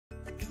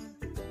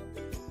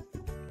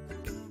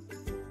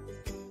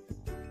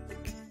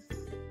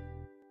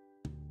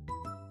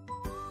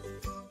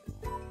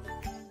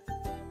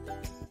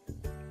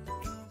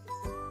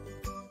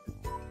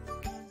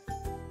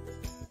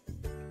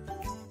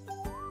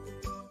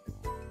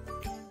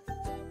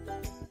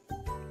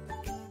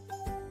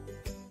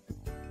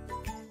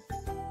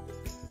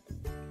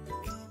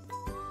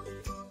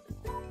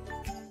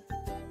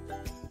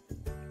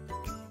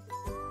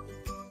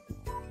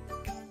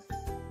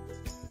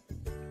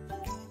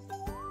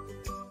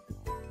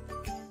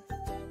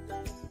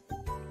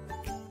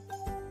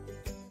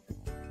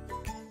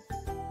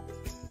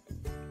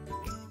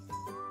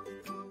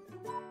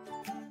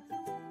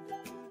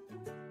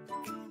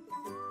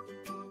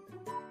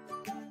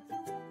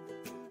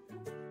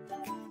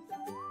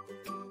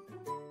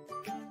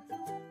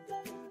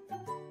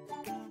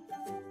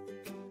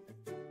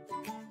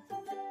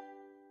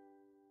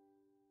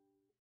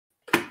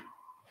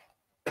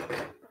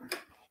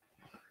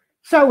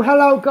So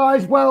hello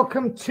guys,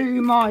 welcome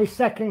to my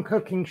second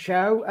cooking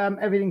show.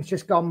 Everything's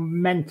just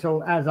gone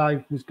mental as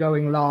I was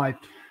going live.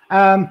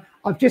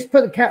 I've just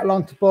put the kettle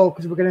on to boil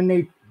because we're going to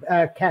need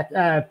a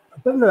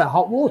bit of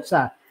hot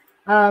water.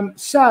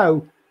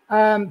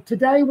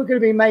 Today we're going to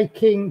be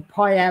making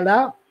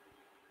paella.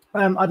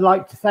 I'd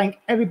like to thank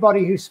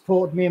everybody who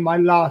supported me in my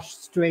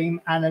last stream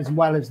and as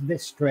well as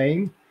this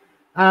stream.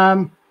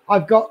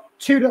 I've got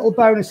two little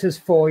bonuses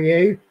for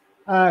you.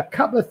 A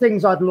couple of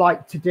things I'd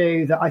like to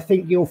do that I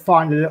think you'll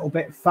find a little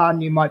bit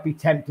fun. You might be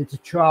tempted to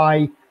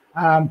try,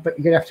 but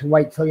you're going to have to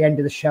wait till the end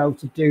of the show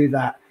to do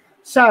that.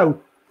 So,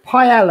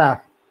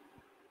 paella.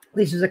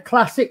 This is a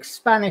classic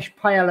Spanish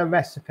paella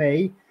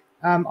recipe.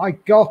 I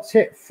got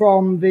it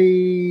from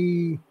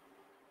the...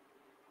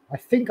 I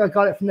think I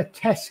got it from the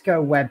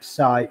Tesco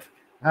website.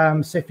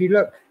 So if you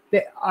look,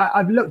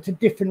 I've looked at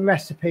different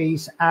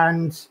recipes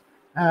and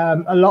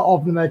a lot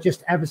of them are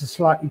just ever so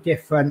slightly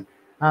different.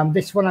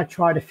 This one I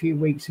tried a few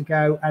weeks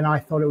ago and I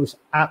thought it was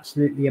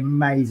absolutely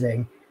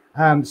amazing.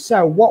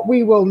 So what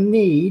we will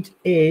need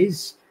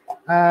is,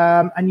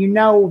 and you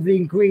know the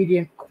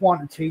ingredient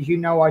quantities, you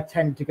know I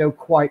tend to go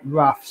quite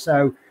rough,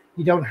 so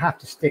you don't have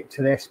to stick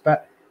to this,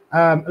 but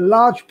a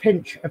large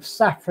pinch of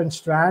saffron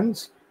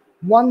strands,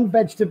 one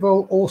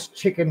vegetable or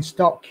chicken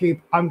stock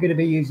cube. I'm going to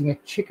be using a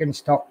chicken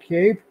stock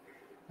cube.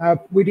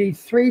 We need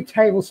 3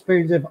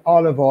 tablespoons of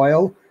olive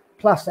oil,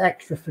 plus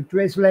extra for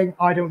drizzling.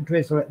 I don't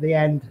drizzle at the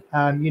end.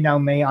 You know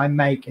me, I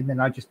make and then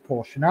I just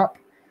portion up.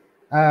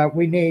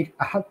 We need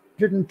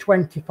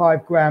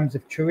 125 grams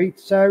of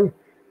chorizo,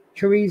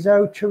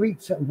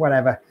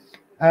 whatever.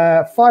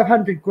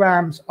 500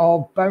 grams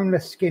of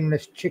boneless,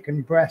 skinless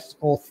chicken breast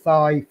or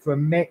thigh for a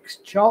mix,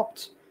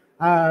 chopped.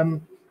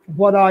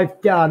 What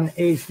I've done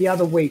is the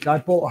other week I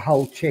bought a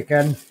whole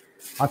chicken.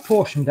 I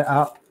portioned it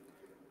up.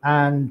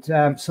 And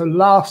so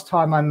last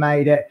time I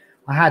made it,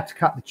 I had to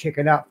cut the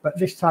chicken up, but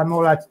this time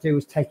all I had to do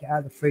was take it out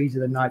of the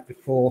freezer the night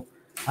before.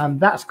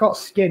 That's got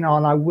skin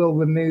on. I will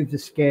remove the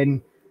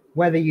skin.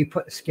 Whether you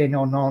put the skin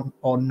on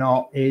or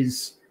not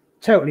is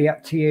totally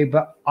up to you,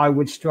 but I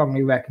would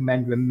strongly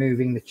recommend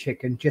removing the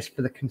chicken just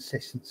for the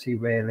consistency,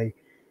 really.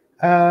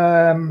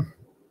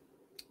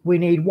 We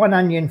need 1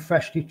 onion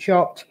freshly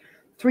chopped,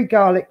 3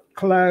 garlic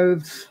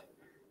cloves,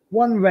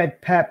 1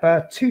 red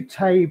pepper, 2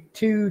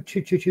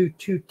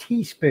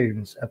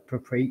 teaspoons of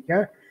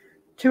paprika,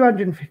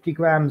 250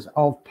 grams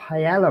of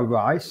paella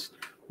rice,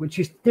 which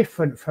is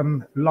different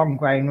from long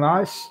grain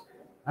rice.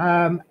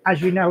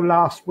 As you know,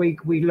 last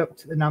week we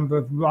looked at the number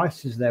of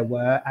rices there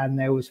were, and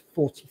there was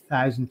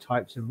 40,000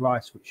 types of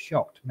rice, which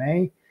shocked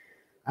me.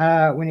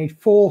 We need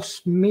 4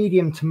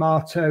 medium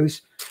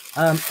tomatoes.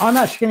 I'm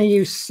actually going to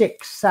use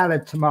 6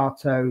 salad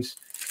tomatoes.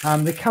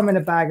 They come in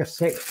a bag of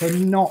 6. They're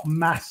not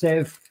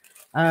massive.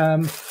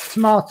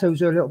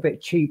 Tomatoes are a little bit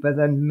cheaper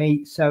than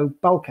meat, so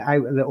bulk it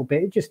out a little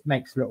bit. It just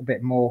makes a little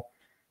bit more.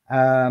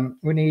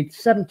 We need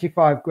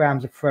 75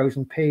 grams of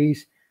frozen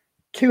peas,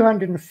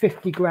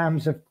 250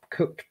 grams of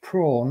cooked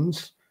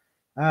prawns.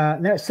 Now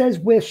it says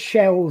with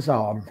shells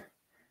on.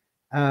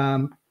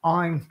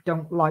 I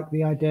don't like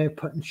the idea of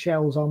putting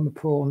shells on the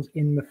prawns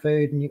in the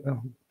food, and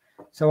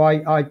so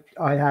I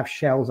have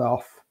shells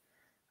off.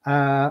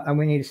 And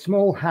we need a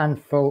small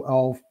handful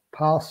of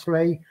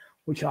parsley,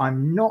 which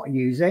I'm not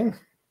using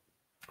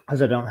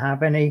as I don't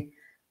have any,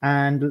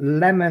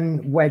 and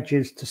lemon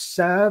wedges to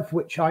serve,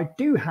 which I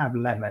do have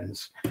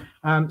lemons.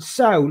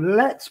 So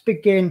let's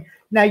begin.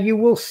 Now you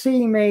will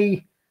see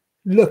me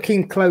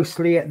looking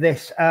closely at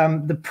this.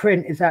 The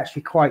print is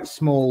actually quite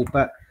small,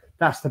 but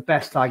that's the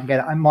best I can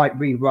get. I might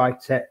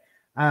rewrite it.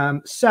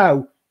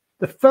 So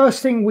the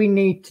first thing we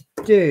need to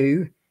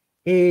do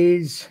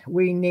is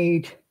we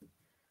need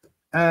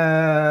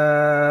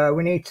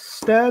to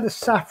stir the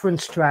saffron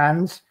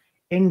strands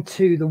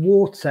into the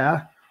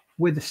water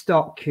with the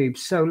stock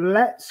cubes. So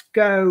let's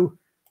go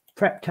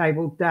prep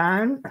table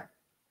down,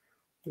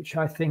 which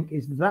I think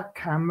is that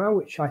camera,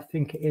 which I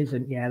think it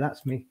isn't. Yeah,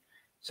 that's me.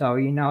 So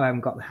you know I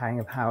haven't got the hang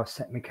of how I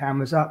set my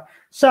cameras up.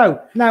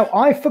 So now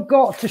I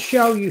forgot to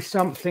show you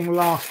something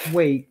last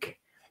week,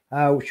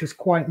 which was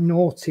quite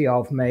naughty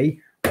of me.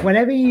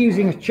 Whenever you're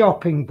using a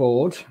chopping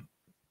board,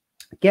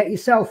 get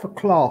yourself a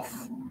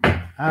cloth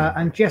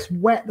and just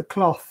wet the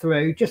cloth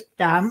through, just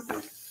damp,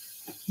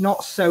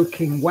 not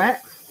soaking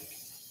wet.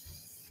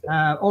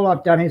 All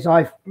I've done is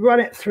I've run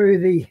it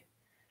through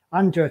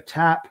under a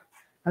tap,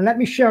 and let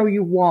me show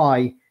you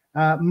why.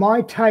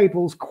 My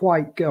table's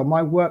quite good.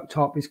 My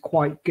worktop is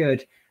quite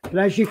good, but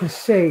as you can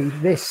see,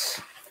 this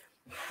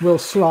will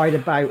slide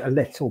about a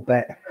little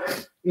bit.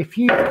 If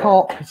you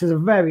pop, this is a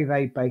very,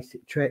 very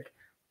basic trick,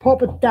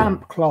 pop a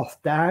damp cloth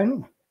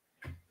down,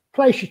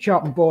 place your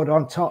chopping board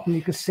on top, and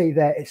you can see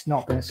there it's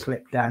not going to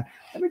slip down.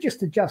 Let me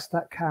just adjust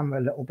that camera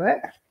a little bit.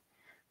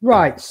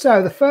 Right,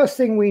 so the first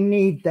thing we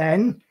need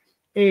then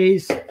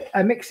is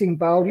a mixing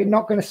bowl. You're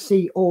not going to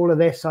see all of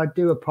this. I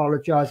do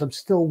apologize. I'm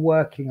still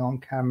working on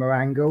camera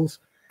angles.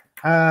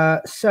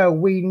 So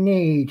we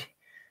need,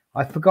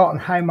 I've forgotten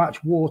how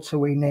much water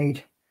we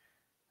need.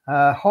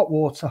 Hot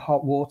water,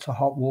 hot water,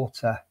 hot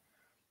water.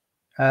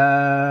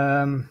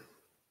 Gosh,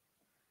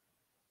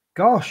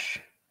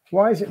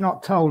 why has it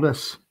not told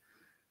us?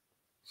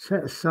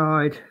 Set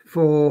aside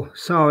for,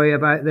 sorry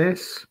about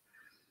this.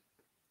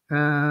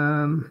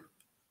 Stir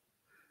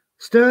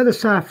the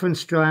saffron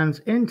strands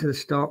into the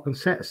stock and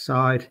set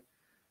aside.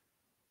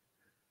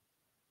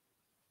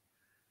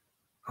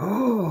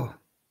 Oh,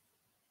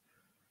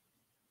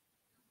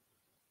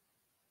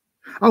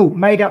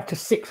 made up to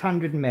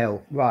 600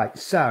 ml. Right,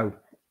 so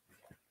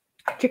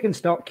chicken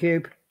stock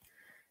cube.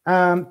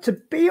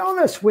 To be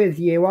honest with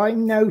you, I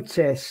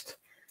noticed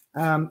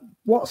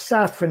what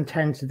saffron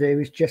tends to do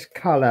is just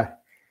colour.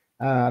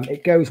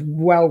 It goes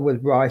well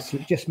with rice.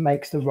 It just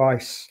makes the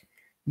rice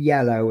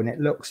yellow and it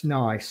looks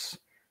nice.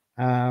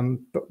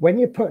 But when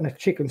you're putting a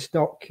chicken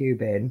stock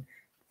cube in,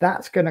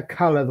 that's going to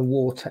colour the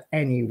water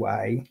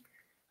anyway.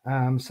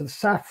 So the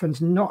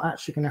saffron's not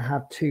actually going to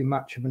have too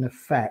much of an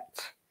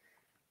effect.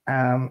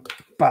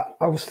 But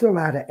I will still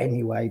add it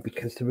anyway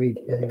because the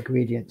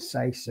ingredients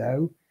say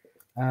so.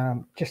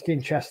 Just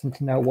interesting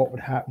to know what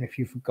would happen if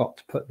you forgot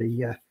to put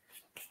the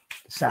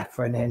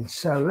saffron in.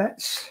 So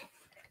let's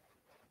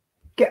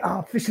get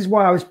off. This is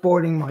why I was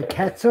boiling my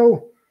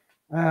kettle.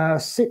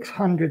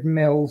 600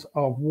 mils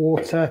of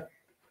water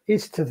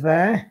is to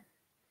there.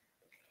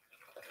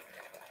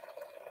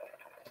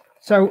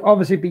 So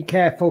obviously be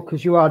careful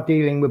because you are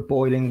dealing with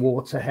boiling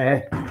water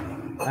here.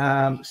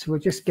 So we'll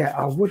just get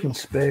our wooden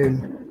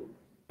spoon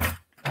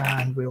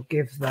and we'll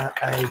give that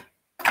a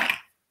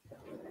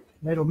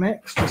little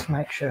mix. Just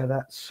make sure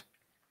that's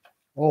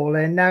all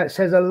in. Now it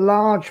says a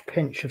large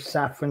pinch of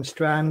saffron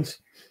strands.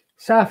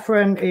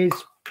 Saffron is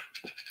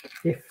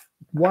if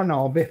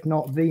not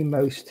the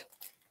most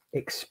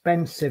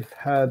expensive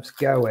herbs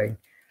going.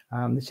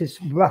 This is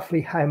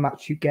roughly how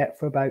much you get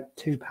for about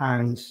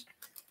 £2.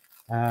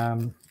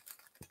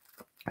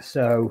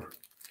 So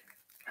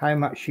how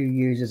much you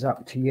use is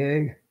up to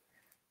you,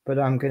 but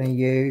I'm going to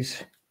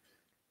use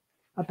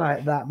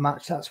about that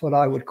much. That's what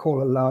I would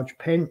call a large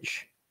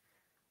pinch,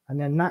 and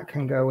then that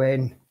can go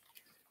in,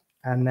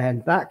 and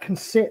then that can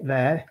sit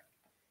there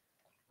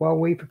while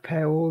we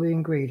prepare all the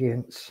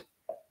ingredients.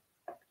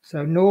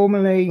 So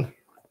normally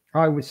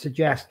I would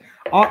suggest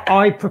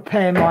I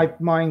prepare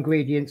my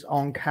ingredients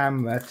on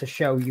camera to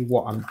show you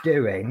what I'm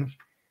doing.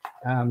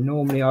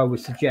 Normally I would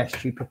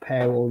suggest you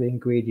prepare all the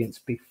ingredients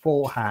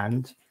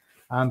beforehand,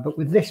 but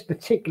with this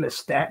particular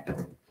step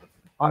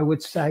I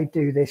would say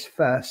do this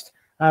first.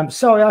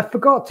 Sorry, I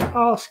forgot to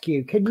ask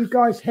you, can you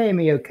guys hear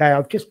me okay?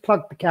 I've just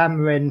plugged the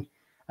camera in,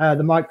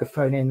 the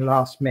microphone in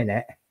last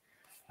minute.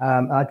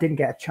 I didn't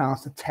get a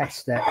chance to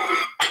test it,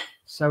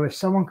 so if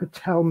someone could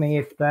tell me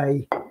if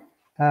they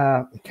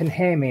can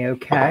hear me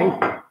okay.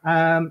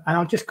 And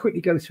I'll just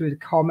quickly go through the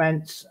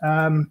comments.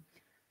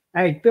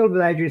 Hey, Build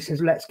with Adrian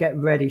says, let's get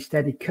ready,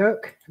 steady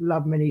cook.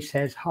 Love Minnie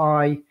says,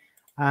 hi.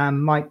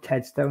 Mike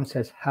Tedstone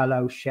says,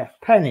 hello, Chef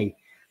Penny.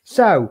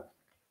 So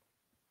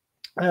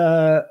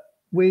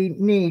we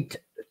need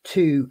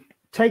to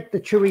take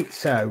the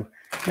chorizo.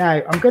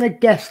 Now, I'm going to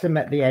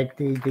guesstimate the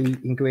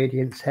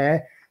ingredients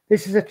here.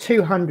 This is a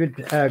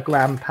 200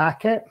 gram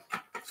packet.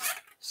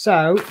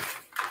 So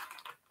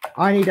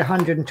I need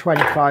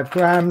 125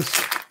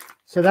 grams.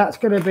 So that's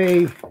going to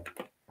be...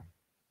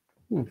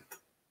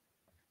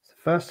 it's the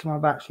first time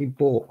I've actually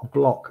bought a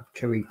block of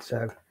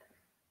chorizo.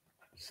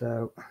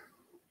 So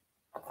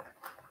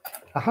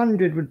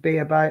 100 would be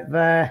about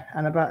there,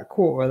 and about a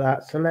quarter of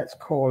that. So let's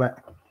call it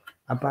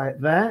about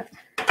there.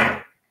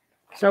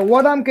 So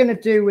what I'm going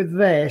to do with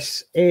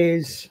this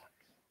is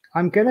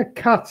I'm going to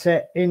cut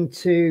it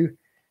into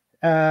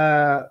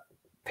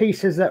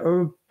pieces that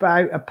are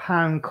about a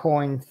pound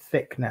coin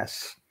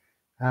thickness.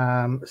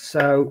 And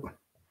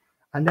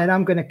then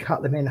I'm going to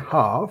cut them in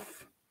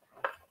half.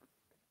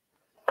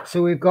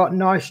 So we've got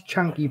nice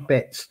chunky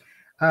bits.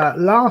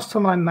 Last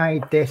time I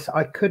made this,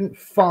 I couldn't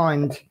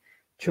find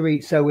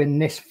chorizo in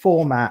this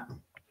format.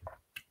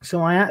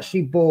 So I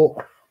actually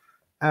bought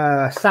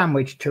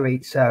sandwich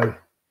chorizo,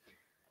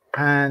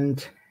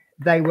 and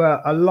they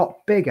were a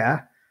lot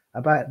bigger,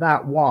 about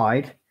that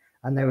wide,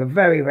 and they were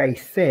very, very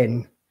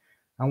thin.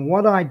 And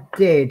what I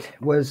did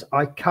was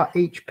I cut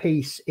each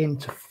piece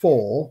into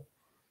 4.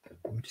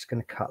 I'm just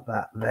going to cut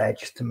that there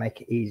just to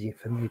make it easier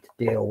for me to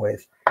deal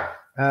with.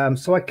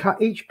 So I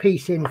cut each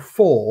piece in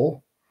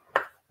 4.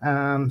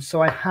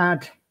 So I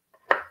had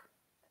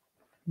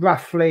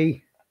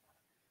roughly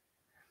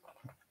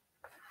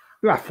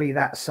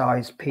that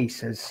size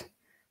pieces.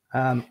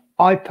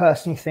 I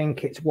personally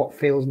think it's what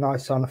feels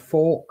nice on a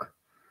fork.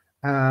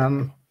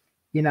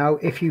 You know,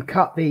 if you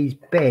cut these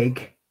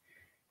big,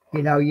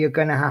 you know, you're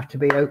going to have to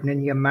be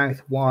opening your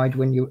mouth wide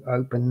when you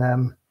open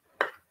them.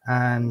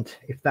 And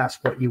if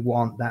that's what you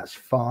want, that's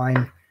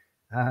fine.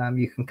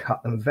 You can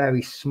cut them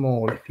very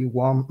small if you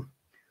want.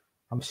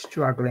 I'm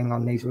struggling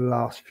on these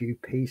last few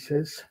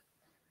pieces.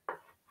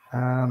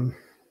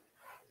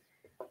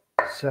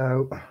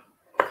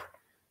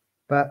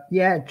 But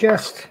yeah,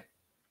 just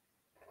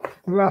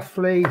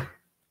roughly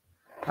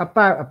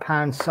about a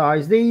pound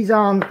size. These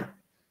aren't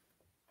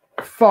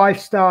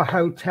 5-star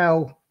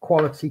hotel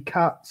quality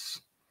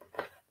cuts.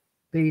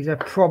 These are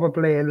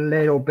probably a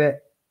little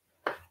bit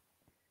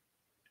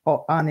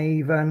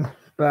uneven,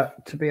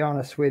 but to be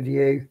honest with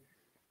you,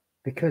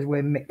 because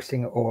we're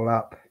mixing it all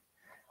up,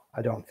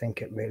 I don't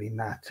think it really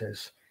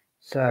matters.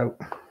 So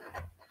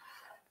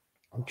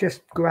I'm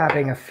just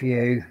grabbing a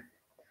few,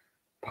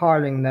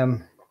 piling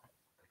them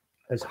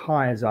as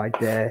high as I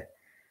dare,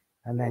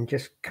 and then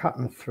just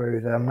cutting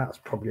through them. That's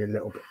probably a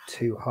little bit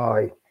too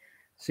high.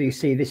 So you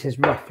see, this is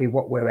roughly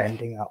what we're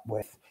ending up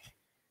with.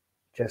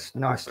 Just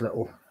nice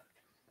little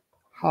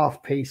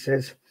half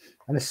pieces.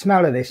 And the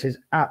smell of this is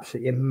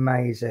absolutely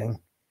amazing.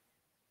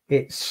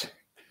 It's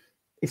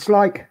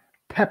like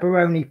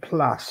pepperoni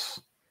plus.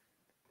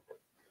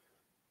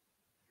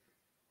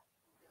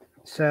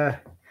 So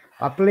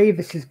I believe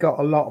this has got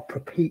a lot of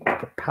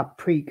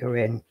paprika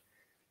in.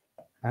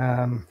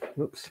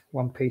 Whoops,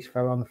 one piece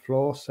fell on the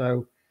floor.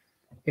 So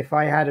if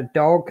I had a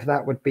dog,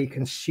 that would be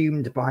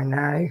consumed by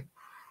now.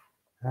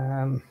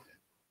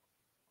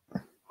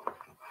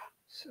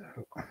 So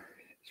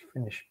let's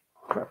finish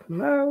prepping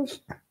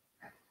those.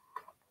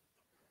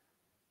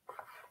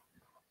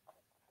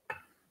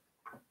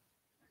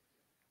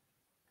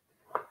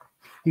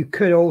 You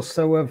could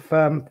also have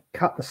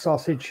cut the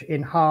sausage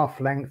in half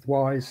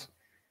lengthwise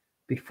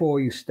before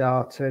you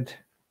started.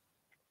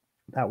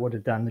 That would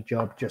have done the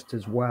job just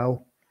as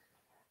well.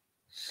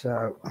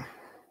 So,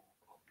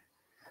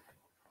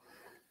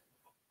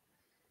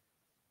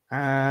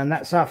 and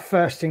that's our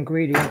first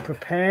ingredient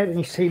prepared. And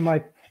you see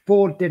my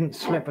board didn't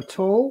slip at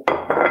all.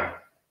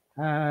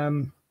 I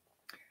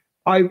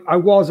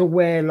was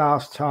aware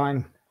last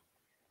time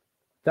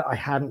that I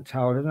hadn't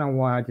told. I don't know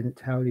why I didn't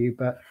tell you,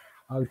 but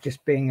I was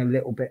just being a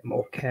little bit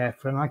more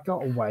careful, and I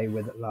got away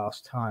with it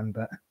last time,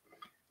 but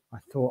I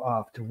thought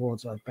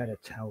afterwards I'd better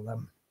tell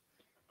them,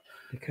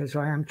 because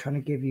I am trying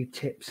to give you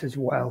tips as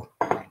well.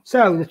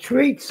 So the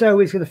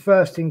chorizo is the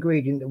first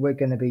ingredient that we're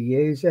going to be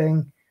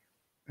using.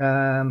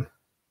 Paella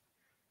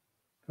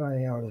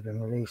has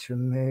been released,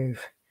 remove.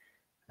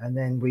 And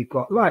then we've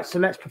got, right, so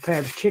let's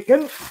prepare the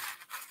chicken.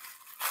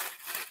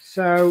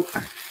 So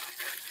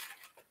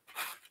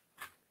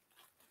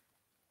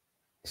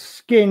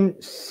skin,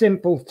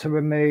 simple to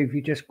remove.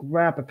 You just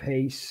grab a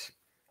piece,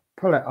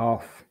 pull it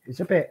off. It's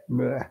a bit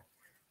bleh,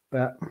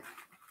 but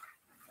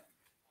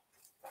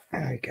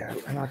there we go.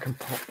 And I can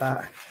pop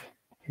that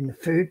in the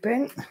food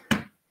bin.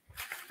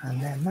 And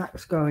then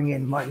that's going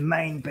in my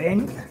main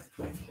bin.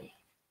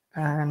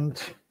 And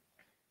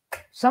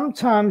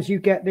sometimes you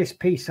get this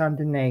piece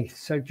underneath.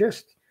 So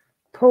just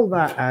pull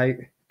that out,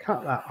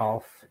 cut that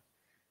off.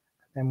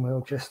 Then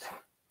we'll just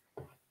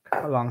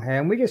cut along here.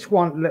 And we just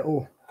want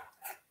little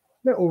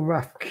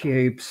rough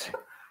cubes.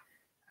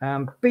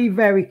 Be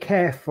very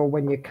careful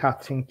when you're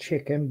cutting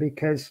chicken,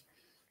 because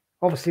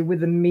obviously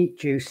with the meat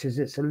juices,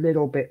 it's a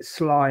little bit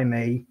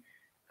slimy,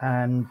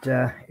 and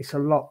it's a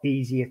lot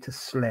easier to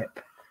slip.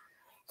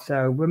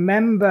 So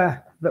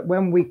remember that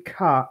when we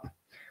cut,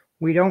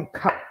 we don't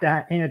cut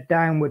that in a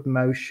downward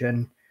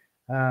motion.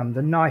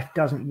 The knife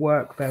doesn't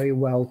work very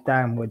well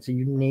downwards. So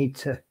you need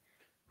to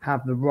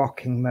have the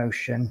rocking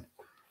motion.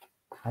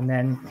 And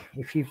then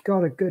if you've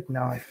got a good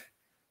knife,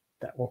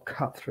 that will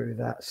cut through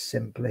that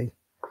simply.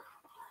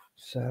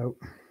 So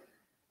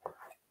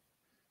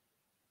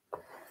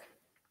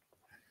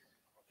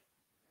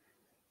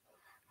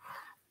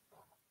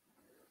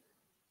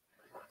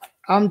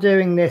I'm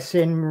doing this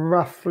in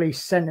roughly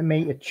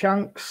centimeter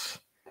chunks.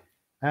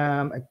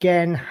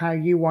 Again, how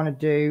you want to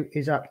do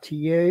is up to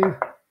you.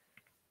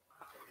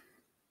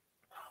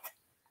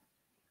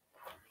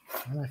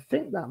 And I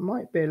think that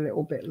might be a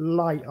little bit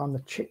light on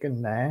the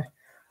chicken there.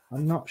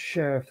 I'm not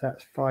sure if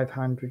that's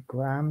 500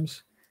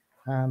 grams,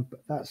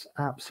 but that's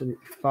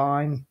absolutely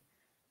fine.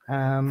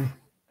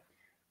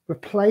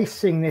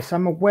 Replacing this,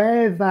 I'm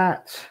aware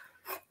that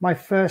my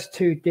first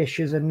two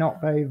dishes are not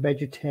very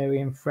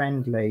vegetarian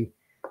friendly,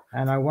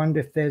 and I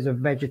wonder if there's a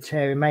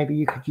vegetarian, maybe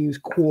you could use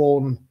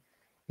Quorn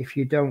if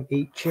you don't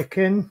eat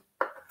chicken,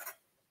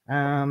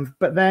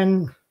 but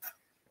then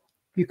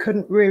you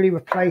couldn't really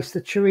replace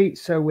the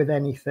chorizo with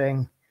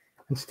anything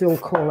and still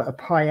call it a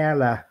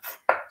paella.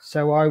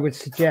 So I would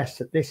suggest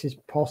that this is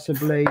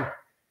possibly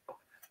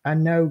a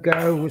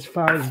no-go as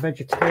far as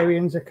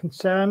vegetarians are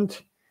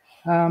concerned.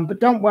 But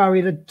don't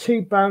worry, the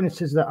two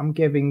bonuses that I'm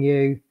giving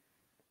you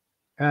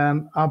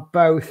are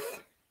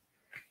both,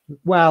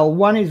 well,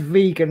 one is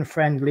vegan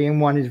friendly and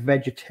one is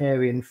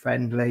vegetarian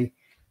friendly.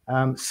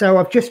 So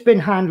I've just been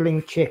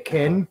handling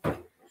chicken,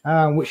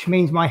 which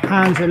means my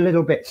hands are a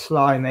little bit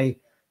slimy.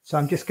 So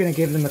I'm just going to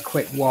give them a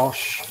quick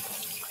wash,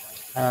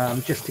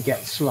 just to get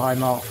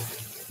slime off.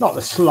 Not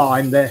the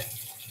slime, the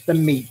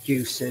meat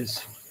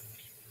juices.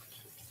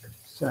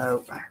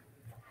 So,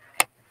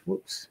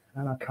 whoops,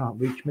 and I can't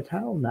reach my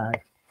towel now.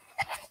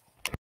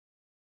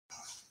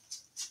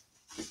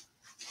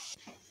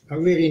 I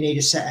really need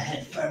a set of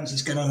headphones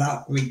that's going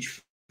to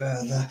reach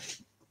further.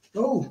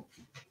 Oh.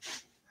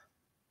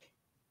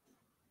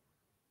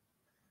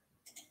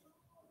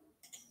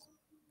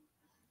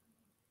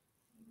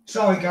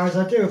 Sorry guys,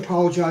 I do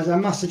apologise. I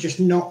must have just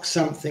knocked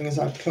something as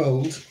I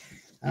pulled.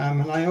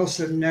 And I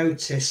also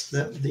noticed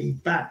that the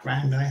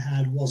background I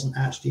had wasn't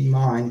actually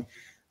mine.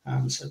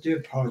 So I do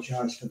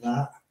apologise for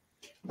that.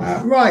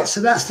 Right,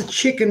 so that's the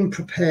chicken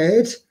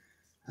prepared,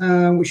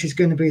 which is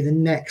going to be the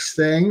next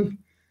thing.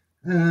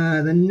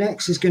 The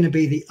next is going to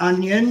be the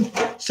onion.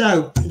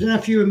 So I don't know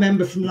if you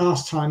remember from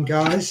last time,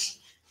 guys.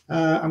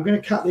 I'm going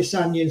to cut this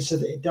onion so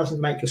that it doesn't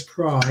make us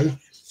cry.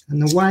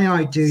 And the way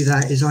I do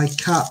that is I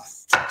cut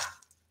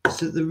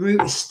so that the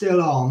root is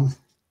still on.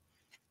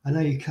 I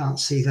know you can't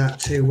see that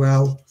too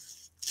well.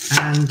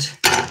 And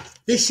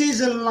this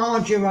is a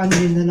larger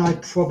onion than I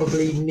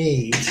probably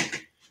need.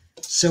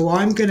 So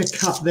I'm going to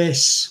cut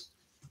this,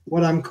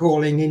 what I'm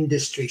calling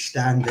industry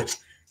standard.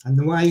 And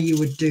the way you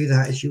would do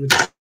that is you would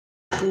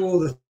pour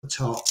the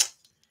top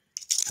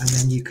and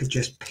then you could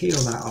just peel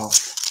that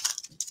off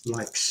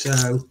like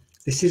so.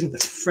 This isn't the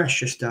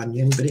freshest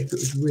onion, but if it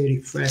was really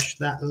fresh,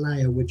 that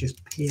layer would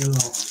just peel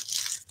off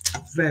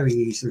very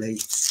easily.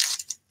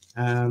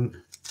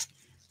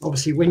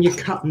 Obviously, when you're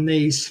cutting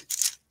these,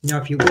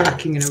 if you're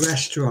working in a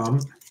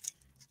restaurant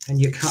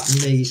and you're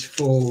cutting these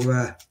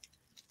for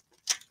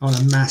on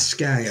a mass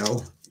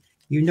scale,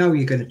 you're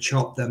going to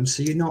chop them,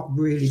 so you're not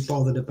really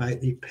bothered about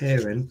the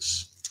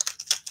appearance.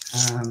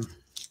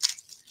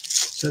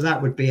 So that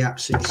would be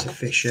absolutely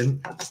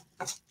sufficient.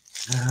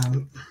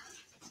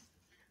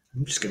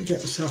 I'm just going to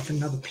get myself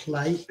another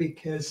plate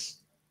because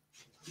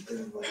I'm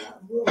going to run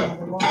out of room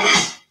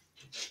otherwise.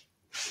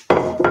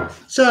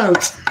 So,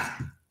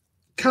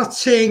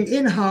 cutting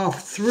in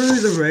half through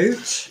the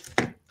root,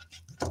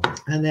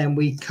 and then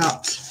we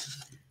cut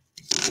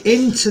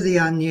into the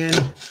onion,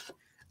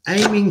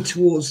 aiming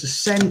towards the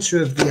centre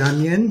of the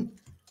onion.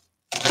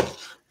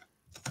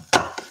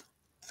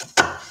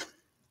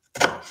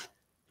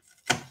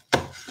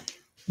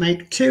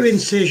 Make 2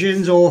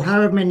 incisions or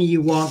however many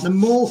you want. The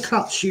more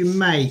cuts you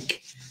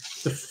make,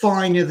 the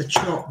finer the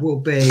chop will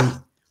be.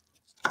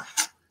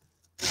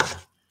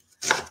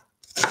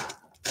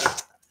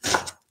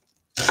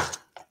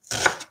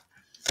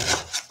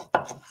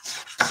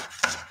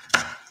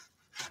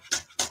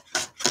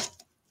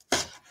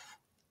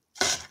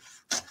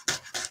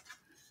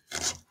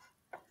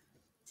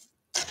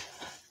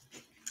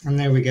 And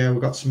there we go,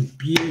 we've got some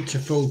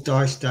beautiful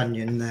diced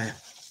onion there.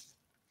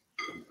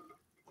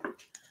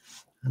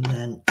 And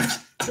then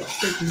got a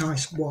big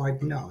nice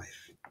wide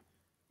knife.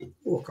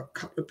 Oh, I've got a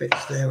couple of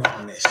bits there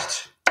I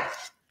missed.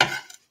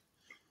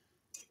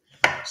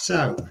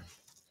 So,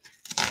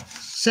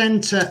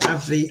 centre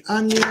of the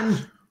onion.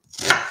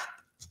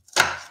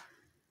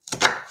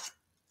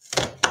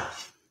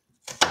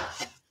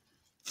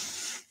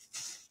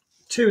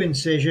 Two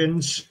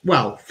incisions.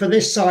 Well, for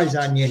this size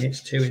onion,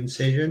 it's 2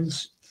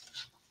 incisions.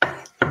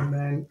 And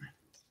then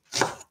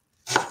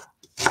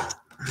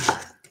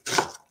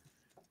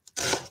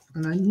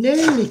I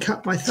nearly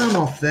cut my thumb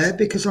off there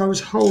because I was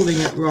holding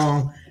it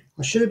wrong.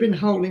 I should have been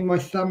holding my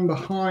thumb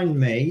behind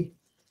me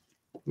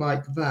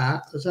like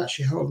that. I was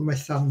actually holding my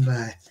thumb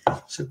there.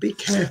 So be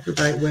careful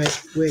about where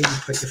you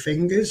put your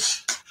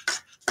fingers.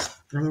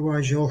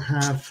 Otherwise you'll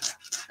have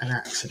an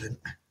accident.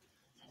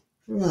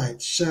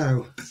 Right,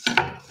 so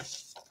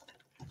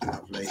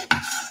lovely.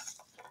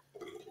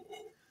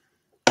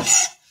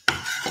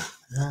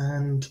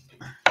 And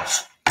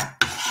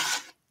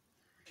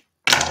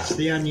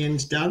the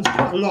onion's done. There's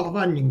quite a lot of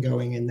onion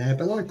going in there,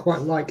 but I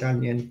quite like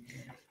onion.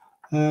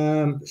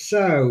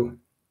 So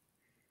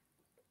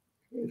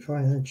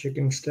find the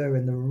chicken, stir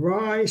in the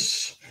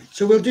rice.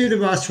 So we'll do the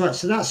rice right.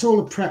 So that's all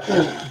the prep.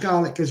 Oh,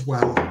 garlic as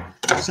well.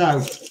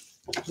 So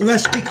the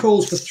recipe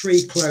calls for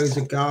 3 cloves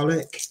of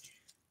garlic.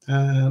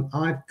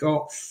 I've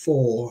got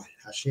 4.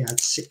 Actually, I had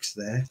 6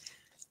 there.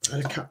 I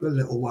had a couple of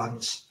little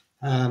ones.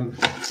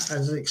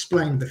 As I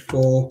explained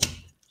before,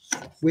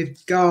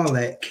 with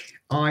garlic,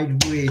 I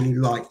really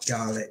like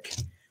garlic.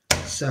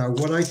 So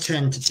what I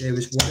tend to do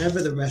is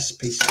whatever the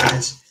recipe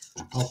says,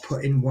 I'll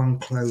put in 1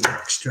 clove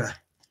extra.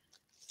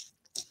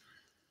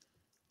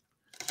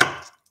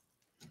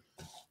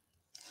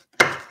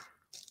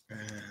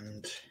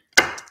 And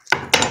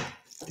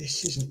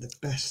this isn't the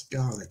best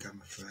garlic,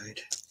 I'm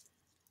afraid.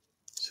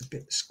 It's a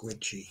bit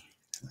squidgy.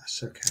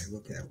 That's okay,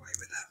 we'll get away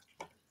with that.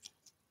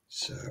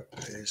 So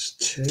there's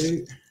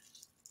 2.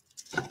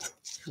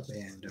 Cut the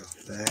end off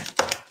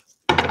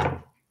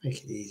there.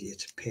 Make it easier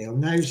to peel.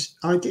 Now,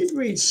 I did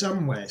read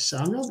somewhere, so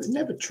I've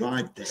never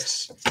tried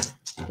this.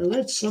 I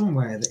read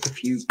somewhere that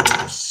if you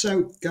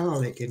soak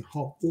garlic in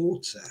hot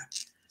water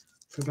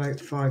for about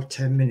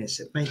 5-10 minutes,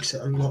 it makes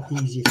it a lot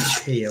easier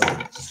to peel.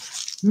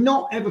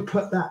 Not ever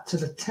put that to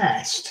the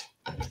test.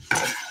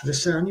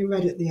 As I only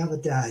read it the other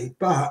day,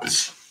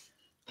 but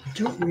I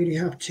don't really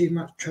have too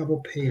much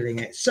trouble peeling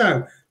it.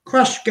 So,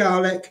 crushed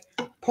garlic,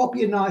 pop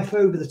your knife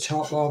over the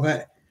top of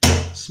it,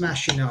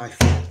 smash your knife,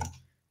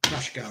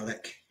 crushed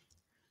garlic.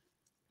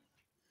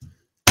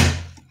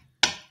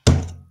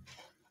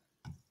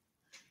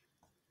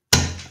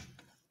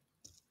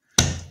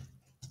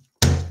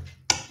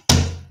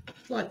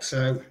 Like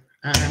so,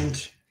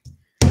 and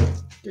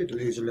did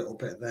lose a little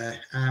bit there.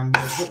 And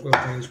what we'll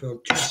do is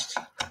we'll just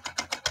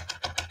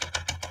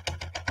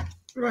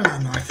run our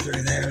knife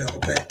through there a little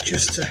bit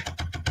just to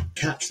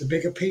catch the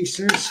bigger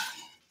pieces.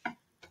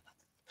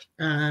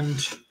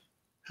 And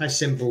how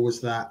simple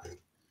was that?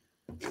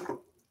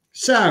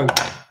 So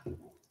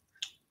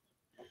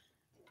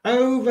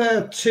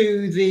over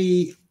to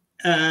the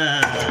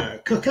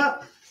cooker,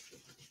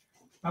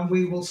 and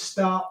we will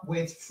start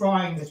with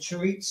frying the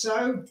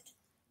chorizo.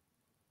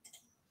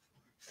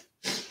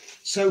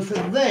 So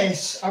for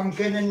this, I'm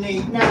going to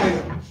need,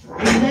 now,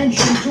 we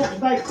talked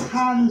about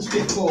pans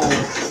before.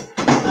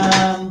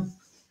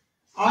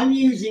 I'm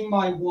using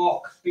my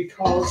wok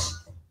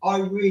because I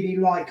really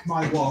like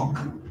my wok.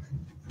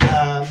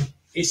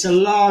 It's a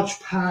large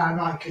pan,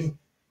 I can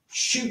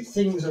shoot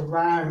things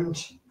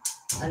around,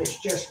 and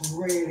it's just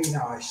really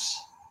nice.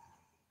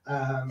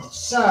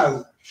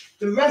 So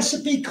the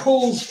recipe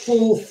calls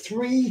for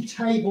 3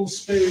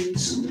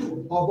 tablespoons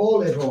of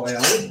olive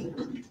oil,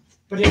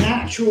 but in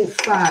actual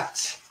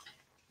fact,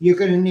 you're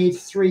going to need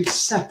 3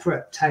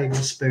 separate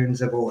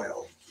tablespoons of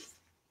oil.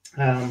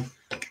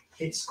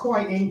 It's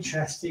quite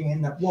interesting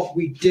in that what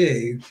we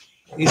do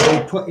is we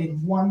put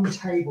in 1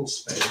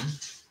 tablespoon,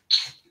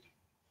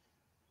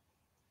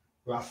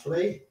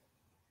 roughly,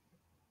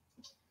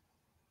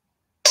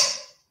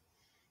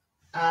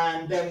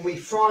 and then we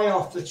fry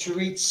off the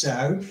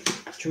chorizo,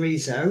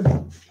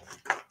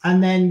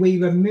 and then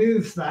we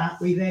remove that.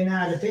 We then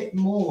add a bit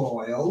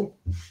more oil,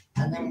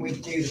 and then we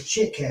do the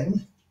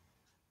chicken,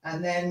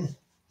 and then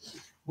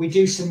we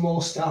do some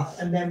more stuff,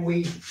 and then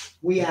we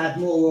add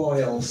more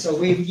oil. So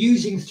we're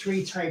using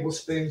 3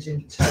 tablespoons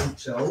in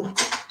total,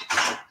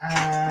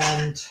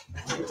 and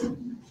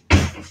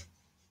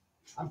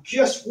I'm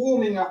just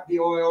warming up the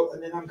oil,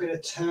 and then I'm going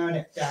to turn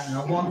it down.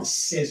 I want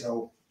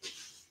sizzle.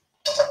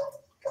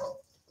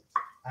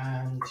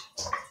 And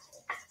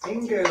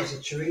in goes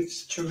the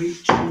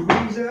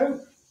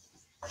chorizo,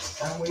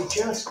 and we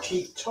just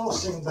keep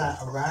tossing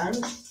that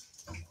around.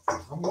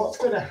 And what's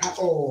going to happen?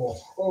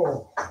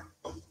 Oh,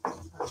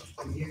 that's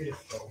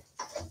beautiful.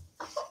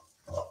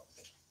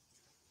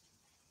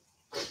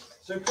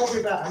 So probably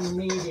about a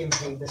medium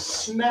heat. The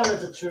smell of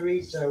the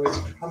chorizo is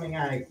coming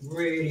out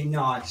really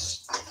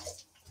nice,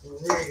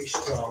 really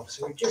strong.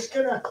 So we're just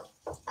going to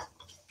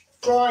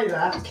fry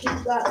that,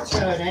 keep that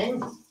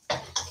turning.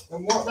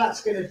 And what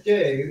that's going to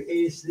do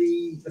is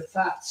the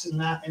fats and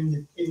that in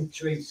the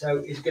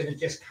chorizo is going to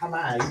just come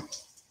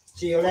out.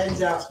 So you'll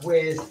end up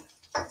with,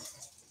 I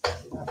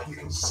don't know if you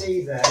can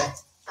see there,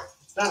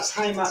 that's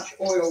how much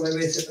oil there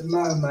is at the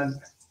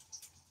moment.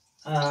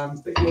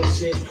 But you'll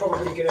see it's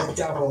probably going to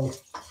double.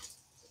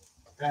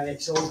 And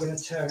it's all going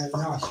to turn a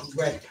nice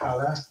red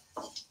colour.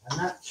 And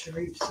that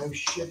chorizo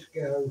should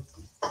go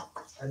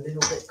a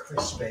little bit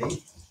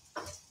crispy.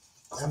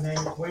 And then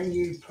when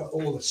you put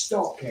all the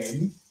stock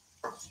in,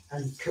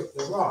 and cook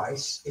the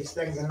rice, it's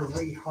then going to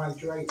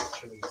rehydrate the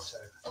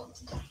chorizo.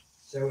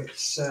 So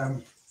it's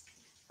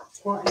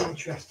quite an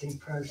interesting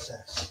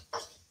process.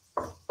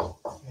 There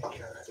you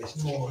go,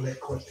 there's more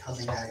liquid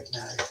coming out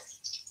now.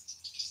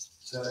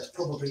 So let's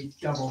probably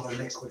double the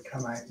liquid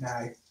come out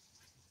now.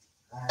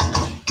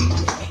 And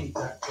just keep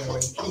that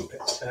going, keep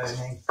it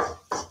turning.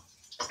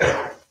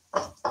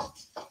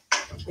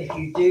 If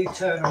you do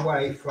turn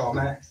away from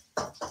it,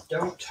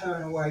 don't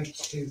turn away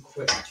too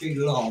quick,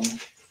 too long.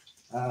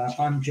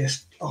 I'm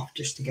just off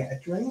just to get a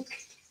drink.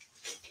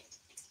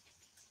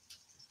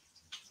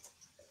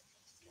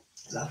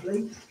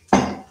 Lovely.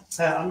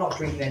 I'm not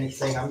drinking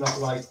anything. I'm not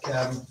like,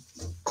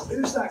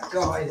 who's that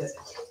guy, that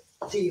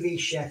TV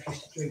chef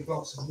used to drink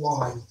lots of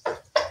wine?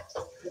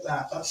 Look at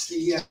that. That's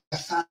the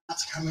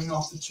fats coming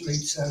off the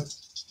chorizo.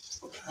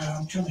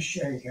 I'm trying to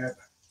shake it.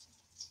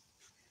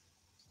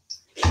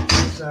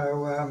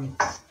 So,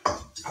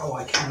 oh,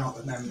 I cannot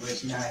remember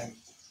his name.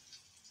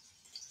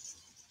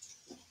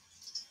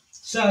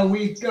 So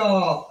we've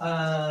got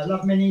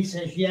Love Minnie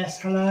says yes,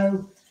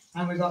 hello,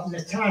 and we've got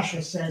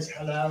Natasha says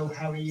hello,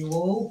 how are you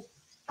all?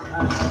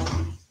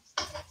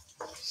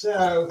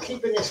 So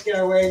keeping this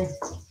going.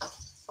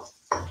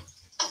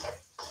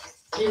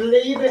 If you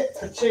leave it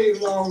for too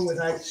long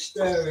without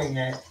stirring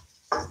it,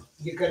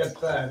 you're going to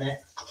burn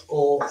it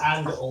or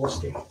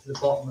stick it to the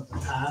bottom of the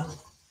pan.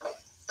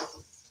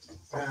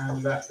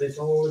 And there's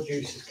all the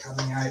juices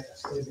coming out.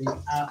 That's going to be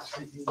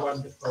absolutely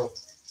wonderful.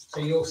 So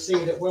you'll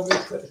see that when we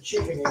put the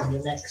chicken in the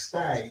next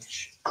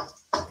stage,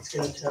 it's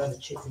going to turn the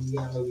chicken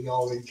yellow, the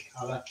orange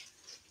colour.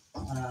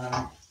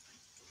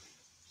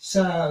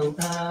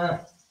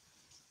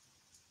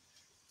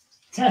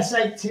 Tess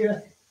 8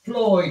 to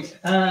Floyd.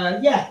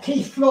 Yeah,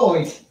 Keith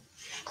Floyd.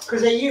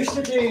 Because they used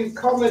to do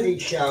comedy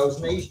shows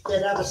and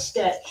they'd have a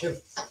sketch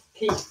of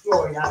Keith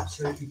Floyd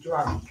absolutely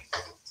drunk.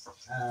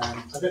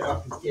 I don't know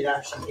if he did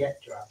actually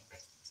get drunk.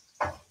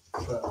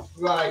 But,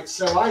 right,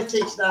 so I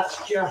think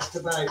that's just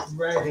about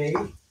ready.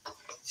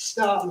 It's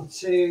starting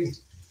to,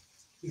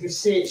 you can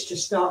see it's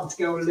just starting to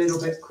go a little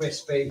bit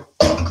crispy.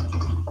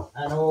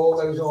 And all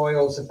those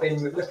oils have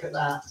been, look at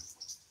that.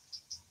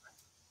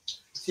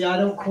 See, I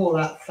don't call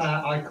that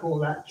fat, I call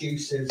that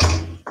juices.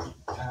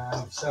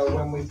 So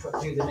when we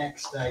do the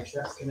next stage,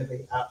 that's going to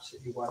be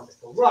absolutely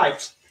wonderful.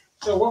 Right,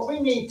 so what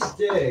we need to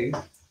do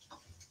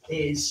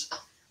is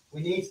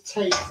we need to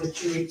take the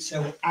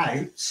chorizo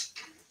out,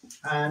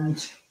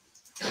 and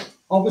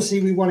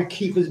obviously we want to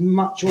keep as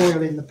much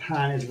oil in the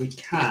pan as we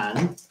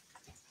can.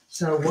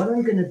 So what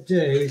I'm going to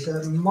do is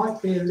there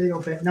might be a little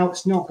bit, no,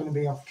 it's not going to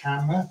be off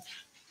camera.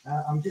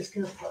 I'm just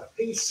going to put a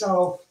piece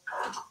of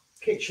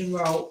kitchen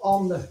roll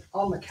on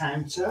the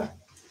counter,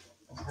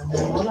 and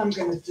then what I'm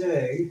going to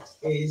do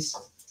is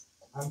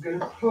I'm going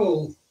to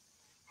hold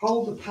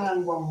the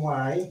pan one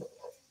way,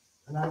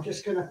 and I'm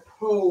just going to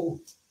pull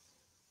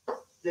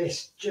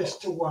this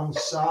just to one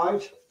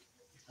side,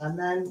 and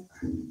then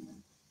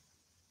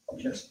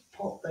just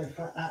pop the,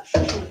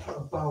 actually I should put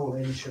a bowl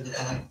in, shouldn't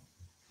I?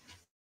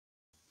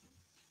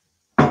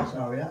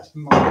 Sorry, that's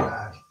my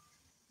bad.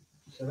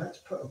 So let's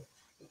put a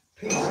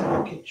piece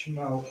of the kitchen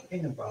roll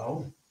in a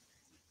bowl,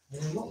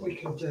 and then what we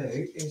can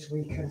do is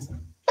we can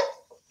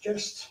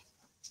just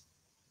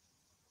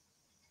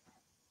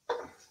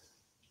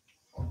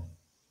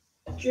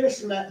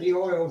let the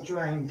oil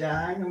drain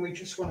down, and we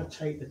just want to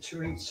take the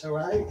chorizo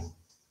out.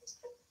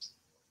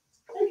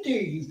 How do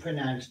you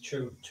pronounce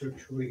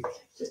chorizo?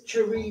 Is it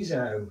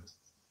chorizo?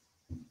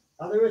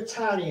 Are there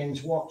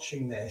Italians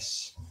watching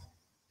this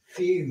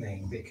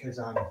fuming because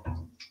I'm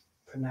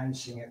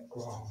pronouncing it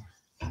wrong?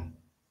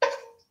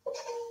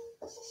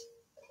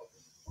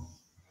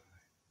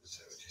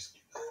 So just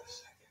give that a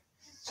second.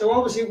 So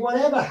obviously,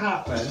 whatever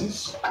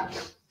happens,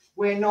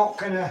 we're not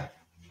gonna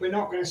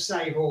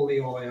save all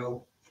the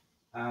oil.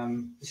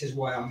 This is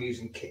why I'm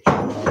using kitchen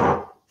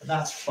oil. But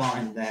that's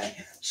fine there.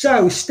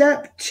 So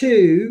step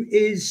 2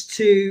 is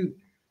to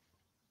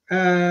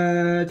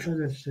add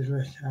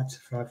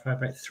fry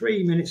about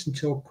 3 minutes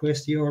until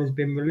crisp. The oil has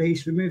been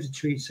released. Remove the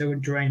chorizo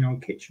and drain on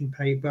kitchen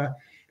paper.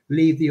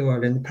 Leave the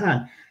oil in the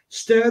pan.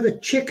 Stir the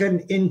chicken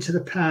into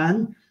the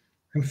pan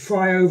and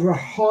fry over a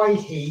high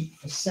heat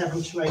for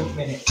 7 to 8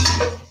 minutes.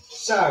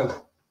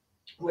 So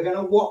we're going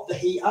to whop the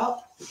heat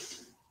up.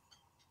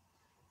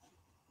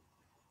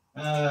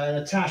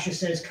 Natasha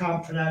says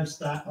can't pronounce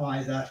that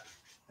either.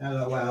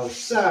 LOL.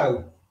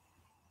 So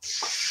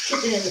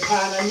chicken in the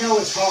pan. I know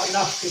it's hot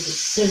enough because it's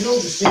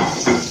sizzled. It's in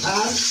the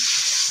pan.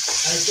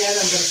 And again,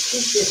 I'm going to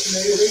keep this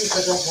moving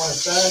because I don't want to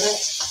burn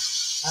it.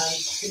 And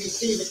can you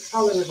see the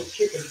colour of the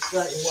chicken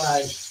straight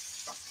away?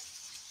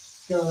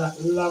 Feel that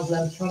lovely.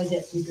 I'm trying to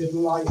get some good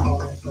light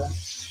on it. But,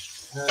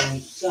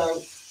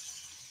 so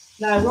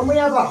now, when we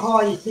have a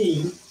high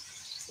heat,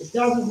 it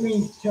doesn't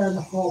mean to turn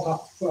the hob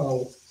up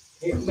full.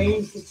 It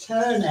means to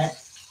turn it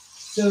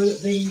so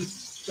that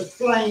the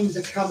flames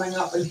are coming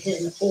up and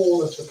hitting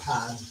all of the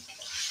pan.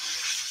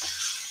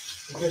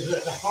 Because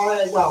at the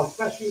higher, well,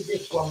 especially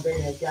this one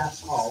being a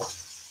gas hob,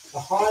 the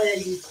higher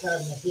you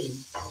turn the heat,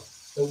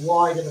 the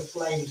wider the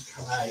flames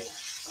come out.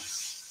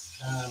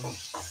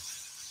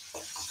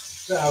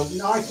 So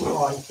nice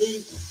high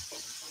heat.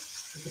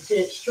 You can see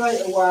it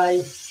straight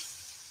away.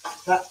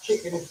 That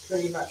chicken is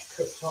pretty much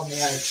cooked on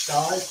the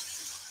outside.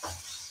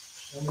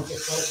 And we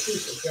just want to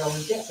keep it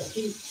going, get the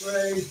heat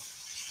through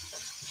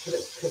until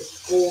it's cooked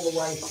all the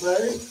way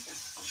through.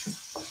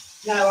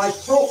 Now, I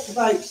talked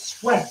about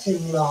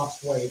sweating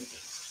last week.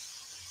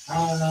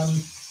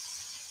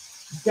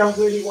 Don't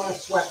really want to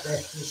sweat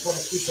this, you just want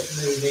to keep it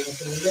moving.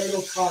 It's a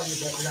little tiny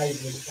bit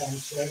labour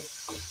intensive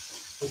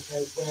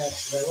because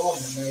we're on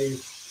the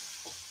move.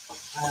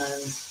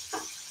 And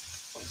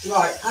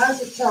right, how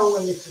to tell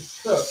when this is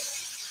cooked?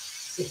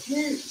 If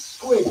you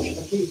squidge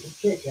a piece of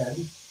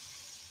chicken,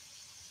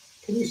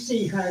 can you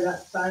see how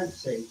that's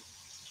bouncy?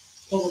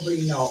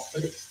 Probably not,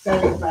 but it's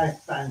very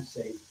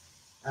bouncy.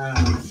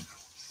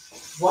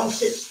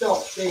 Once it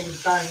stops being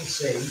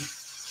bouncy,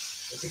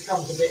 it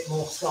becomes a bit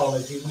more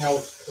solid. You know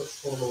it's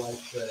cooked all the way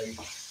through.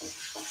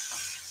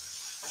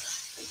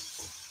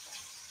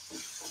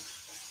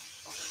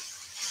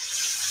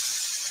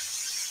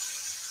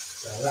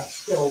 So that's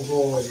still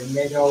raw in the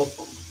middle.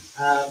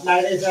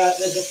 Now there's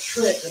a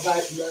trick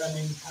about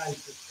learning how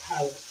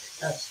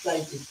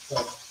steak is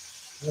cooked.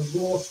 The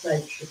raw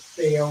steak should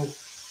feel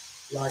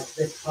like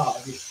this part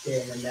of your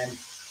skin, and then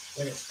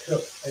when it's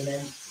cooked, and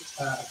then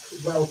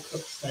well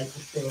cooked steak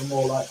will feel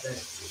more like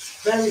this.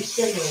 Very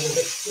similar with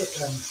this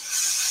chicken,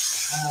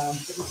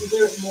 but you can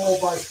do it more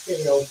by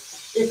feel.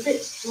 If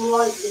it's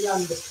slightly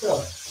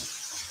undercooked,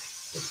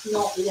 it's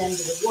not the end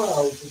of the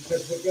world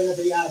because we're going to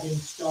be adding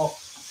stock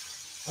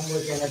and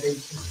we're going to be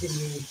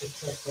continuing to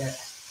cook it.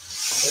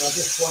 But I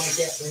just want to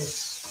get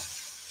this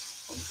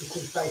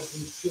is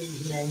basically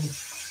seasoning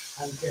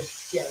and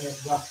just getting it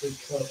roughly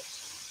cooked.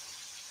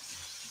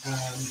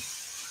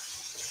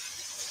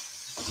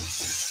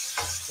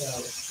 So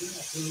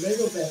it's a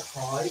little bit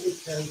high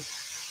because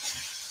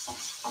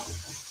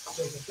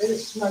there's a bit of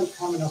smoke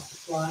coming off the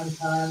frying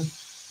pan,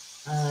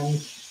 and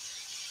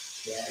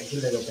yeah, it's a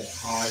little bit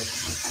high.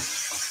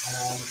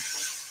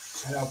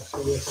 And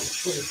obviously if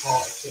it's pretty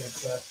hot, it's going to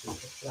burst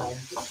into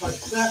flames, which I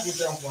certainly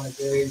don't want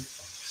to do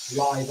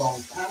live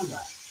on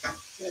camera.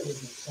 There we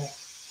go.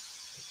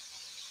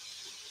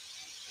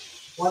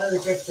 One of the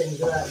good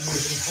things about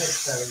using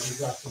headphones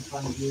is I can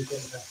kind of use it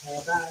as a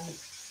hairband.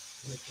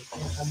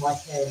 And my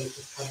hair is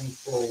just coming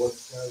forward,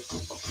 so I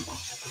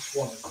just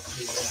wanted to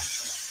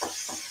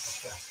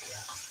adjust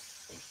that.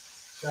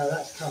 So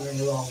that's coming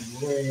along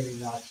really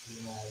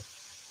nicely now.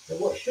 So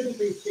what shouldn't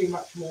be too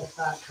much more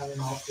fat coming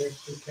off this,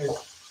 because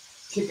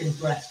chicken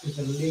breast is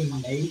a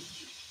lean meat,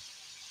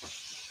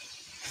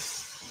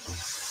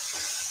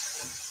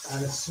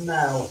 and the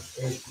smell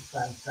is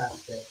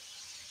fantastic.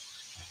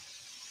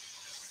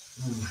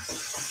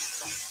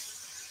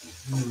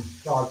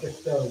 So I'll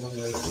just throw one of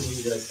those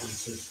burrito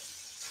pieces.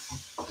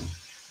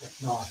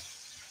 That's nice.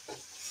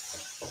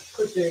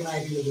 Could do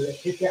maybe a little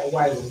bit, could get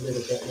away with a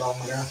little bit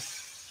longer.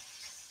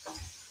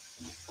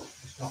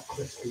 It's not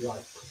crispy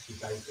like crispy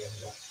bacon,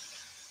 but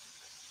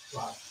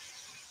right.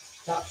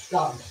 That's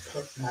starting to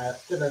cook now.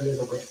 Still a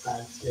little bit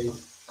fancy.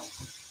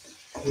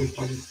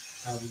 Rigid,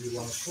 however you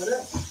want to put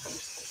it.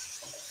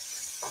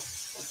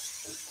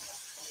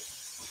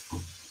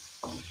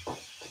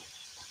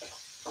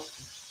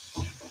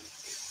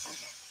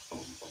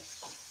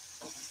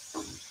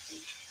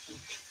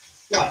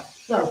 Right,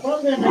 so what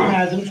I'm going to do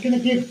now is I'm just going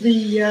to give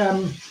the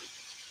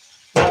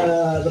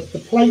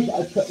plate that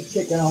I put the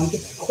chicken on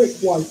just a quick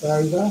wipe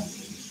over.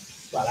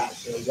 Well,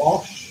 actually a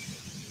wash,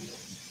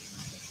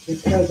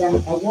 because I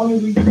want to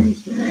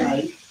reuse the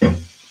plate,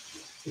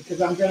 because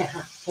I'm going to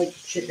have to take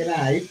the chicken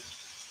out.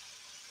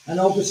 And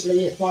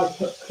obviously, if I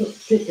put cooked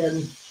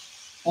chicken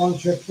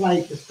onto a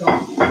plate that's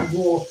got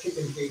raw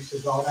chicken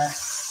juices on it,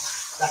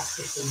 that's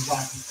just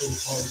inviting food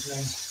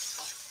poisoning.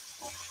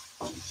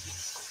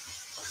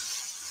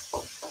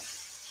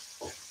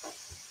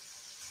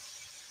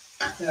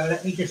 So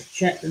let me just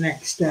check the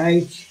next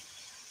stage.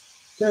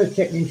 Stir the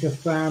chicken into a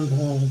pan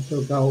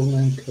until golden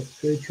and cook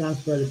through.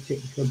 Transfer the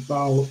chicken to a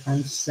bowl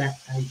and set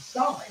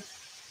aside.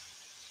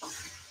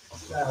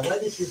 So when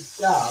this is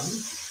done,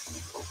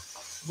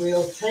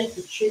 we'll take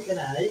the chicken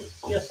out,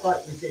 just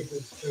like we did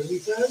with the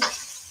chorizo.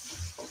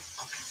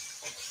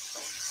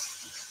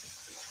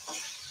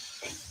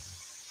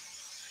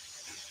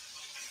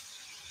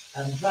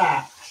 And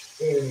that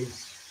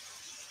is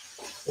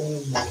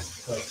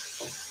almost cooked.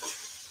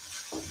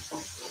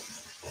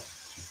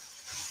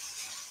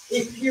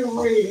 If you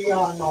really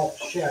are not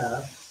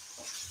sure,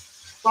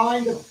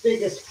 find the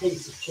biggest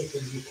piece of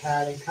chicken you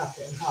can and cut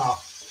it in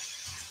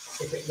half.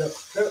 If it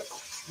looks cooked,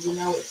 you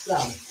know it's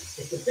done.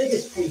 If the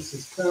biggest piece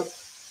is cooked,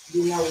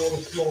 you know all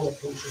the smaller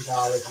pieces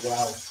are as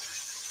well.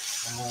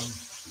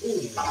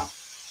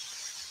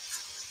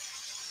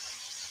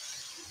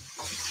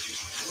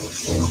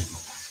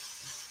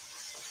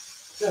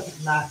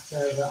 Doesn't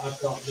matter that I've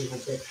got little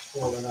bits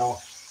falling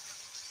off.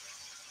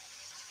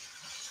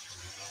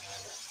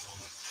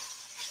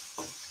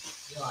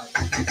 Right,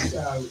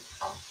 so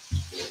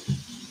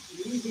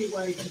the easy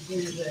way to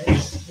do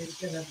this is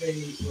going to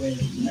be with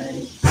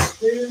a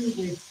spoon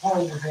with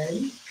holes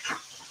in,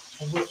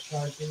 of which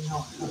I do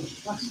not have a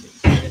plastic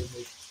spoon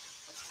with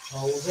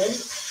holes in.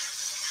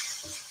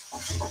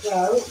 So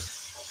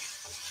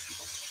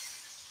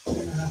I'm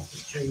going to have to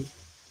treat.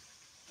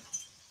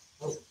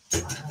 Oh, I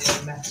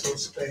have a metal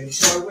spoon.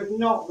 So I would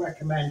not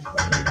recommend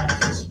putting a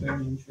metal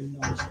spoon into a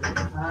non-stick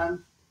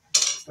pan,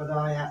 but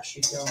I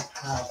actually don't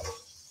have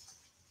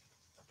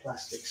a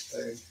plastic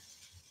spoon.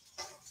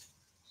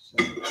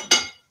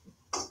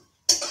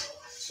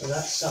 So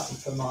that's something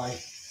for my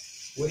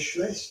wish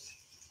list.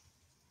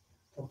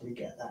 Probably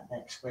get that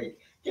next week.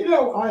 You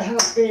know, I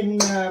have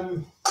been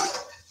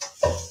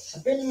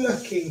I've been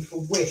looking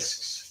for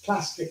whisks,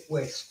 plastic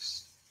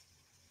whisks.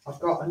 I've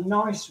got a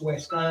nice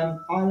whisk. I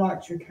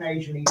like to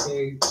occasionally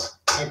do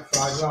egg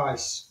fried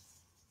rice,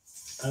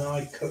 and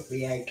I cook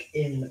the egg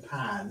in the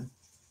pan.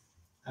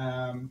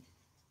 And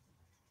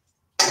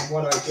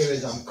what I do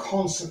is I'm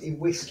constantly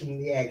whisking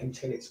the egg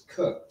until it's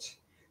cooked,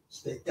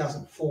 so that it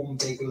doesn't form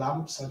big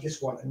lumps. I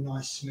just want a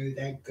nice smooth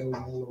egg going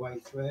all the way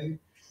through.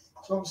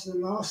 So obviously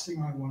the last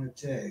thing I want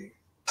to do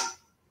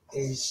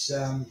is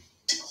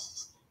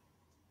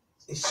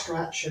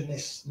scratching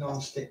this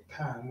non-stick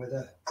pan with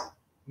a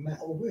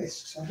metal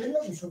whisk. So I've been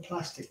looking for a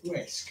plastic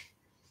whisk,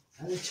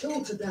 and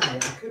until today I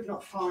could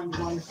not find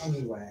one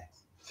anywhere.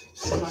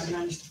 So I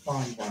managed to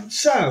find one.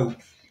 So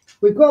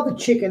we've got the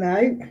chicken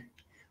out.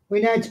 We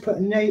need to put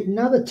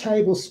another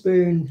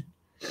tablespoon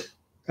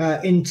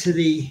into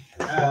the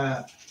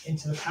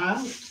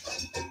pan,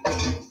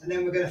 and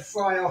then we're going to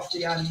fry off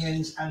the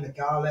onions and the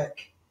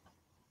garlic.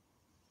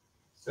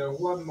 So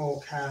one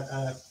more can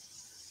of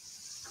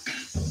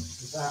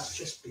that,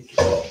 just be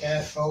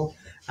careful.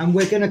 And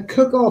we're going to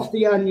cook off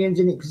the onions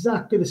in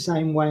exactly the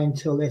same way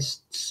until they're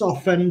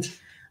softened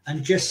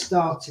and just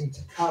starting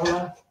to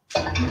colour.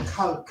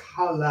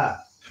 Colour.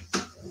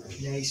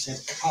 Yeah, he said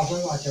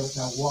cover, I don't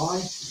know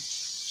why.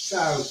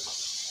 So,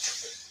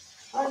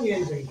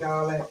 onions and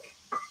garlic.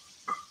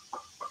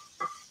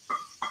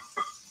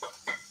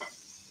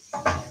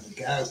 There we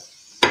go.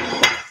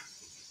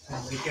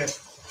 There we go.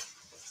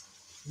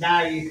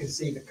 Now you can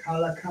see the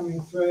colour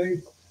coming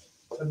through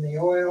from the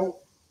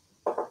oil.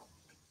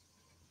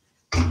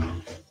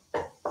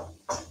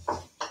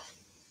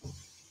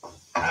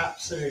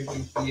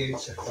 Absolutely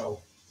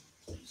beautiful.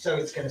 So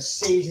it's going to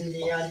season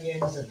the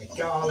onions and the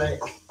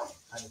garlic,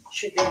 and the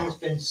chicken has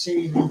been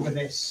seasoned with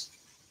this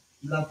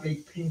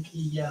lovely pinky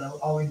yellow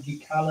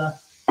orangey colour.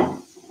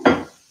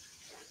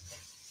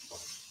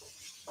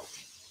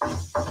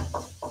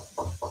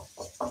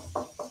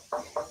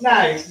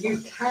 Now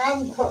you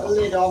can put a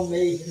lid on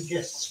these and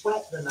just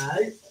sweat them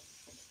out.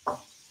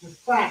 In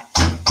fact,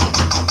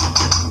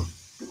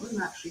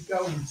 I'm actually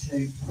going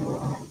to.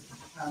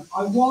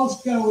 I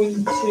was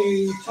going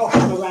to toss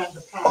them around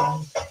the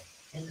pan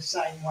in the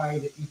same way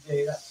that you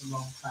do. That's the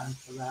wrong pan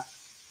for that.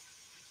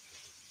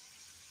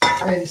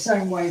 In the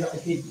same way that I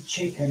did the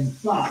chicken,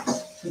 but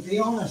to be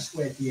honest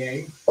with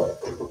you,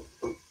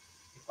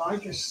 if I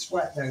just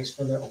sweat those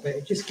for a little bit,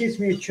 it just gives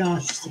me a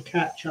chance just to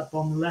catch up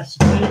on the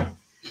recipe.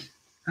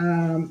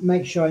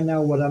 Make sure I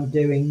know what I'm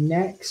doing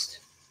next.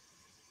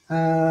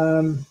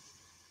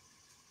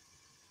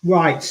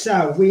 Right,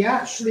 so we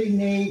actually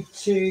need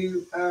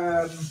to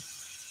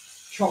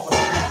chop the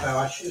pepper.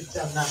 I should have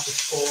done that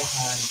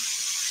beforehand.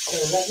 So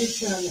let me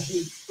turn the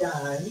heat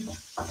down, and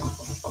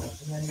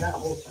then that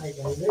will take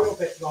a little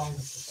bit longer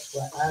to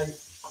sweat out,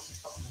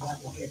 and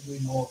that will give me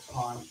more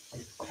time to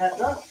do the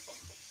pepper.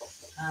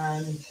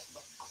 And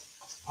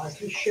I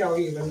can show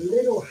you a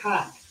little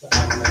hack that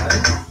I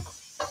learned.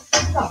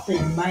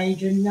 Nothing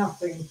major,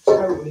 nothing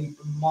totally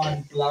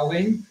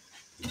mind-blowing,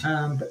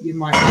 but you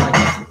might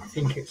like to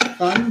think it's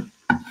fun,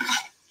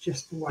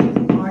 just the way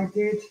that I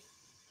did.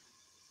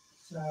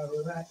 So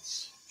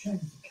let's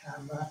change the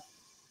camera.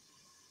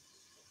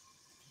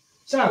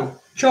 So,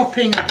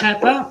 chopping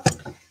pepper,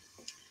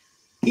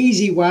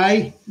 easy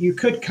way. You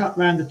could cut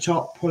around the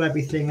top, pull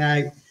everything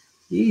out.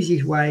 The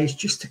easiest way is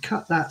just to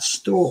cut that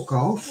stalk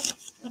off.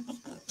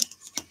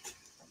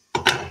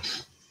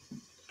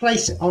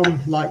 Place it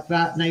on like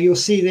that. Now you'll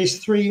see there's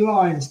 3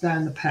 lines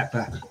down the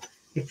pepper.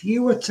 If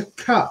you were to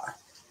cut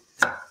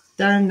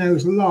down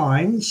those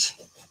lines,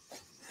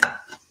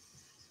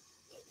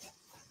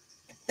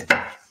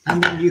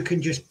 and then you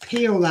can just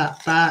peel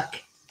that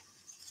back.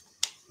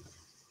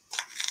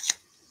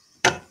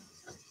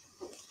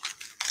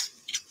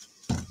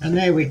 And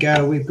there we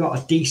go, we've got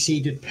a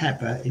de-seeded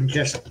pepper in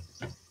just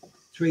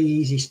 3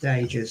 easy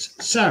stages.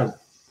 So,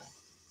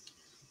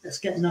 let's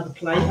get another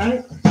plate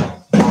out.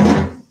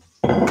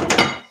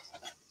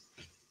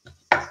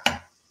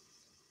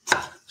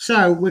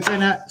 So, we're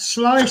going to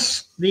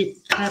slice the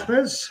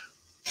peppers.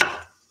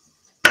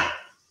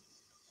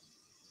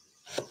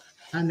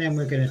 And then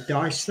we're going to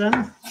dice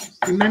them.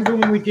 Remember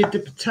when we did the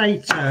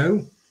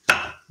potato,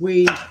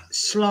 we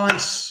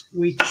slice,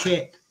 we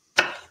chip,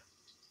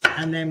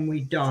 and then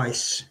we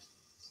dice.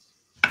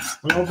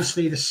 Well,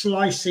 obviously the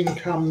slicing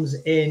comes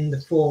in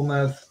the form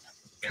of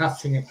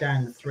cutting it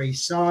down the 3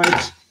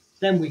 sides,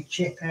 then we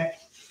chip it,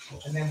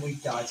 and then we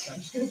dice it.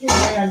 I'm just going to give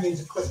my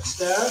onions a quick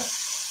stir.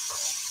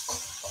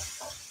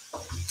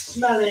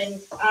 Smelling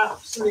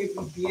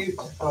absolutely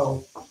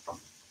beautiful.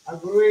 I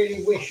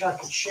really wish I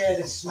could share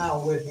this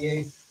smell with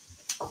you.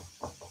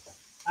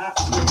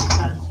 Absolutely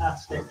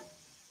fantastic.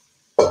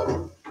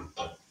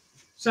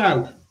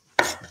 So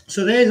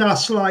there's our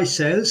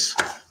slices.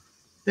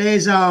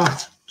 There's our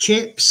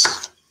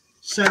chips,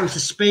 so to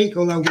speak,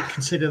 although we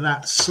consider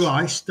that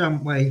sliced,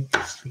 don't we?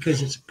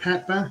 Because it's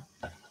pepper,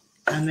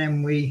 and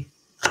then we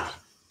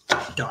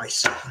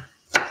dice it.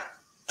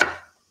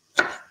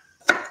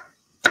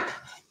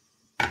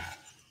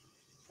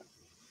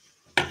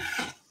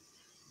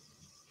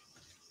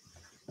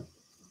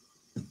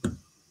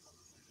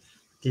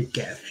 Did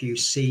get a few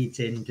seeds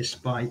in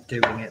despite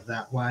doing it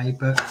that way,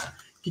 but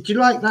did you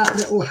like that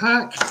little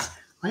hack?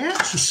 I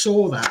actually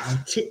saw that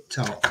on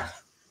TikTok,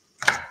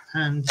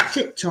 and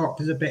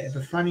TikTok is a bit of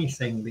a funny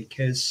thing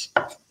because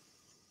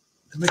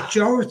the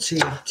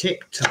majority of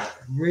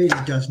TikTok really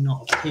does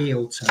not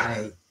appeal to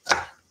me,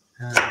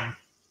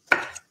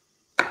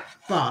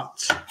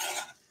 but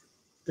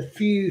the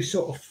few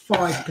sort of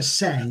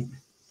 5%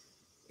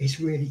 is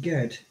really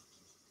good.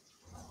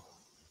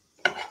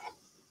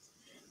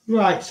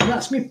 Right, so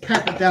that's my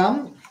pepper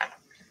done.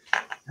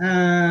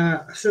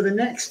 So the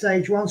next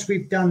stage, once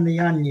we've done the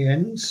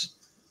onions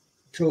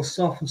till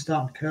soft and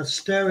start to curl,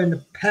 stir in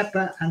the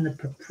pepper and the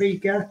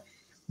paprika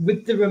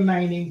with the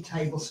remaining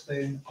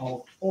tablespoon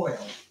of oil.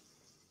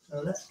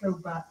 So let's go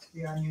back to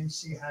the onions,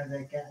 see how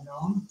they're getting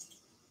on.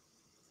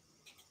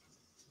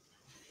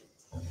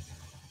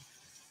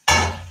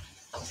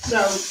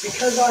 So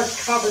because I've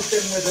covered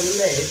them with a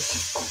lid,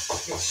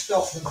 it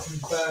stopped them from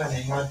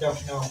burning. I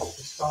don't know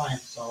the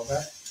science of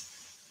it,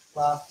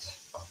 but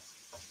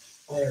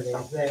there it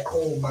is, they're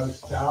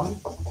almost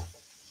done.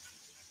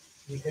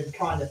 You can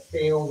kind of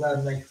feel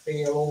them, they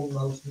feel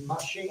almost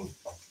mushy.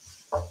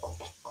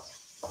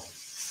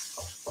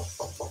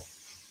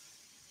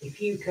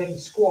 If you can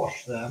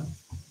squash them,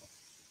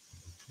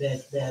 they're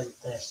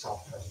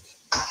softened.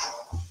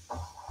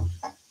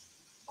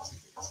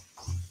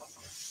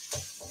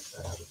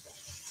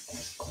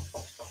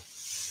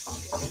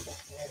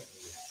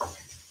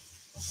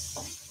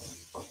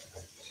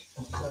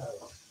 So,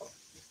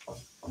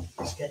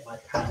 let's get my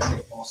pan a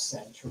bit more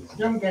central. If you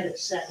don't get it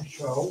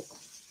central,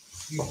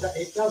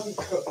 It doesn't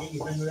cook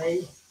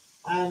evenly,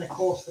 and of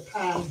course the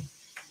pan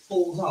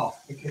falls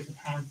off because the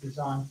pan's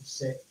designed to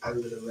sit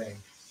over the ring.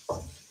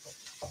 I'm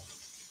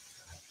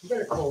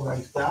going to call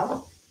those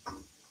done.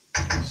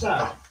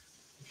 So,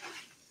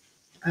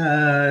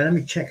 let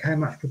me check how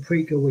much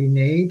paprika we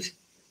need.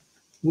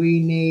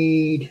 We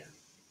need,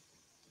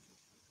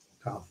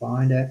 can't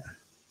find it,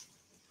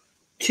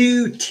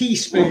 2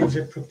 teaspoons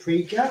of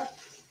paprika.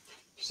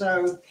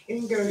 So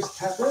in goes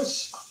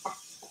peppers.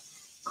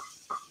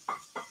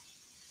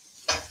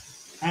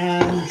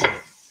 And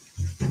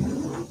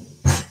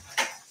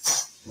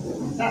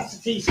that's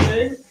a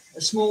teaspoon,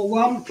 a small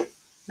one.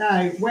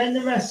 Now, when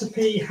the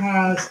recipe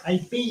has a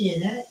bee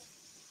in it,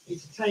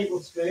 it's a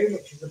tablespoon,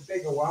 which is a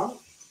bigger one.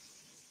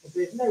 If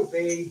there's no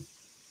bee,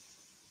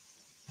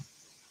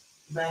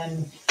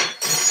 then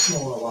it's a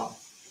smaller one.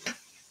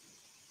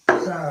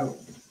 So,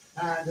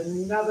 and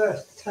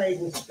another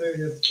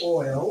tablespoon of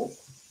oil.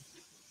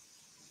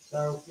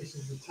 So this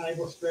is a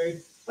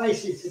tablespoon.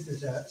 Basically, it's a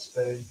dessert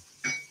spoon.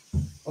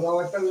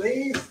 Although I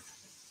believe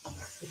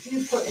if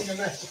you put in the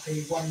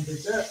recipe 1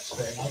 dessert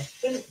spoon, I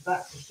think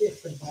that's a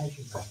different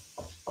measurement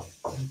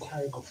than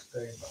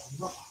tablespoon, but I'm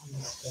not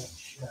 100%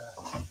 sure.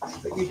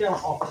 But you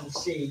don't often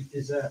see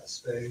dessert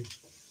spoon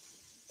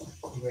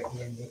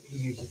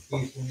used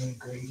in the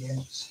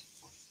ingredients.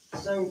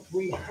 So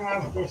we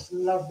have this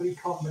lovely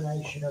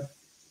combination of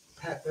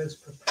peppers,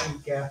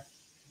 paprika,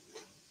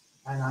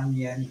 and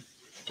onion.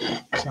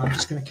 So I'm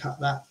just going to cut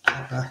that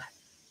pepper.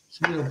 It's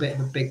a little bit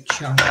of a big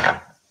chunk.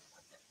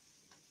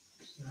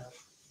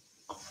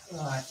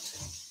 Right,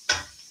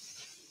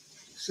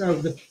 so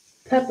the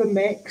pepper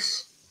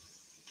mix,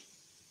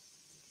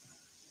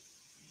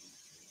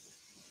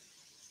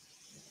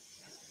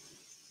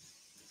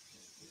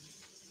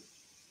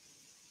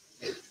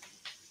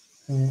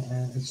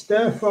 and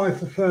stir fry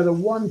for further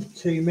 1 to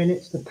 2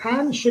 minutes. The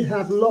pan should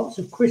have lots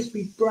of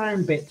crispy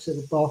brown bits at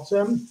the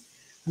bottom,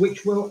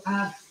 which will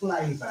add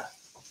flavour.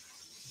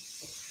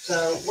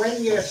 So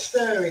when you're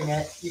stirring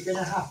it, you're going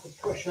to have to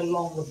push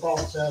along the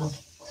bottom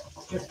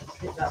just to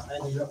pick up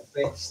any little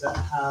bits that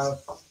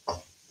have,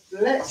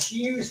 let's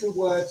use the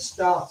word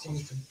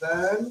starting to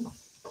burn.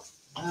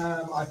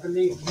 I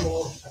believe the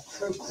more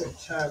appropriate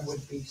term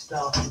would be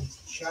starting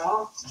to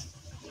char,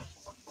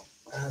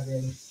 as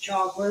in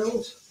char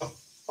grilled.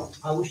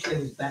 I wish there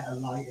was better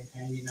light in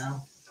here, you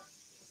know.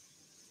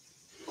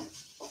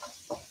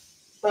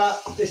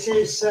 But this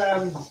is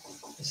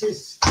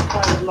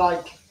kind of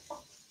like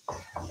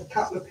a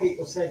couple of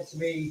people said to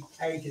me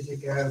ages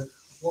ago,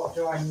 what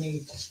do I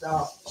need to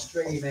start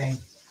streaming?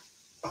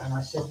 And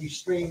I said, you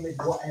stream with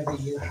whatever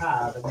you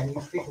have, and then you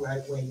figure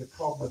out where your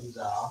problems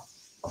are,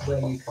 where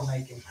you can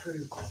make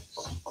improvements.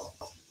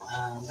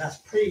 And that's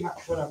pretty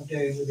much what I'm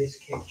doing with this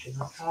kitchen.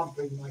 I can't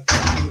bring my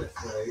computer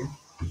through,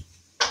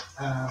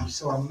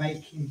 so I'm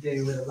making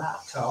do with a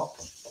laptop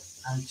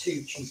and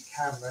 2 cheap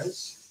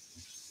cameras.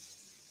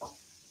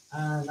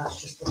 And that's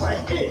just the way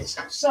it is.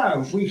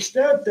 So we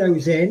stirred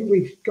those in.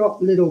 We've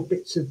got little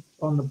bits of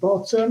on the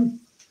bottom.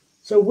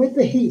 So with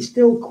the heat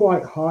still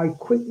quite high,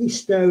 quickly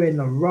stir in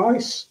the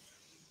rice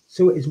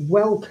so it is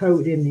well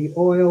coated in the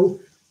oil.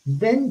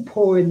 Then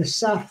pour in the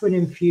saffron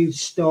infused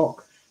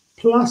stock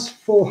plus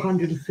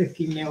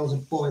 450 ml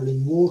of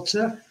boiling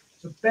water.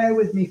 So bear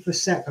with me for a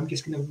sec. I'm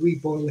just going to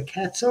reboil the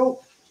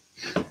kettle.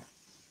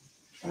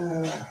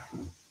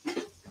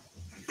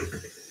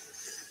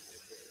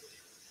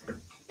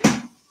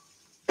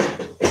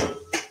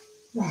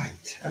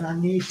 Right, and I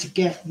need to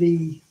get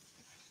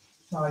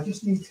I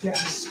just need to get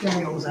the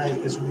scales out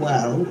as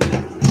well.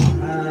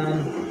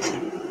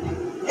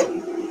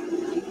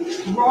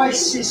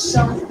 Rice is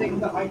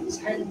something that I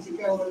tend to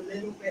go a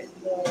little bit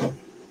more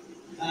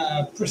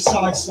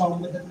precise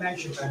on with the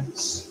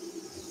measurements,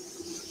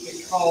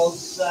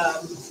 because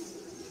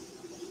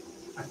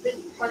I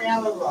think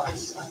paella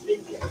rice, I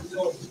think it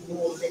absorbs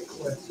more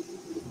liquid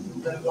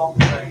than long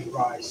grain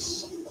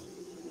rice.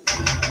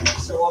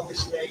 So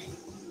obviously,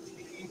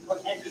 if you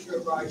put extra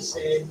rice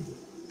in,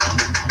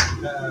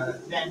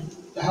 then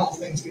the whole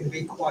thing's going to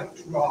be quite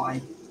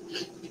dry.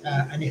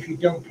 And if you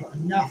don't put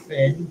enough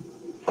in,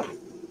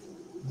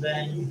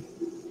 then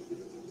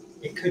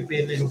it could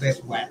be a little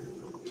bit wet.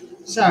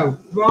 So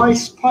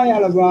rice,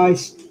 paella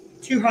rice,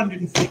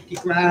 250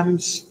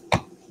 grams.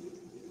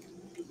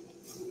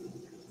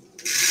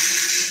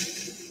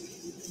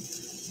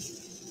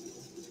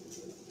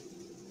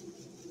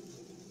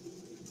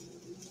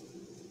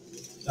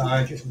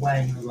 So just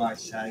weighing the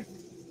rice out.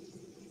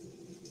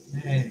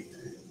 There you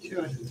go,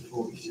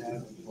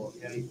 247,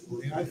 48,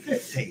 49,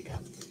 50.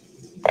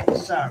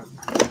 So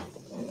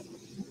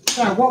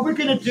what we're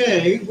going to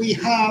do, we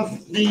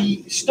have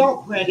the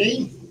stock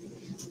ready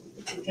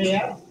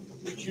here,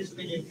 which has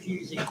been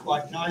infusing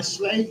quite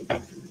nicely.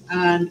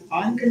 And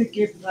I'm going to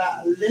give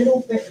that a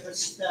little bit of a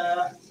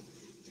stir,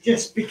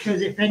 just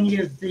because if any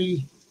of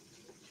the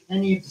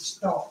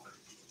stock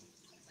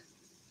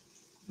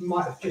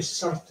might have just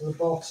sunk to the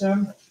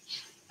bottom.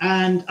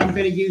 And I'm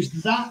going to use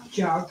that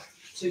jug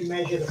to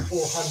measure the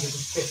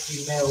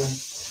 450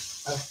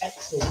 ml of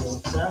extra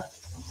water.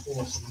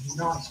 Or some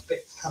nice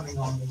bits coming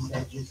on these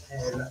edges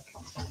here, look.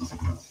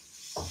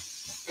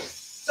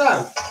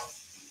 So,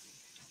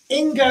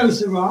 in goes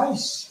the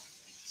rice,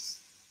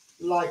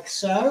 like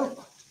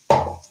so.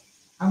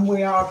 And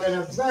we are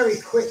going to very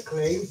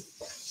quickly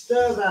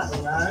stir that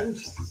around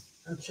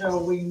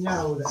until we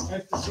know that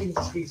every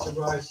single piece of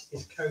rice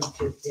is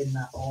coated in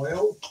that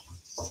oil.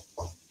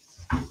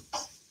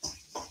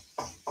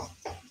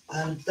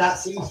 And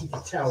that's easy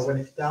to tell when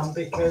it's done,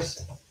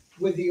 because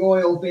with the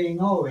oil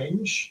being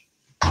orange,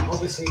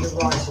 obviously the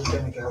rice is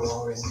going to go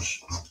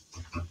orange.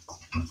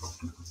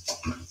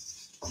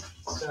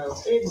 So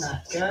in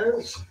that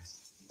goes.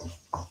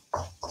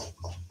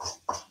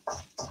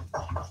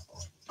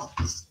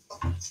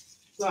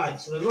 Right,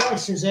 so the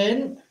rice is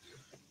in.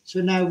 So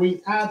now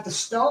we add the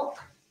stock.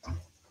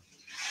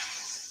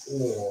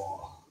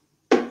 Oh.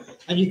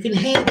 And you can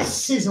hear the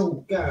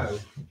sizzle go,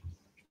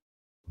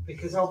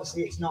 because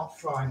obviously it's not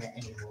frying it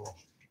anymore.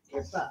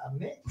 Give that a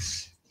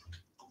mix.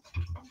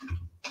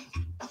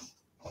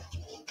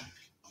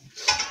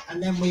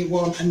 And then we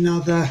want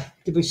another,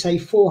 did we say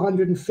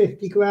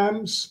 450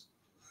 grams?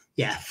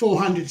 Yeah,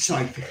 400,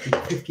 sorry,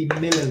 50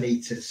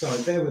 millilitres.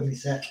 Sorry, bear with me a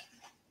sec.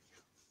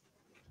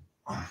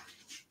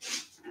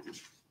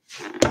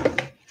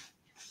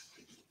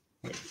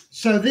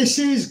 So this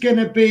is going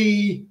to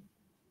be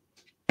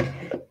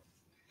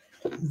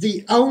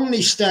the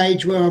only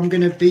stage where I'm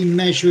going to be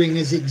measuring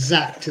as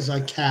exact as I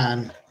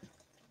can.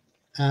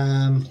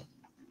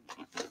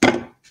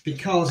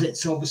 Because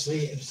it's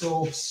obviously, it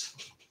absorbs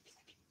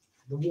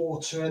the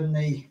water, and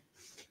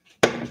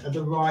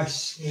the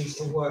rice needs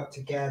to work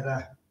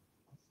together.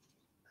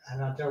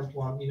 And I don't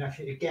want, if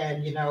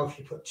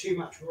you put too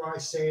much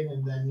rice in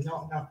and then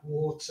not enough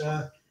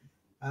water,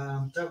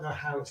 don't know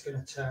how it's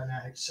going to turn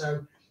out.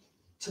 So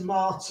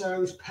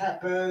tomatoes,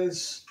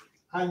 peppers,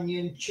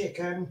 onion,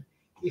 chicken,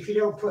 if you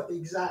don't put the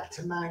exact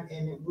amount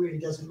in, it really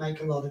doesn't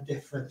make a lot of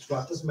difference.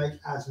 Well, it doesn't make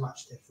as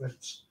much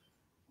difference.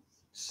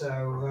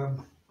 So,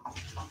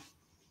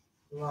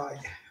 right,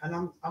 and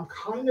I'm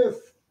kind of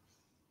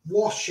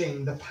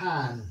washing the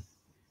pan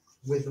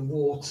with the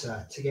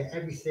water to get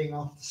everything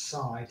off the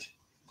side.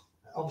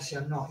 Obviously,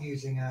 I'm not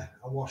using a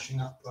washing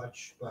up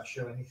brush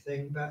or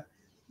anything, but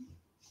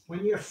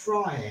when you're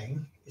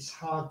frying, it's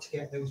hard to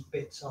get those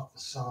bits off the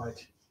side.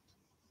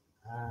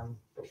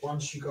 But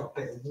once you've got a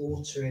bit of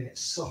water in, it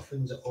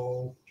softens it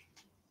all.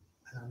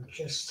 And I'm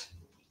just,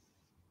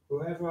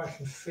 wherever I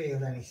can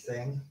feel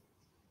anything,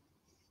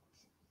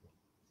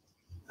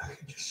 I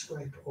can just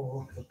scrape it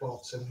all off the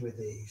bottom with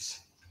ease.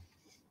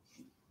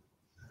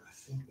 And I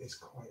think there's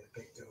quite a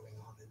bit going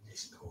on in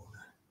this corner.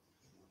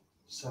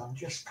 So I'm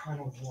just kind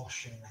of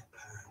washing that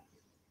pan.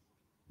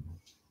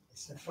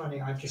 It's so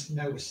funny, I'm just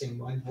noticing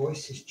my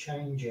voice is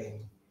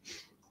changing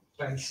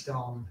based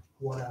on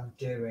what I'm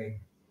doing.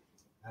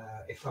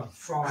 If I'm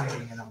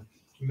frying and I'm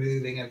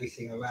moving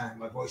everything around,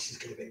 my voice is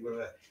going to be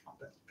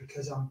but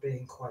because I'm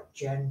being quite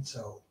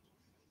gentle,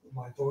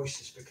 my voice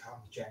has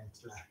become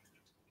gentler.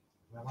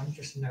 And I've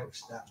just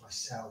noticed that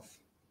myself.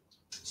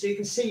 So you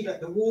can see that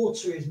the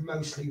water is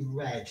mostly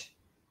red.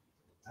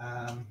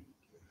 To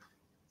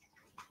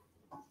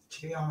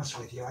be honest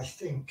with you, I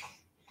think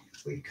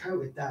we've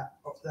coated that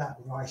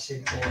rice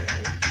in oil.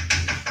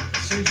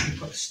 As soon as you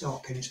put the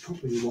stock in, it's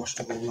probably washed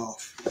it all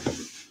off.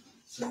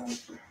 So,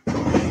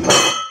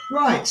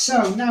 right,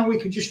 so now we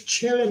can just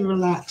chill and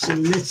relax a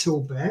little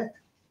bit.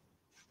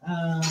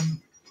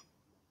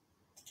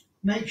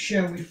 Make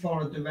sure we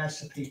followed the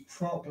recipe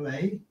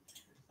properly,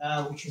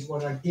 which is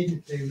what I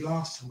didn't do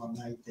last time I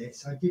made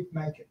this. I did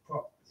make it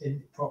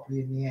properly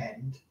in the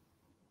end.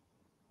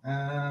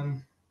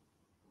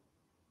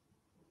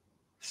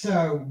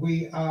 So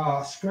we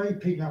are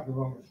scraping up the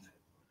wrong.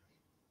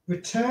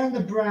 Return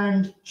the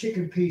browned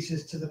chicken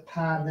pieces to the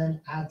pan,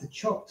 then add the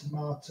chopped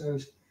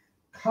tomatoes,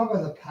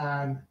 cover the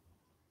pan.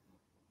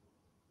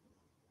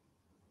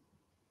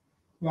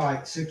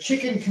 Right, so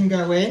chicken can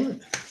go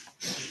in.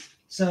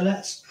 So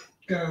let's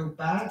go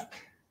back.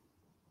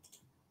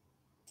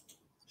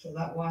 So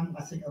that one,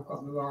 I think I've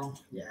got the wrong,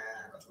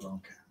 I've got the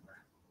wrong camera.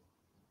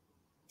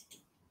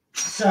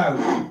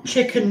 So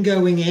chicken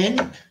going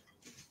in.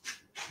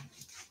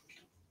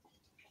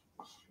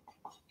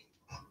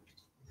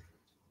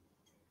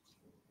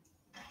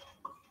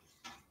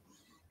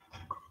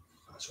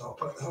 So I'll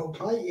put the whole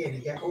plate in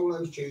and get all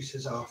those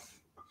juices off.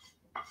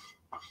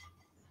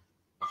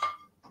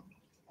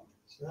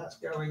 So that's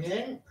going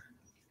in.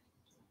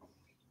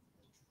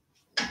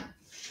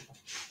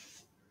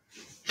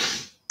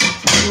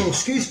 Oh,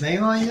 excuse me,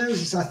 my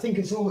nose is, I think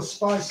it's all the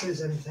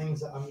spices and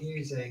things that I'm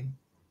using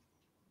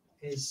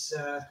is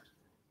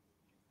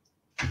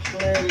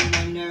clearing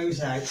my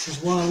nose out. This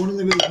is one of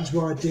the reasons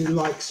why I do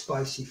like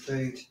spicy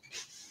food.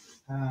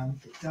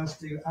 It does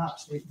do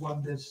absolute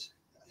wonders.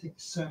 I think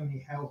so many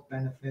health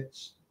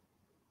benefits.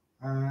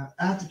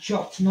 Add the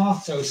chopped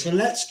tomatoes. So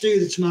let's do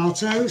the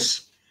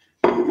tomatoes.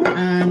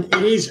 And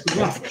it is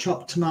rough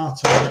chopped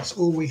tomato. That's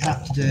all we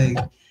have to do.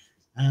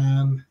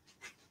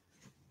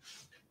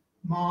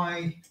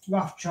 My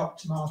rough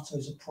chopped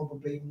tomatoes are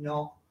probably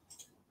not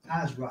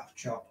as rough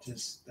chopped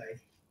as they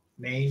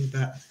mean,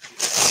 but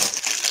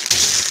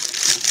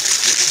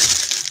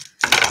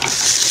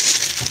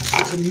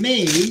to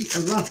me, a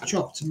rough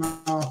chopped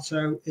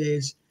tomato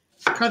is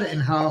cut it in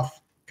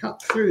half,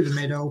 cut through the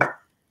middle,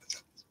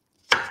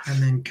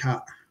 and then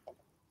cut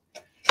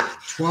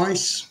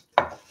twice.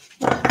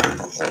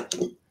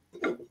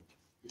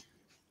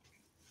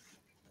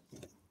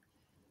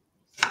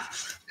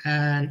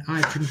 And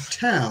I can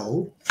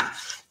tell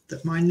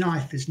that my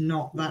knife is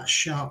not that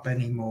sharp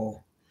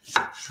anymore.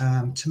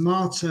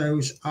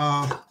 Tomatoes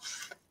are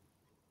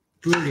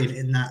brilliant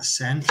in that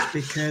sense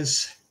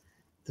because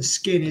the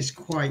skin is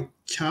quite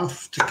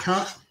tough to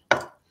cut.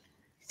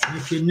 And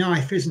if your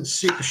knife isn't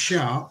super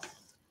sharp,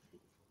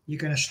 you're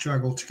going to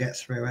struggle to get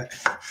through it.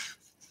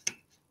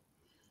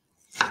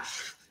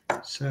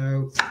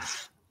 So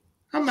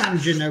I'm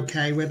managing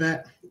okay with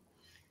it,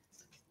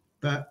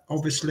 but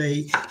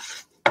obviously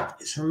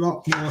it's a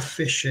lot more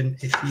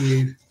efficient if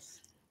you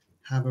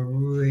have a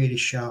really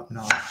sharp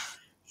knife.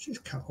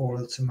 Just cut all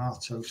the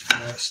tomatoes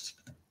first,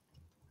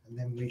 and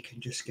then we can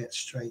just get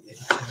straight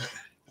into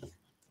it.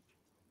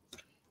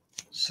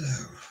 So,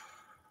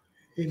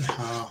 in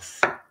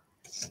half,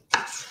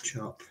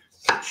 chop,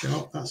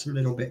 chop. That's a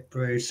little bit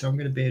bruised, so I'm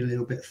going to be a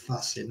little bit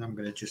fussy, and I'm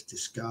going to just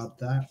discard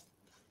that.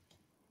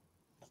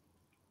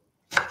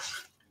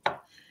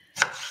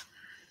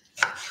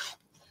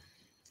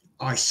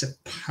 I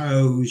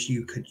suppose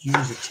you could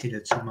use a tin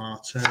of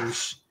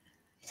tomatoes,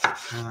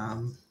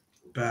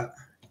 but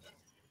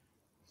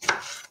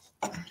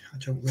I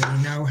don't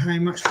really know how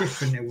much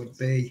different it would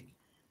be.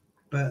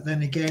 But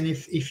then again,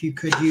 if you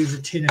could use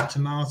a tin of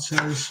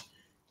tomatoes,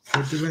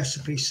 would the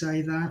recipe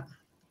say that?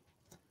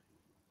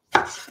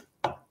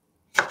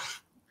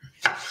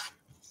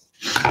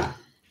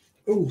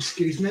 Oh,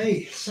 excuse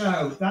me.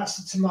 So that's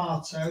the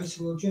tomatoes.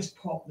 We'll just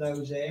pop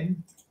those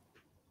in.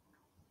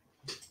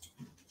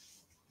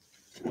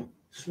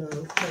 So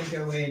they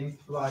go in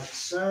like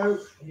so.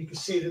 And you can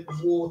see that the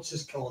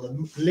water's called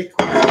the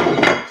liquid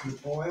to the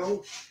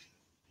boil.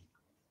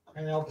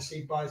 And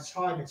obviously by the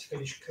time it's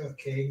finished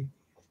cooking,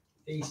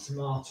 these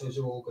tomatoes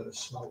are all going to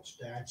smolt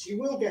down. So you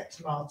will get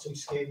tomato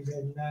skins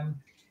in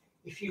them.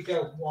 If you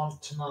don't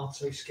want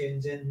tomato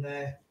skins in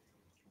there,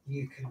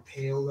 you can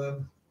peel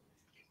them.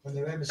 And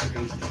they're ever so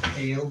easy to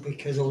peel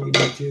because all you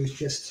need to do is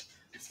just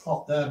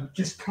pop them,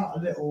 just cut a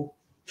little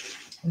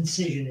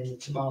incision in the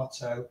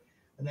tomato,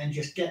 and then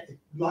just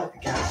light the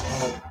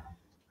gas bulb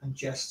and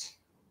just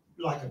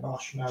like a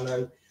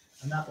marshmallow,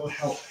 and that will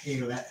help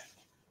peel it.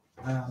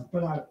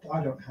 But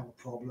I don't have a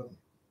problem.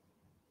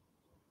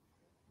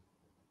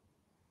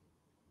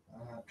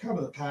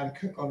 Cover the pan,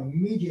 cook on a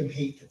medium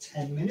heat for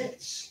 10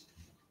 minutes.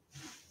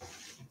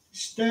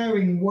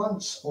 Stirring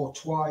once or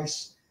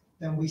twice,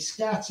 then we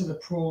scatter the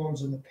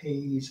prawns and the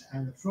peas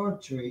and the fried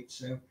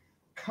chorizo,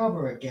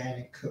 cover again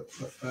and cook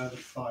for a further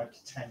 5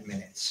 to 10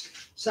 minutes.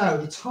 So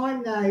the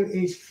time now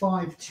is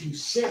 5 to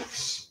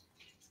 6.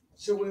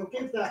 So we'll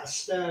give that a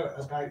stir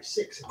at about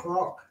 6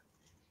 o'clock.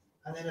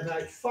 And then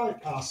about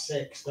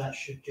 6:05, that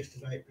should just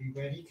about be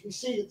ready. You can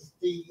see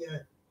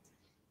that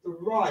the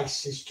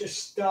rice is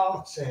just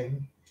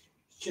starting,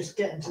 just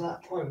getting to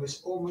that point where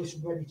it's almost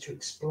ready to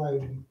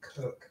explode and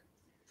cook.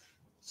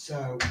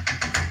 So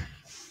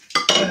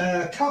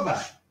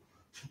cover.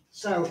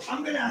 So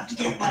I'm going to have to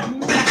get my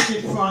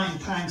massive frying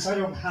pan because I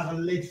don't have a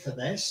lid for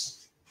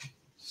this.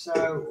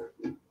 So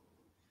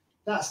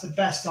that's the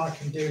best I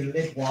can do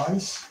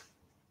lid-wise.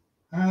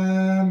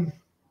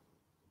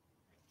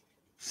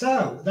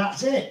 So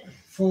that's it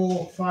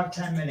for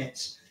 5-10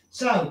 minutes.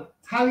 So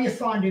how are you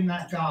finding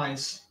that,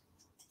 guys?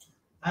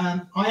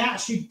 I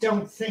actually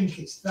don't think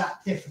it's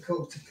that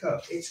difficult to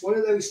cook. It's one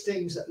of those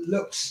things that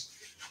looks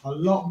a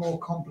lot more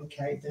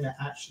complicated than it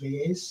actually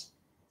is.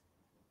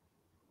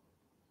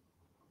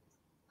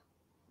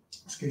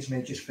 Excuse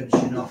me, just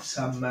finishing off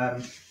some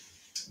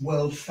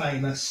world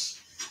famous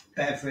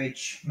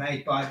beverage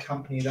made by a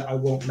company that I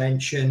won't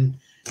mention,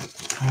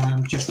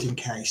 just in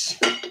case.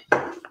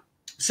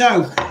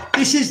 So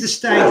this is the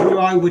stage where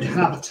I would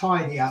have a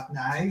tidy up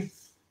now,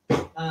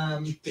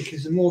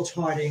 because the more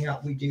tidying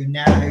up we do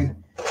now,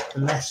 the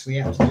less we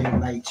have to do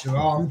later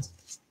on.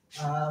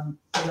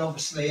 But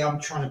obviously I'm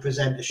trying to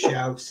present a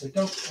show, so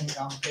don't think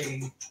I'm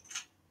being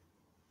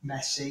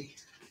messy.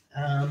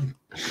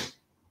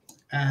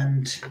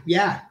 And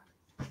yeah,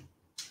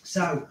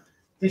 so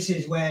this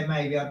is where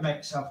maybe I'd make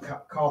myself a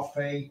cup of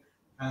coffee,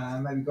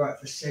 maybe go out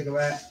for a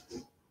cigarette.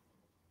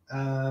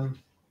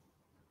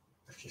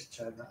 Let's just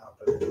turn that up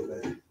a little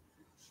bit.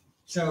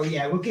 So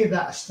yeah, we'll give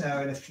that a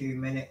stir in a few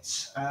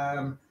minutes.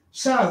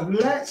 So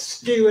let's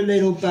do a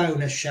little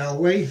bonus,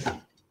 shall we?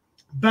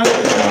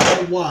 Bonus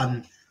number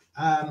 1.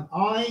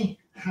 I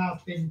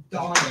have been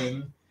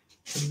dying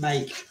to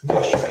make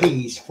mushy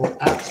peas for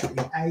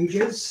absolutely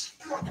ages.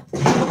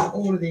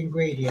 All of the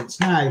ingredients.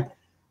 Now,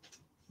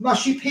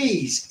 mushy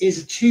peas is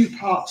a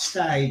two-part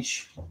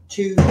stage,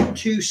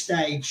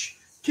 two-stage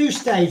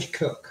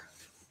cook.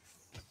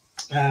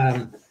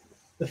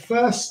 The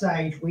first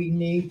stage, we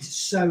need to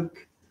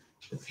soak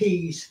the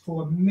peas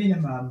for a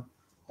minimum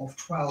of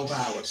 12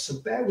 hours. So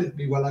bear with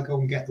me while I go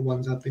and get the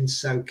ones I've been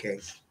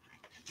soaking.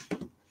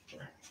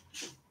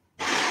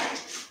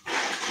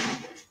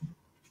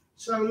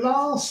 So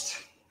last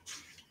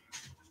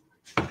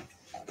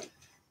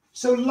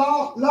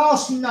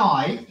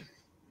night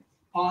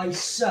I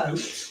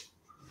soaked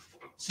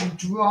some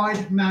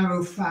dried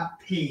marrow fat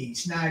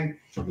peas. Now,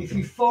 if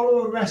you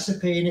follow a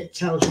recipe and it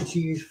tells you to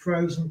use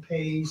frozen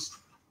peas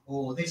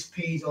or this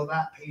peas or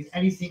that peas,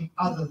 anything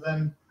other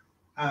than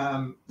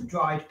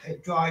dried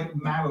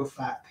marrow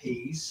fat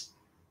peas,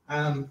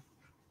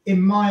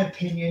 in my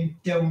opinion,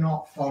 do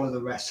not follow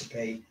the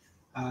recipe.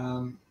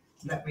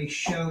 Let me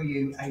show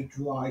you a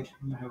dried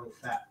marrow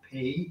fat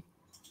pea.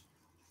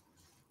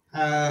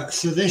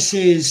 So this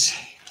is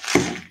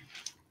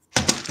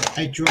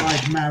a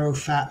dried marrow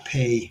fat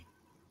pea.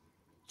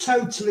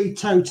 Totally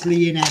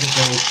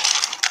inedible.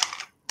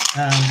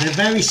 They're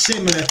very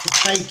similar to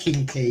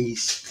baking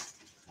peas.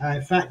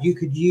 In fact, you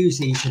could use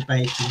these for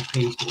baking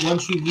peas, but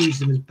once you use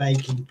them as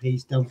baking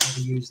peas, don't ever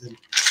use them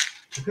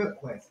to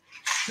cook with.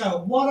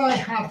 So what I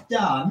have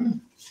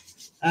done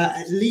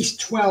at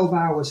least 12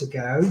 hours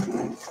ago,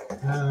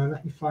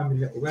 let me find my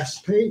little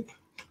recipe.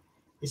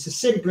 It's the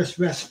simplest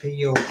recipe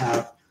you'll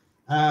have.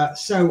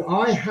 So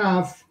I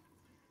have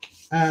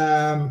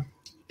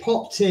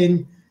popped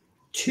in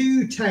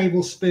 2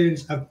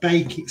 tablespoons of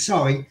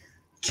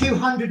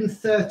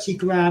 230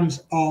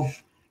 grams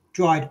of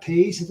dried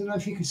peas. I don't know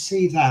if you can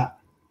see that.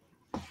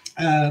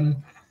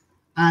 And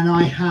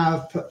I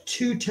have put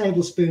 2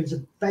 tablespoons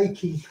of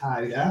baking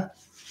powder.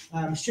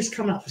 It's just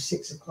coming up for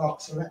 6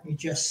 o'clock, so let me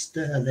just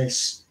stir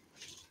this,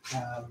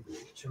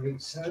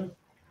 Teresa.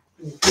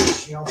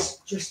 Actually, I'll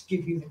just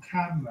give you the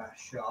camera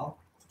shot,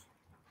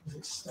 because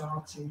it's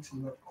starting to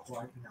look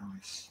quite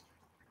nice.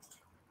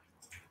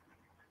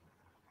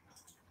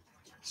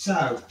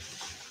 So,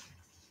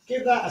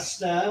 give that a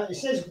stir. It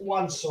says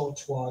once or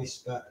twice,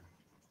 but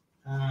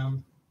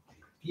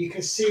you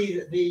can see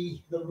that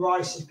the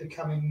rice is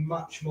becoming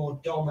much more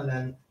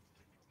dominant.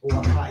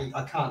 Oh,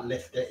 I can't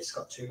lift it, it's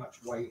got too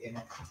much weight in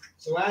it.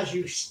 So as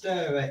you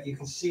stir it, you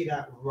can see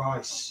that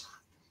rice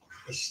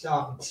is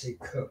starting to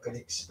cook and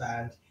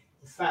expand.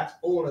 In fact,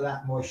 all of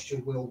that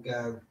moisture will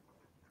go.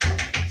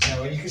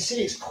 So, and you can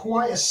see it's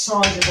quite a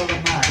sizable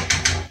amount.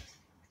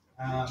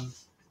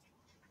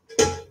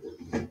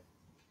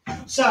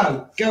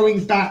 So,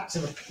 going back to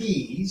the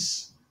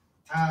peas,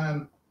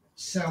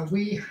 so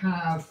we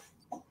have,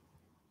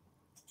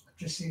 I've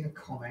just seen a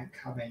comment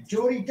come in.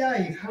 Geordie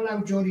Dave,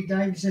 hello Geordie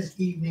Dave, says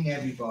evening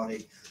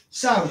everybody.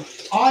 So,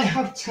 I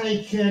have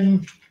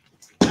taken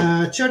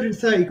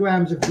 230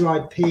 grams of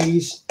dried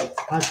peas.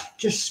 I've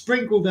just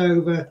sprinkled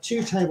over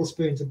 2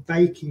 tablespoons of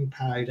baking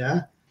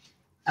powder,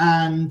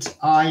 and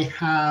I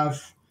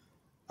have,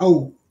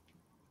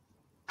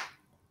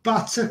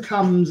 butter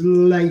comes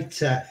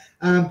later.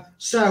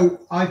 So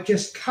I've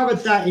just covered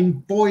that in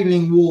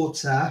boiling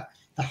water.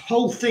 The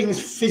whole thing is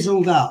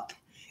fizzled up.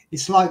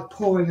 It's like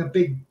pouring a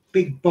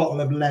big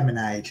bottle of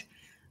lemonade,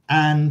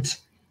 and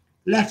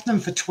left them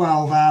for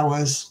 12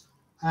 hours.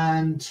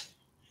 And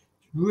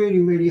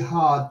really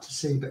hard to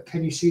see, but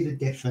can you see the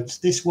difference?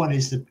 This one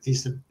is the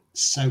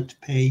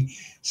soaked pea,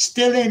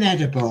 still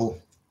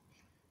inedible.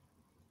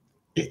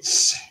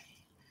 It's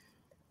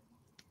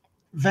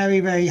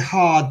very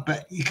hard,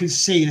 but you can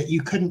see that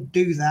you couldn't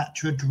do that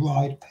to a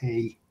dried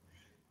pea.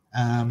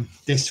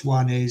 This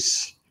one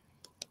is,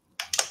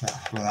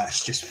 well,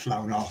 that's just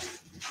flown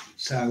off.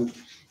 So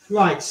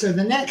right, so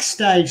the next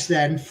stage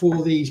then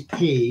for these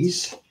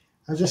peas,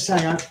 as I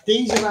say,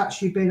 these have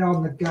actually been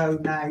on the go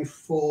now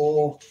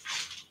for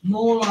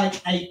more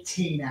like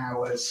 18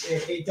 hours.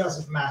 It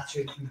doesn't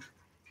matter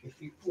if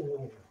you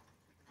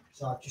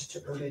so I just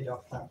took the lid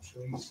off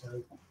actually.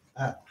 So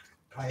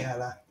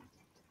Paella,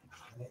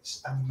 and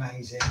it's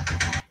amazing.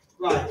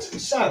 Right,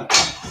 so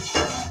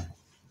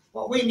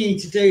what we need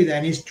to do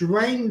then is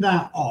drain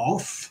that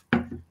off,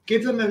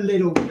 give them a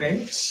little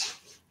rinse,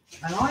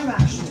 and I've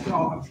actually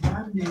got a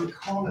brand new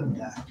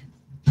colander.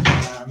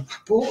 I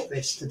bought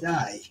this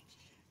today.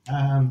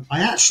 What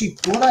I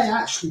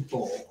actually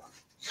bought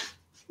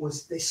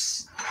was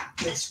this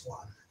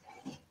one,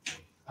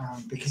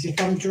 because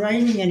if I'm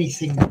draining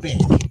anything big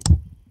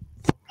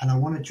and I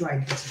want to drain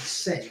it into the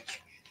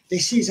sink,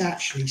 this is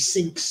actually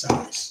sink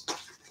size.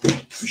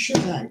 Push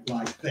it out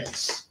like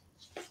this,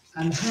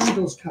 and the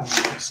handles come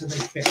out so they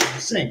fit in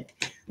the sink.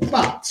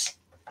 But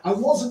I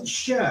wasn't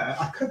sure,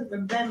 I couldn't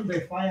remember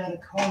if I had a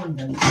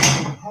colander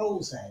with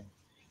holes in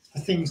for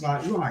things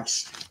like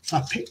rice. So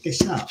I picked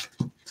this up,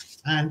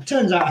 and it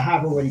turns out I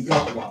have already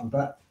got one,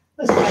 but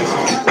let's face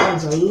it, that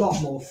one's a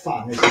lot more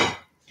fun, isn't it?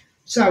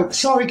 So,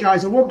 sorry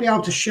guys, I won't be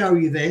able to show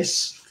you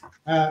this.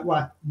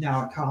 Well, no,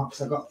 I can't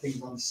because I've got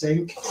things on the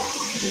sink. But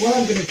what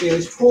I'm going to do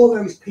is pour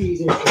those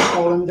peas into the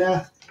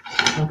colander.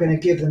 I'm going to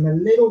give them a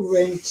little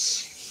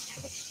rinse.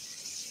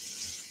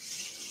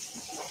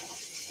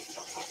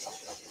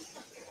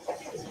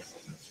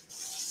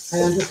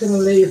 And I'm just going to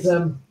leave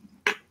them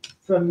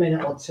for a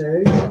minute or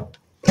two.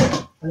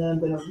 And then I'm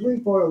going to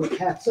reboil the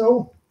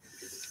kettle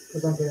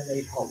because I'm going to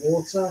need hot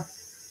water.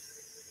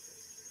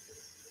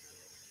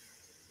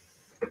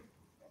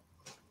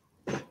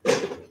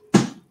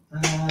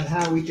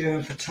 how are we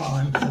doing for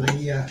time for the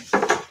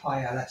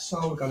paella?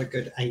 So we've got a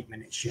good 8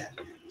 minutes yet.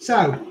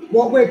 So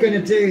what we're going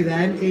to do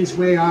then is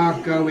we are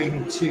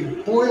going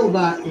to boil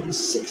that in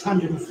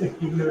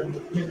 650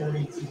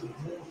 millilitres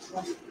of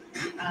water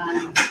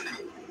and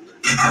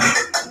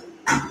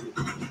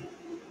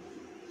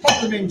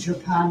pop them into a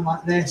pan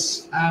like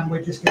this, and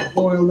we're just going to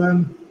boil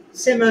them,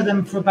 simmer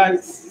them for about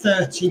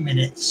 30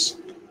 minutes.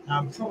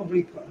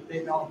 Probably put a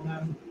lid on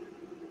them.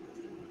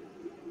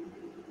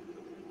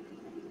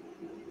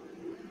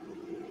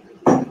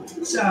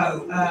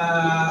 So,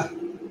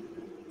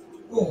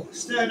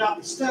 stirred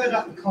up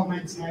the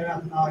comments here,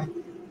 haven't I?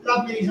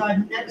 Lovelies,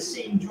 I've never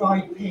seen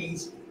dried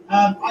peas.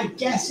 I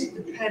guess it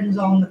depends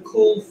on the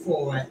call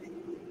for it,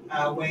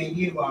 where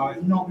you are.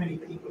 If not many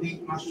people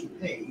eat mushy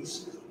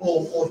peas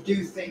or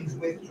do things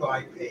with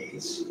dried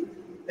peas,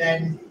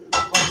 then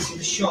obviously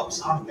the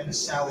shops aren't going to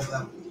sell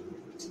them.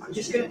 I'm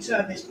just going to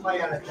turn this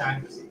paella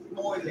down because it's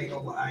boiling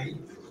away,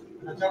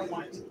 and I don't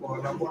want it to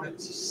boil, I want it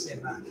to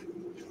simmer.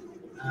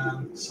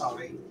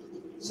 Sorry.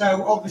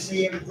 So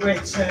obviously in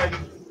Britain,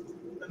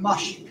 the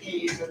mushy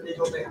pea is a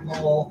little bit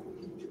more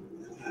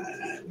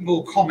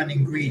common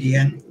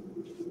ingredient.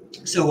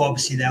 So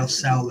obviously they'll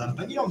sell them,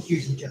 but you don't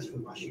use them just for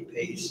mushy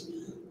peas.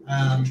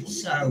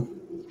 So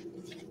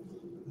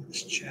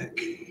let's check.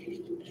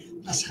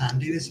 That's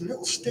handy. There's a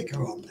little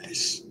sticker on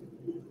this,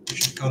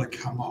 which has got to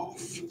come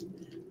off.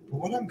 But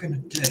what I'm going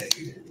to do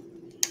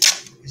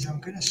is I'm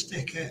going to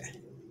stick it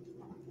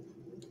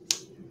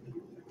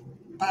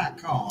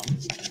back on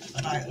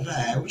about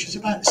there, which is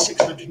about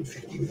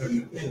 650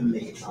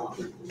 millilitre mark.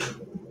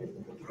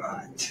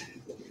 Right.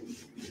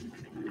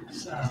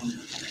 So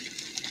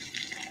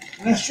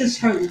let's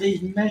just hope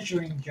these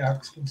measuring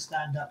jugs can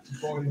stand up to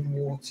boiling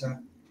water.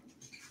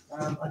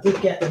 I did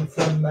get them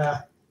from,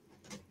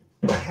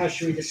 how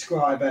should we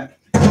describe it?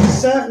 A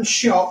certain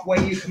shop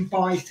where you can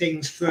buy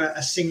things for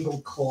a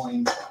single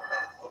coin.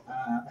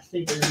 I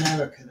think in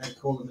America they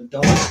call them a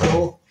dollar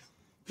store.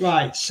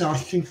 Right, so I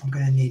think I'm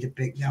going to need a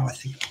big, no, I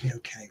think I'll be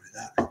okay with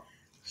that.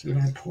 So we're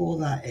going to pour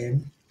that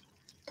in.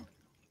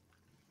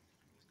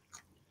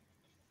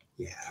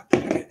 Yeah, I'm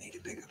probably going to need a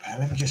bigger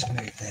pan. Let me just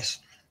move this.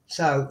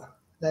 So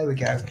there we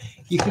go.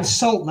 You can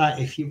salt that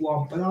if you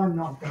want, but I'm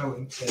not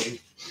going to.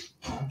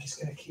 I'm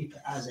just going to keep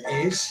it as it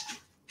is.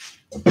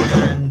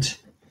 And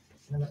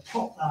I'm going to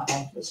pop that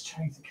on. Let's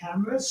change the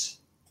cameras.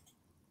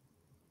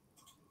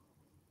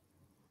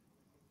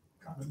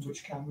 Can't remember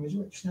which camera is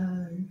which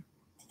now.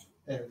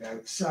 There we go.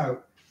 So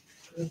I'm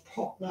going to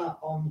pop that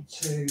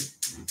onto.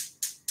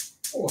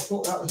 Oh, I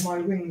thought that was my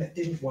ring that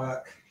didn't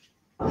work.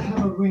 I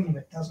have a ring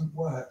that doesn't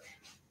work.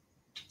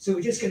 So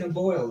we're just going to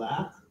boil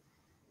that,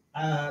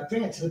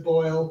 bring it to the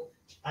boil,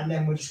 and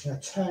then we're just going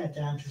to turn it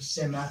down to a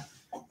simmer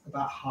for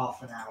about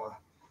half an hour.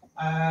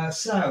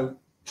 So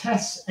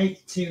Tess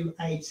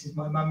 828 says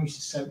my mum used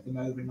to soak them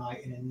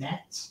overnight in a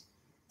net.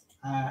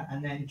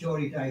 And then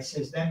Geordie Day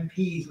says them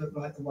peas look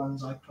like the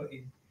ones I put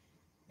in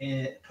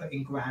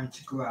ground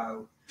to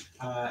grow.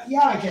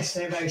 Yeah, I guess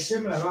they're very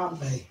similar, aren't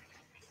they?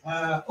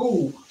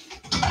 Oh,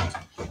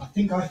 I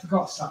think I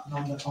forgot something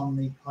on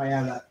the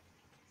paella.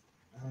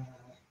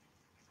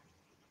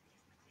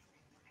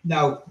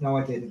 No,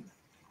 I didn't.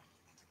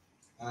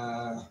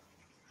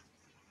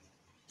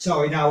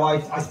 Sorry, no, I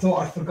thought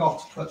I forgot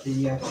to put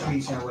the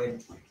chorizo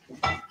in,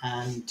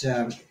 and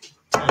turns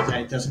out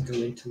it doesn't go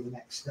into the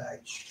next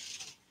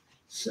stage.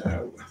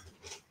 So,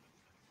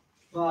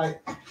 right.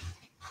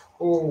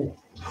 Oh,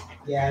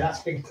 yeah,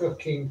 that's been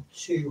cooking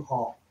too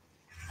hot.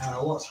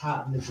 What's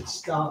happened is it's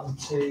starting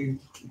to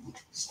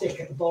stick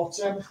at the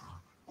bottom.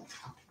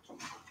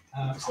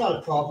 It's not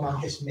a problem. I'm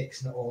just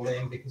mixing it all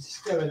in because there's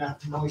still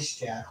enough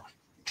moisture.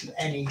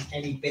 Any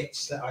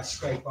bits that I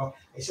scrape off,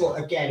 it's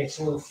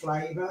all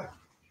flavour.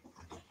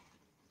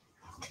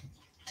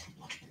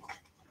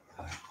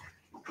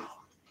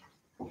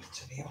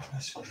 To be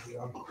honest with you,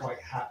 I'm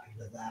quite happy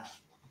with that.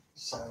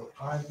 So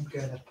I'm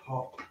going to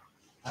pop.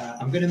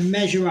 I'm going to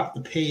measure up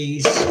the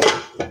peas,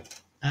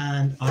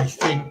 and I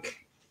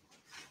think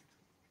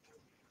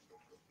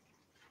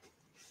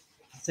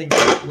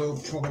that will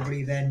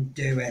probably then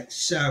do it.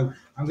 So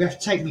I'm going to have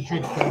to take my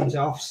headphones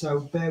off. So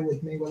bear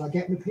with me while I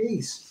get my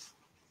peas.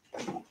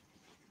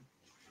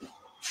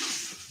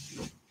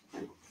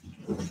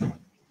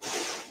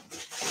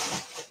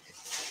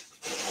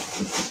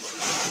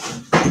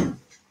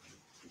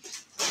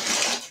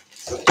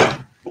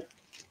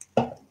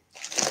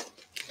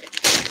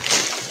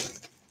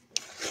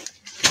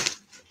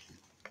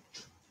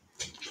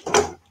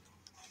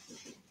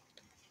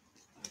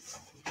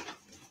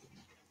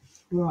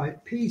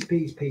 Right,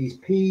 peas.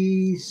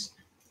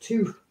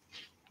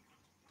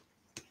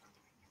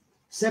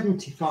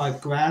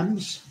 275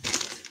 grams.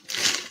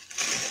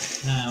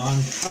 Now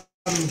I'm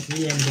coming to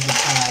the end of the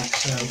bag,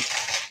 so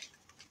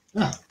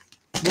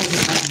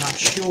wasn't that much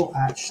short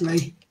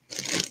actually.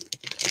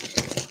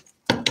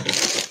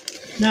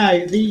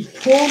 Now the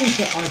prawns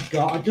that I've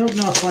got, I don't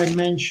know if I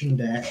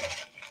mentioned it.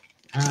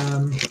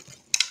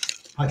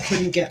 I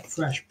couldn't get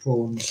fresh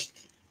prawns.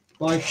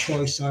 By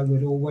choice, I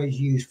would always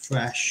use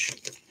fresh.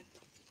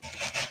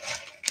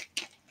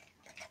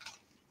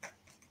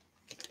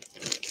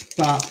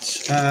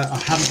 but I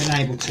haven't been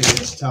able to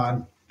this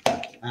time.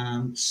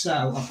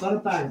 So I've got a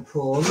bag of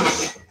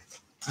prawns.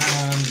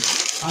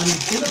 I'm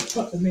going to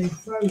put them in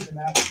frozen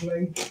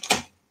actually.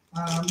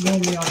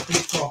 Normally I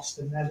defrost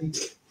them. Now the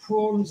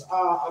prawns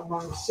are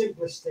among the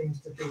simplest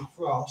things to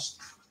defrost.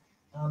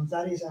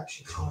 That is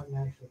actually time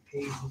now for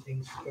peas and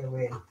things to go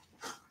in.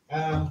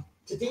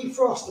 To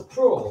defrost the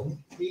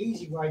prawn, the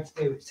easy way to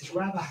do it is to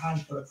grab a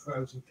handful of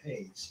frozen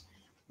peas,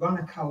 run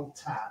a cold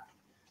tap,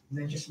 and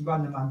then just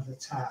run them under the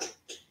tap,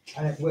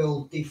 and it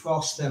will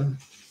defrost them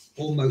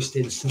almost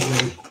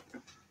instantly.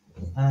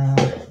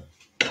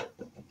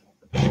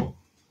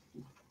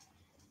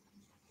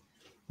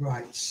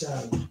 Right,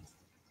 so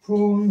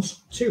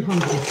prawns,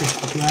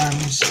 250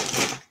 grams.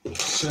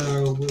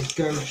 So we'll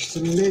go just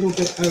a little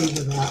bit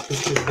over that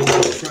because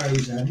they're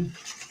frozen.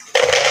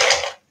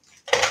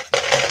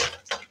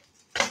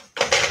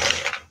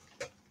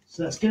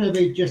 So that's going to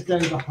be just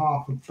over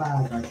half a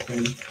bag, I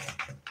think.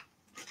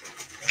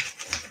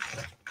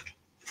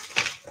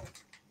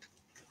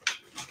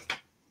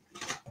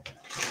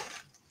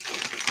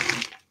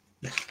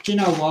 Do you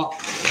know what?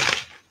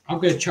 I'm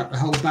going to chuck the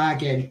whole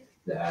bag in.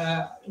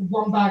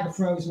 One bag of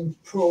frozen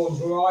prawns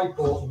where I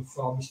bought them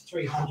from is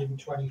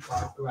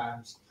 325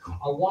 grams.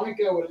 I want to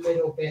go a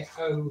little bit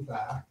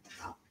over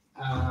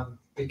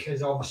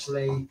because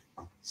obviously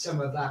some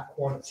of that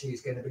quantity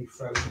is going to be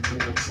frozen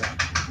water.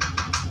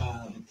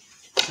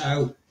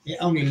 So it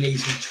only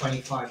leaves me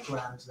 25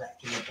 grams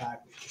left in the bag,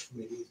 which just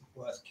really isn't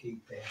worth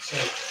keeping. So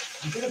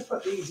I'm going to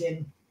put these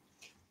in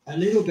a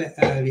little bit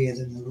earlier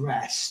than the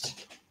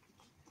rest.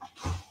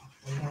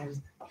 And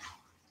then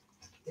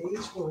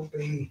these will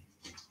be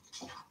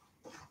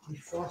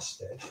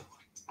defrosted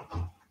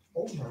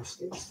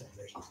almost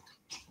instantly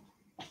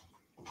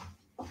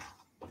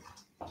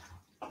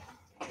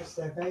because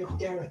they're very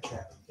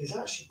delicate. There's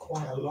actually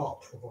quite a lot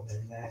of prawn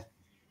in there.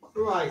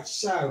 Right,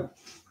 so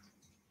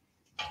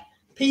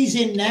peas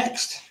in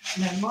next.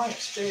 Now, in my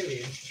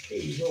experience, the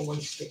peas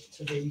always stick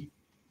to the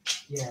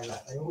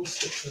look, they always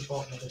stick to the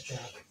bottom of the jug.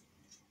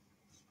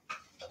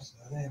 So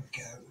there we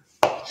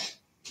go.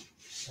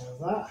 So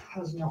that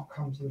has not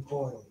come to the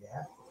boil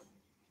yet.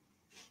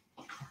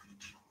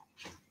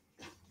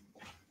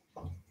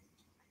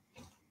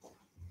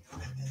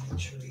 And then the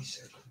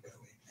chorizo can go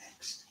in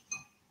next.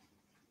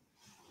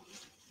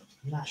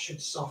 And that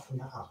should soften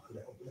that up a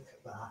little. Look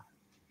at that.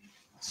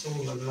 That's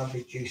all the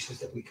lovely juices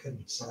that we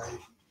couldn't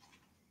save.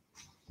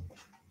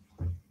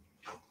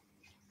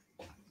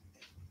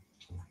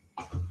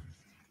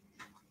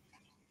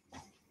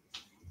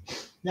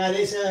 Now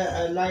there's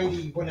a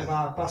lady, one of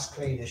our bus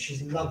cleaners,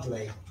 she's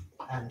lovely,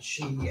 and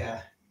she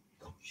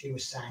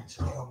was saying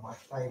to me, oh, my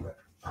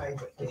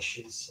favourite dish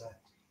is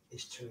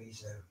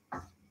chorizo,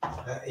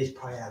 is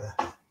paella.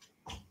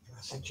 And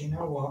I said, do you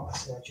know what? I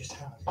said, I just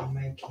happened to be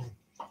making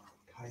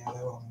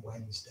paella on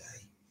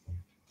Wednesday.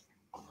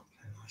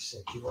 And I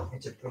said, do you want me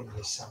to bring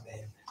you some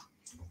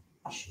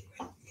in? She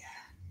went, yeah.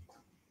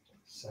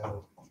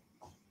 So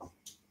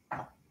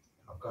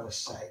I've got to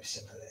save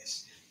some of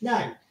this.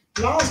 Now,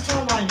 last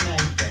time I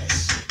made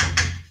this,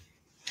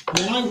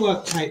 when I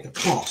worked out the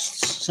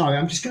costs, sorry,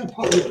 I'm just going to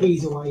pop the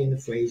peas away in the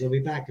freezer. I'll be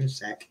back in a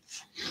sec.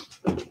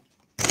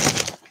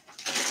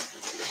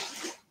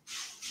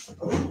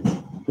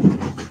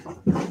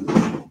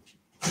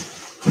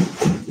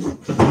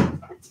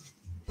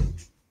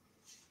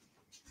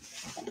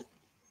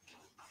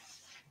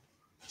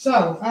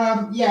 So,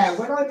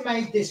 when I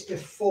made this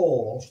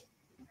before,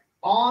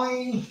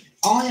 I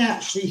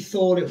actually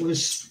thought it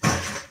was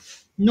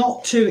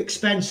not too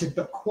expensive,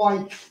 but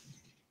quite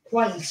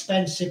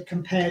expensive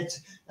compared to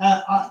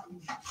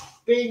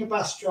being a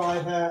bus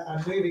driver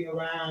and moving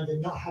around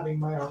and not having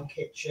my own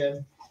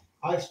kitchen.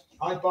 I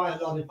buy a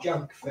lot of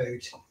junk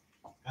food,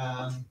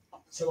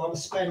 so I'm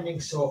spending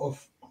sort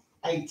of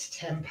 £8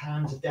 to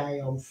 £10 a day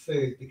on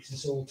food because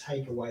it's all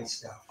takeaway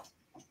stuff.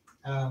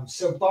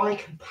 So by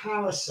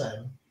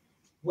comparison,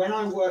 when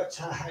I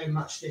worked out how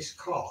much this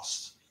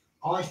cost,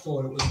 I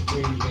thought it was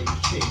really, really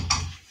cheap.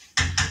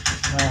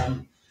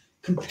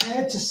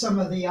 Compared to some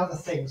of the other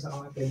things that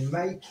I've been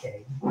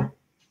making,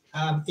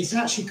 it's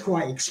actually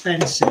quite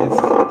expensive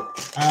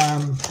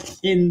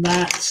in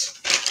that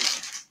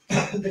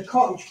the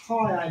cottage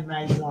pie I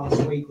made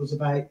last week was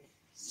about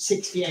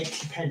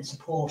 60-80 pence a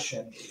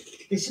portion.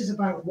 This is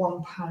about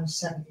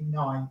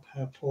 £1.79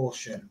 per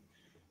portion.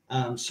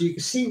 So you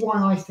can see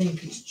why I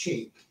think it's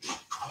cheap.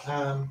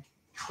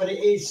 But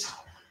it's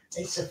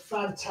a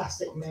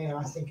fantastic meal.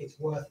 I think it's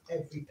worth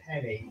every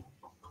penny.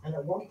 And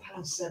at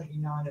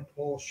 £1.79 a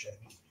portion,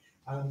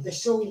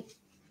 this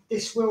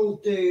will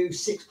do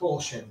 6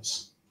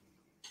 portions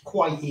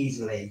quite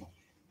easily.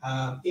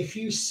 If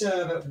you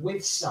serve it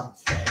with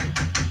something,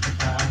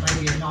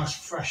 maybe a nice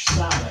fresh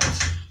salad,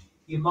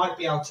 you might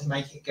be able to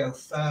make it go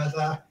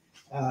further.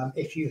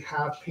 If you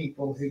have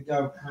people who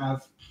don't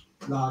have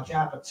large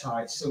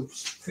appetites. So,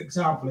 for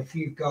example, if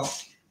you've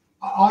got,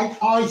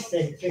 I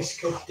think this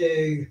could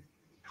do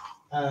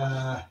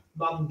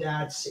mum,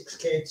 dad, 6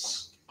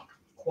 kids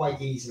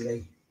quite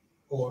easily,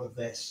 all of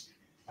this.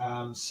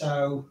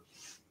 So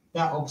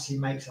that obviously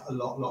makes it a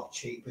lot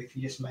cheaper if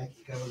you just make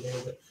it go a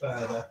little bit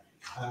further.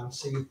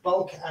 So you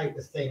bulk it out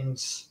with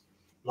things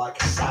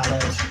like a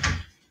salad,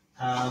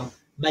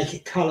 make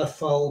it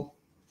colourful.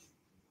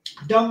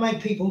 Don't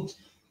make people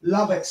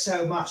love it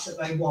so much that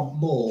they want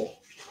more.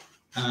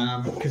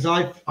 Because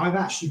I've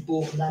actually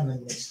bought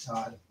lemon this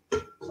time.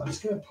 So I'm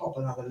just going to pop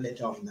another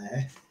lid on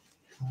there.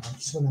 I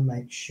just want to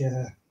make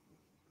sure.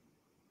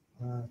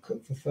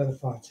 Cook for further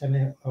 5-10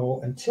 minutes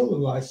or until the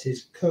rice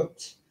is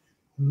cooked.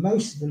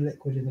 Most of the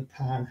liquid in the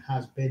pan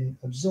has been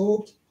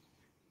absorbed.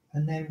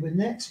 And then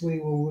next we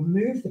will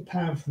remove the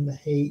pan from the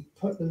heat,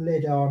 put the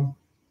lid on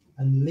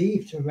and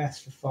leave to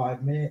rest for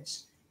 5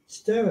 minutes.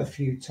 Stir a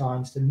few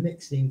times to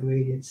mix the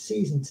ingredients,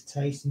 season to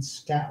taste and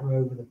scatter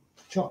over the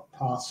chopped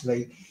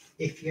parsley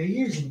if you're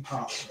using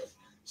parsley.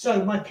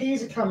 So my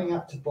peas are coming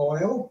up to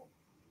boil.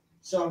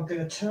 So I'm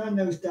going to turn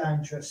those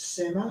down to a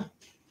simmer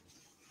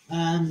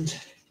and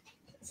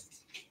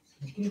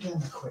give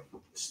them a quick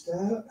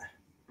stir.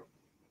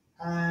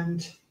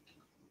 And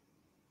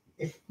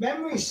if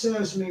memory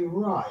serves me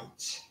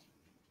right,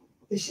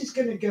 this is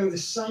going to go the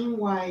same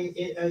way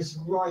as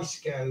rice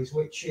goes,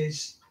 which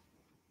is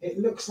it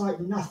looks like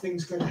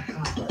nothing's going to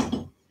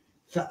happen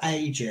for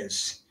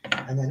ages.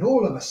 And then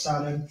all of a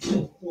sudden,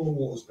 all the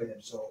water's been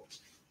absorbed.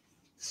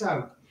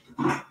 So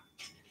I'm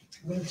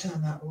going to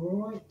turn that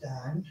right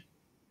down,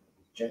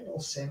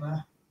 gentle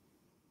simmer,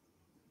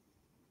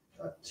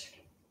 but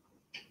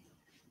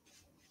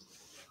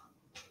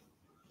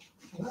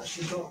I've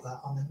actually got that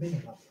on a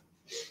minimum.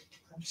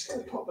 I'm just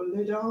going to pop a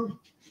lid on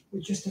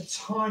with just a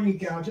tiny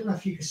go. I don't know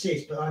if you can see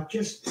it, but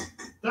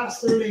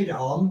that's the lid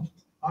on.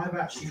 I've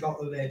actually got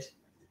the lid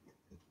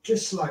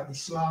just slightly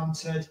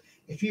slanted.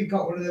 If you've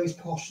got one of those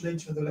posh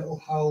lids with a little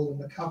hole in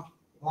the cup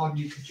on,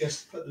 you could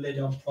just put the lid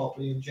on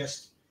properly and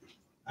just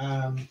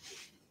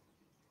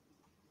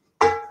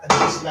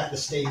let the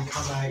steam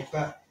come out.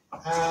 But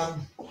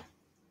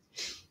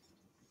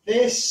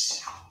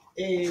this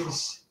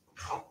is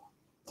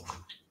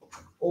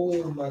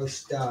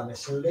almost done.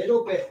 It's a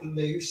little bit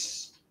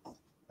loose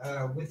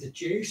with the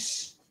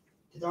juice.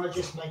 Did I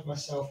just make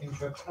myself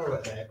into a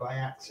poet there by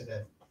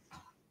accident?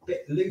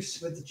 Bit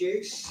loose with the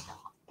juice.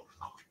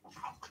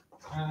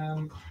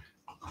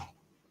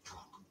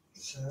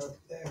 So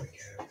there we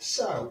go.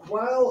 So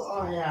while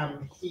I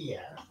am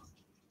here,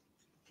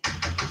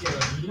 do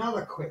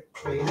another quick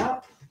clean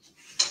up.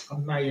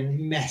 I've made a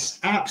mess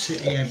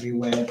absolutely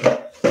everywhere,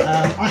 but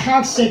I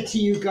have said to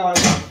you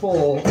guys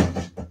before,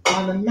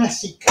 I'm a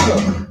messy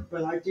cook,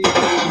 but I do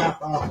clean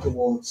up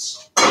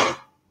afterwards.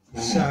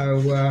 So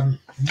I'm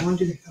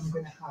wondering if I'm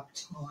going to have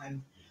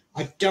time.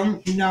 I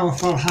don't know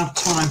if I'll have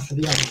time for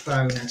the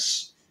other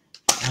bonus.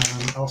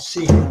 I'll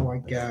see how I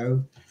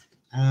go.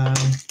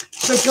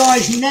 So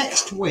guys,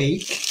 next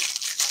week,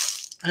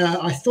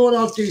 I thought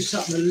I'll do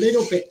something a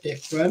little bit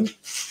different.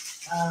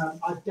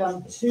 I've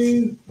done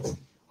two.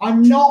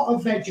 I'm not a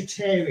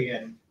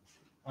vegetarian.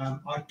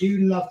 I do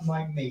love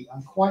my meat.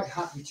 I'm quite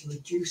happy to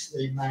reduce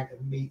the amount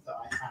of meat that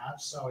I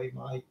have. Sorry,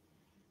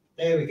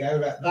 there we go.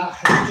 Look, that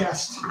has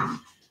just,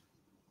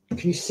 can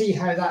you see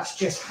how that's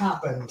just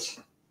happened?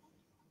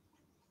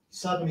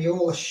 Suddenly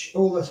all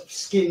the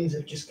skins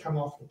have just come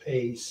off the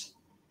peas.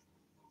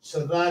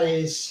 So that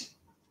is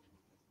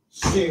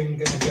soon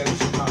going to go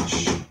to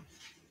mush.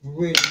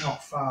 Really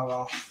not far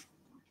off.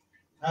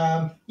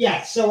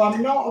 Yeah, so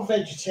I'm not a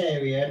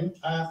vegetarian.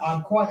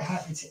 I'm quite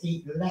happy to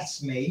eat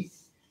less meat,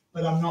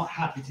 but I'm not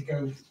happy to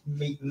go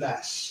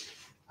meatless.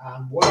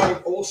 And what I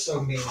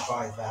also mean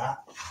by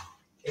that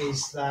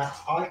is that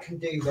I can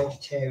do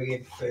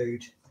vegetarian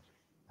food,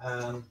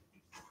 and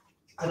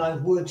I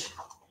would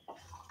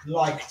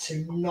like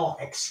to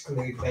not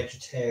exclude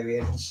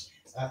vegetarians.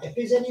 If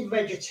there's any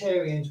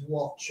vegetarians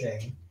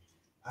watching,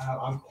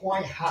 I'm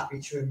quite happy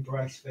to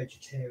embrace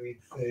vegetarian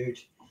food,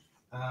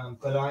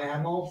 but I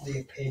am of the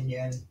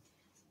opinion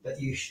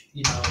that you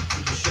shouldn't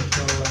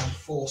go around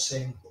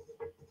forcing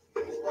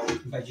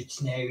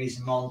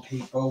vegetarianism on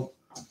people.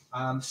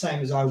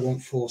 Same as I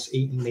won't force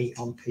eating meat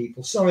on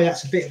people. Sorry,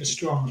 that's a bit of a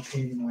strong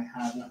opinion I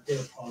have, and I do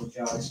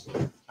apologise.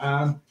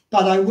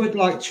 But I would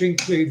like to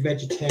include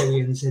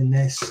vegetarians in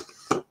this.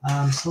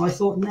 So I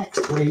thought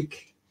next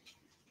week,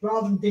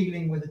 rather than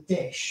dealing with a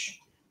dish,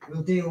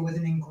 we'll deal with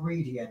an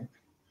ingredient.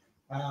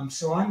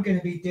 So I'm going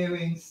to be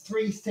doing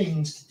 3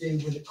 things to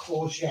do with a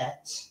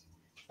courgette,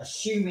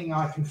 assuming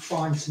I can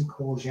find some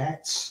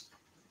courgettes.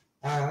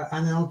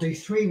 And then I'll do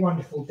 3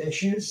 wonderful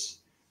dishes.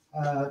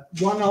 2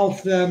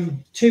 of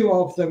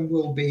them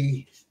will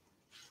be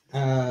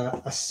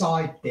a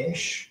side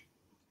dish,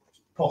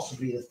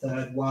 possibly the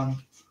 3rd one.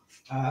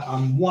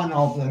 And 1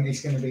 of them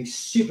is going to be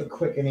super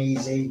quick and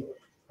easy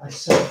and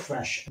so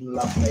fresh and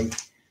lovely.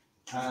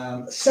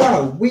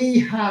 So we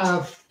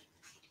have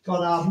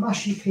got our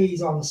mushy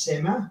peas on the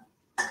simmer,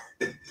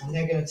 and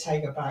they're going to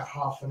take about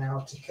half an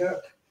hour to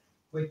cook.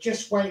 We're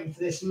just waiting for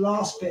this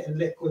last bit of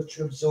liquid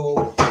to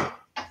absorb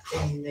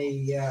in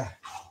the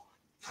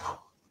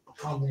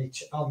on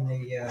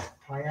the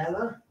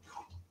paella.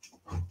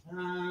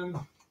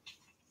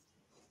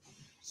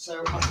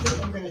 So I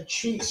think I'm going to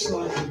cheat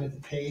slightly with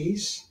the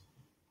peas.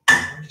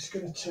 I'm just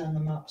going to turn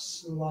them up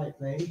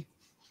slightly.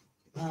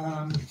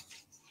 I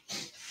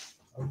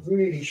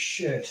really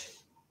should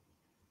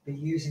be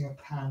using a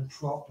pan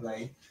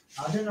properly.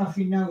 I don't know if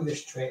you know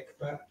this trick,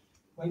 but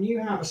when you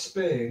have a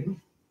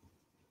spoon,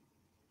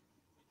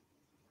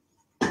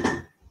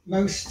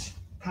 most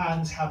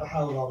pans have a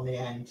hole on the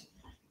end,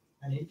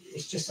 and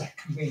it's just a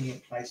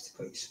convenient place to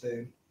put your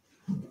spoon.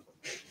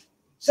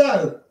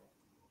 So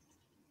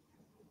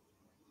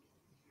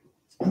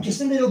I'm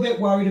just a little bit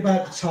worried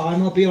about the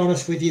time, I'll be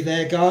honest with you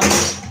there,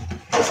 guys.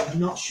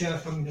 I'm not sure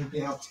if I'm going to be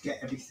able to get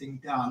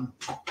everything done.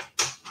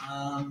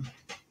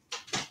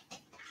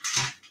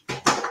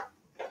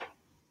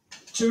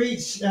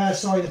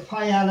 The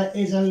paella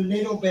is a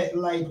little bit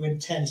labour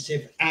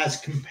intensive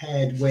as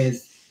compared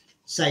with,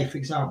 say, for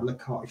example, a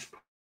cottage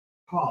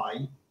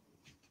pie.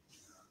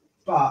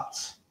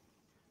 But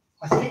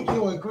I think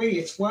you'll agree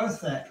it's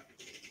worth it.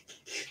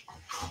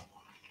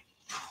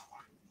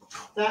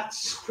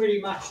 That's pretty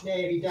much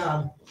nearly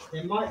done.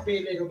 There might be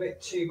a little bit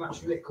too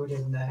much liquid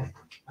in there.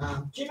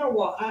 Do you know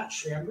what?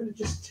 Actually, I'm going to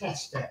just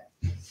test it.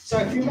 So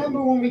if you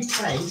remember when we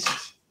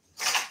taste,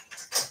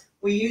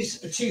 we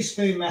use a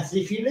 2-spoon method.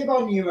 If you live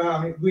on your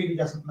own, it really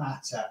doesn't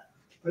matter.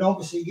 But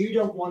obviously, you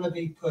don't want to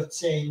be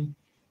putting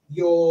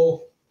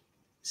your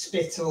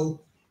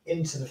spittle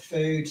into the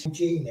food.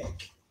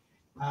 Hygienic.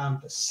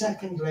 But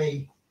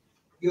secondly,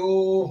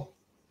 your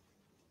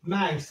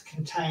mouth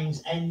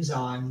contains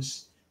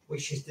enzymes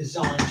which is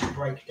designed to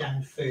break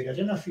down food. I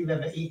don't know if you've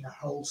ever eaten a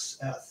whole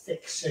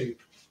thick soup,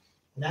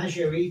 and as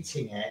you're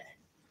eating it,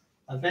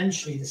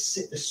 eventually the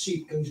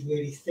soup goes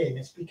really thin.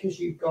 It's because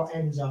you've got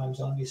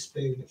enzymes on your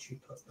spoon which you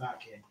put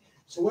back in.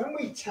 So when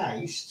we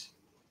taste,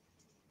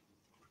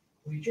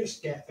 we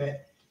just get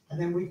it,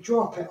 and then we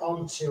drop it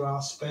onto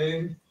our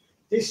spoon.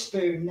 This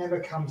spoon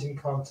never comes in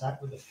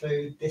contact with the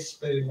food. This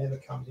spoon never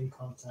comes in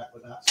contact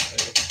with that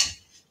spoon.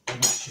 And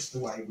that's just the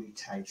way we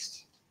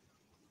taste.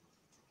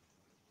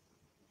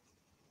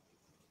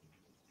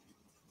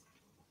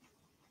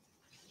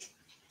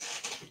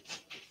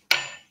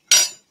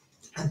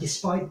 And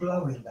despite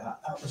blowing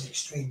that was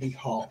extremely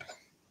hot.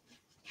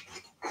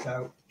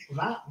 So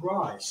that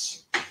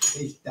rice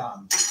is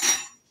done.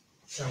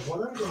 So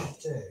what I'm going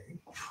to do,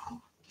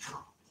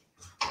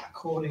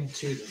 according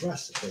to the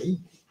recipe,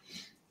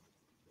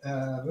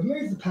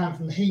 remove the pan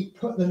from the heat,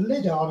 put the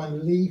lid on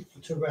and leave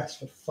to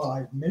rest for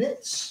 5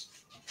 minutes.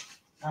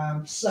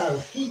 So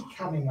heat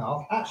coming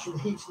off, actually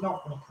the heat's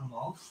not going to come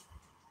off.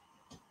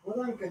 What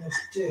I'm going to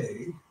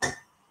do, I'm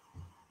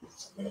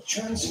going to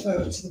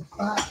transfer it to the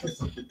back of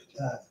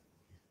the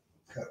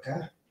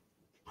cooker,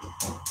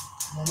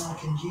 and then I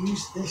can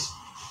use this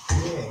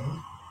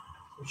ring,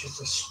 which is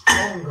a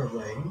stronger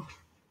ring,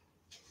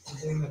 to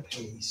do my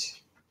peas.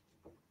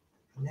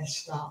 And they're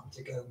starting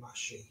to go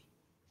mushy.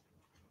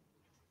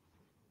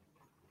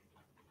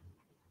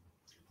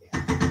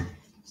 Yeah,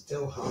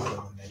 still hard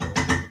on the middle.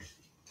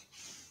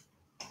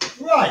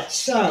 Right,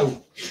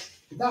 so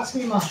that's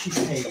my mushy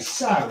peas.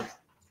 So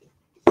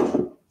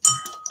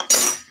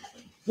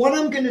what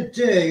I'm going to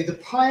do, the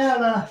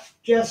paella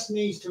just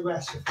needs to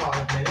rest for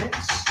 5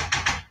 minutes.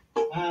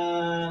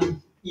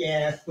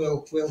 Yeah,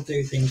 we'll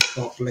do things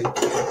properly.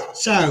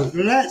 So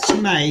let's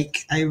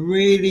make a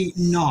really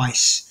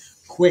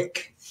nice,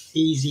 quick,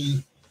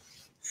 easy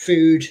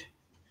food.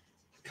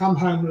 Come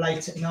home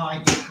late at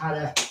night, you've had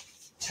a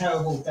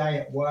terrible day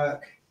at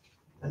work,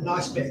 a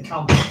nice bit of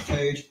comfort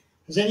food.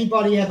 Has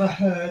anybody ever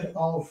heard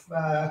of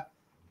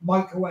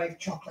microwave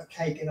chocolate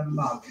cake in a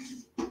mug?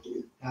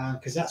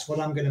 Because that's what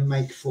I'm going to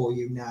make for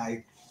you now.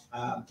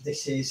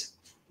 This is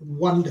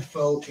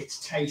wonderful. It's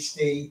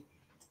tasty.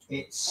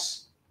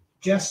 It's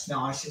just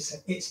nice.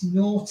 It's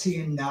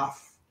naughty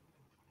enough,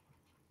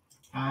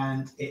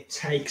 and it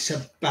takes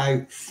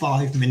about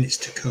 5 minutes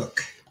to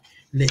cook.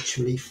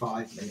 Literally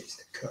 5 minutes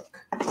to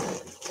cook.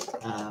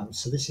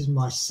 So this is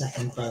my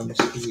second bonus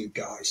for you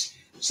guys.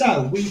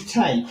 So we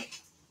take,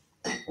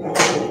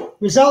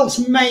 results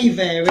may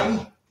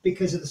vary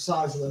because of the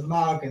size of the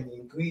mug and the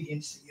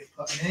ingredients that you're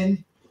putting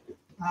in.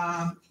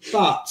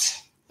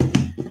 But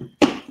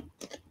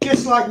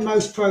just like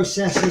most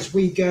processes,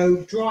 we go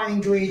dry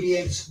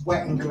ingredients,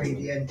 wet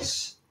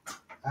ingredients.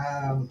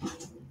 And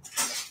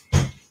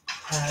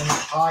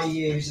I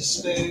use a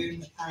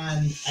spoon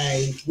and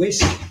a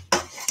whisk.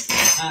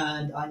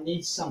 And I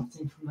need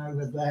something from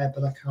over there,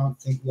 but I can't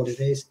think what it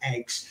is.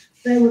 Eggs.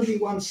 There will be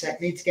 1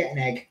 sec. Need to get an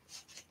egg.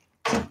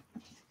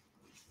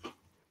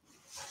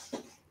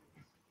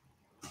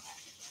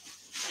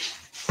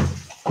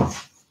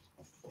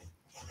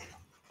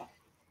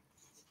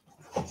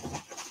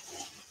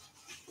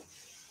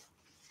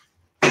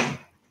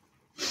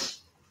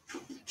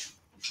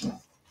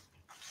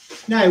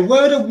 Now,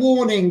 word of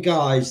warning,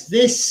 guys.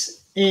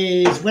 This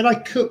is, when I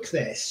cook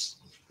this,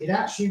 it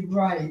actually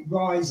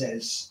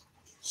rises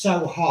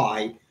so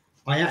high,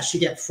 I actually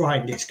get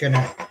frightened it's going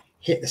to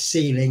hit the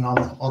ceiling on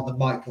the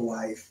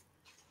microwave.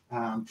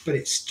 But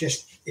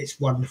it's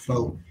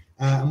wonderful.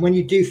 And when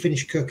you do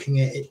finish cooking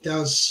it, it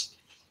does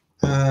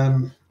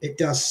it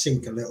does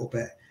sink a little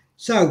bit.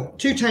 So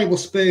 2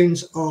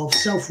 tablespoons of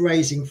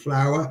self-raising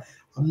flour.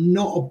 I'm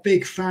not a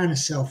big fan of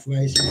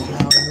self-raising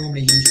flour. I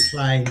normally use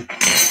plain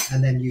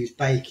and then use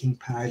baking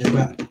powder,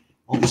 but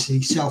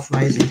obviously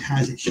self-raising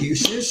has its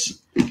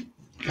uses.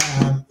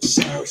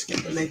 So let's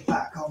get the lid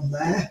back on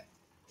there.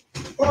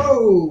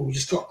 Oh,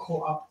 just got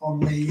caught up on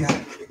the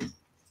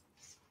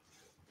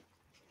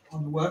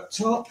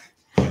worktop.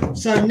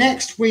 So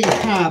next we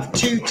have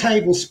 2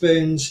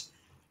 tablespoons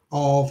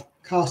of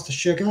caster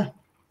sugar,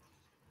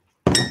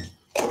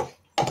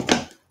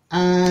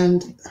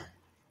 and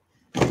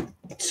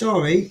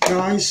sorry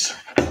guys,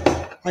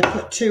 I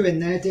put 2 in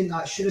there, didn't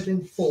I? It should have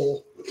been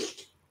 4,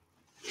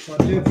 so I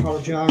do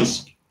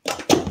apologise.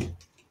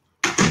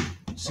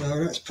 So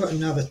let's put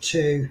another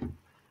 2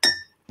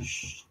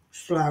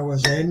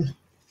 flours in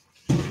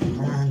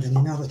and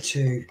another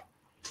 2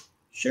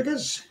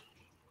 sugars,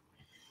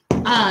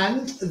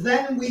 and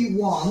then we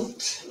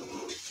want,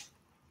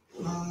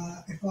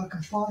 if I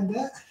can find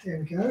it, here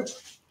we go.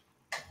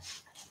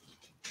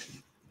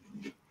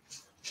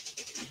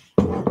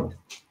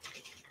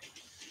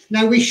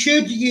 Now we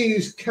should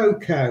use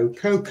cocoa.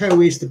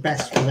 Cocoa is the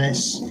best for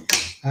this,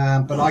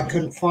 but I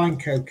couldn't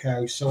find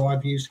cocoa, so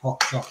I've used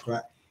hot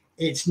chocolate.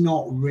 It's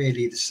not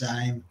really the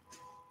same,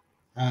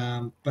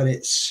 but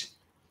it's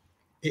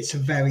a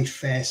very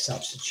fair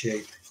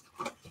substitute.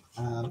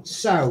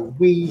 So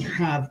we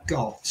have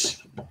got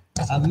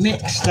a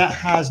mix that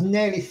has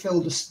nearly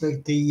filled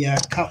the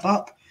cup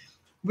up.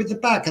 With the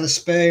back of the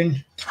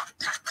spoon,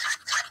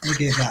 we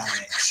give that a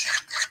mix.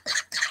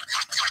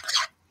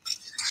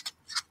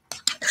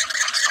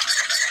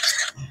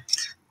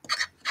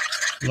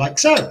 Like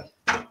so.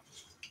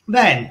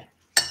 Then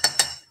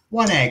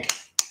 1 egg.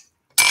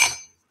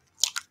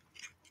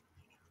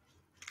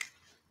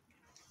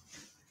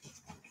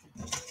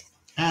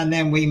 And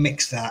then we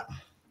mix that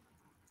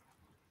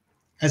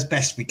as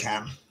best we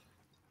can.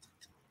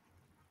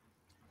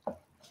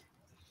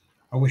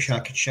 I wish I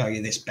could show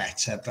you this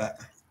better, but...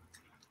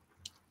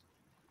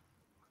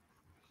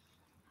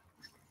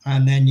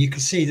 And then you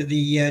can see that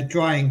the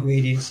dry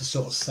ingredients are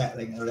sort of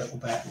settling a little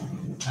bit.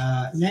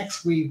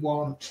 Next we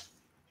want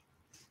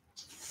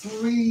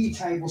 3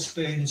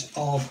 tablespoons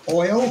of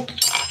oil.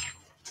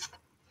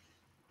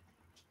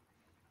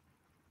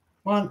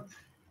 1,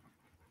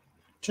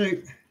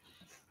 2,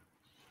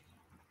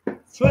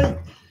 3.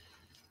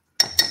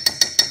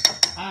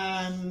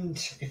 And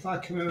if I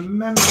can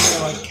remember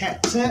where I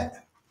kept it,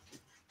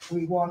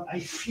 we want a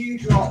few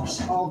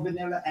drops of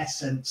vanilla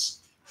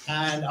essence.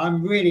 And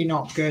I'm really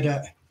not good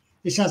at,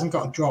 this hasn't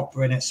got a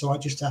dropper in it, so I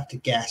just have to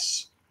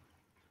guess.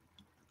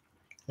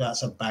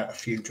 That's about a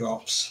few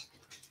drops.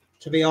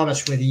 To be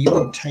honest with you, you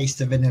won't taste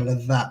the vanilla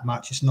that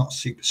much. It's not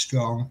super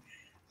strong.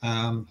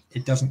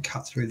 It doesn't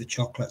cut through the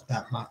chocolate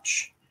that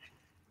much.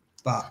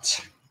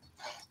 But,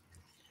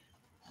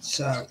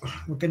 so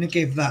we're going to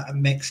give that a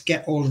mix.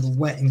 Get all of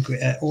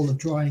the all the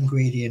dry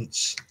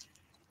ingredients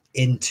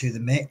into the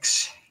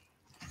mix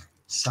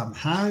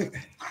somehow,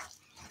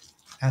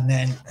 and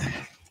then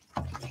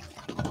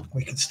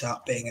we can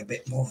start being a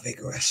bit more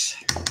vigorous.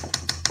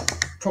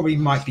 Probably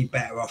might be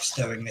better off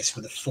stirring this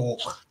with a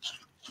fork,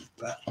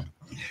 but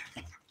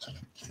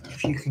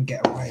if you can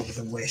get away with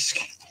a whisk,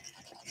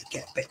 you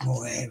get a bit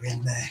more air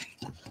in there.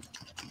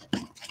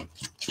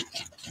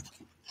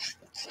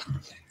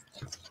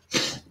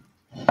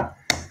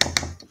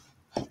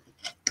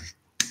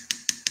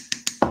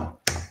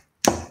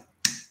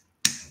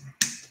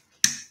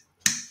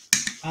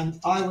 And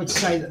I would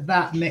say that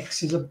that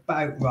mix is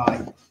about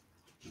right.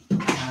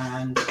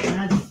 And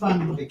now the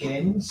fun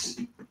begins.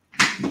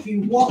 If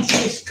you watch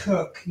this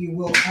cook, you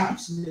will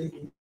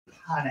absolutely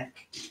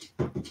panic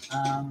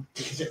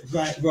because it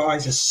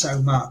rises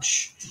so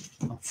much.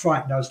 I'm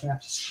frightened I was going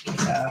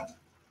to have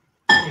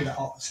to give it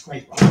off,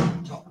 scrape it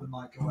off the top of the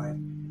microwave.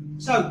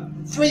 So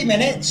 3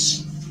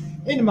 minutes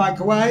in the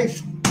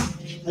microwave.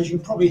 As you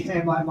can probably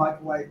hear my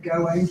microwave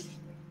going.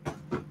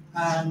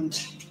 And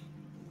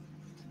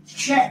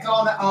check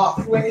on it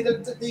halfway.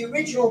 The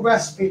original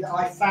recipe that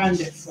I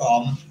found it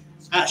from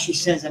actually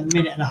says 1.5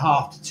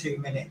 minutes to 2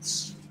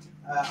 minutes.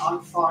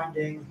 I'm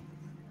finding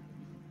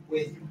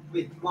with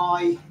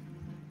my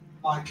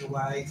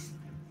microwave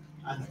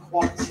and the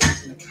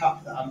quantities in the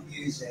cup that I'm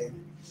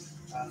using,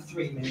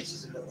 3 minutes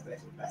is a little bit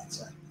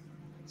better.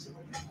 It's a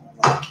little bit more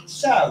like it.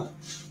 So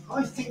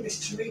I think this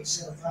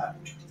chorizo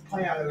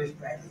paella is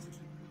ready.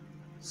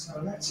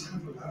 So let's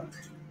have a look.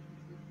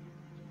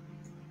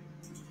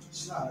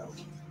 So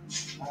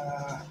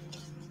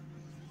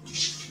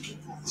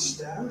that's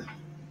down.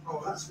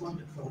 Oh, that's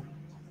wonderful.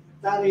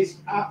 That is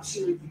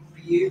absolutely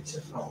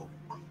beautiful.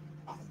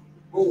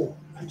 Oh,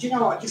 and do you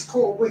know what? I just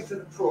caught a whiff of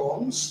the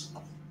prawns.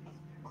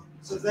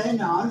 So they're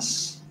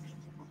nice.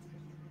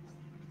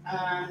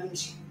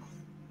 And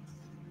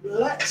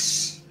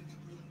let's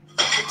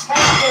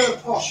pretend we're a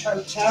posh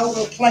hotel.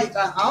 We'll plate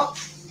that up.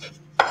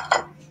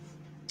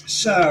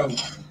 So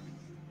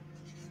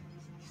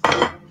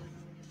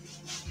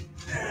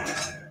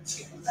let's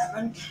get a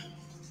lemon.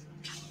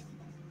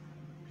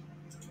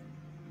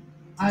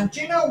 And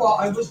do you know what?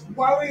 I was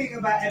worrying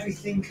about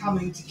everything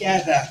coming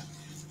together,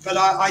 but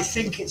I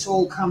think it's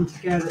all come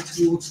together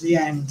towards the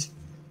end.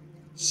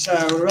 So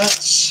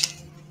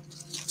let's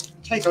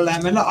take a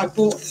lemon. Look, I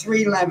bought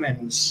 3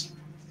 lemons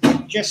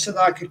just so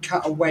that I could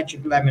cut a wedge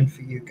of lemon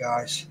for you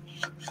guys.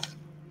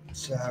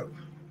 So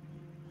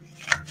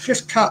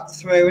just cut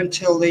through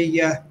until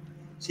the,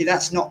 see,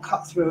 that's not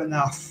cut through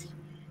enough.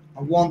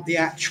 I want the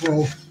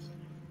actual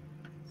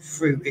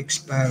fruit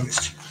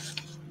exposed.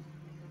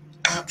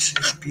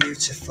 Absolutely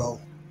beautiful.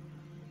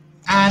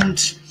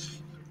 And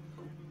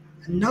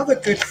another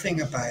good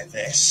thing about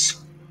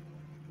this,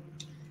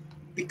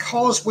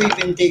 because we've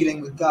been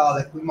dealing with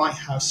garlic, we might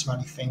have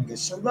smelly fingers.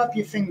 So rub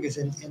your fingers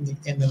in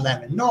the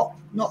lemon, not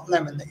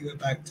lemon that you're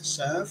about to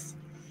serve,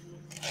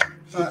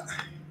 but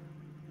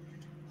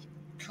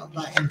cut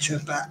that into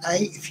about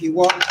 8 if you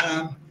want.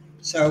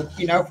 So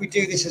you know, if we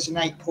do this as an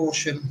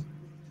 8-portion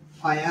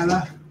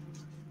paella,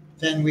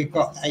 then we've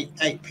got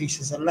eight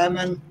pieces of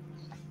lemon,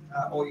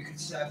 or you could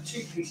serve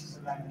 2 pieces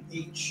of lemon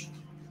each.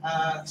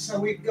 So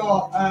we've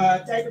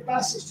got David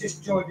Bassett's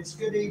just joined us.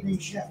 Good evening,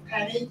 Chef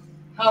Penny.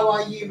 How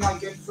are you, my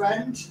good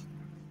friend?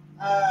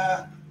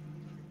 The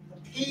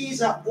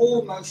peas are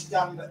almost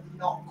done, but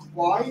not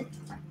quite.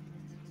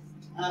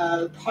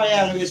 The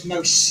paella is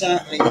most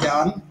certainly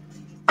done.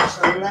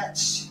 So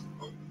let's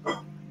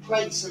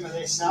plate some of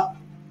this up.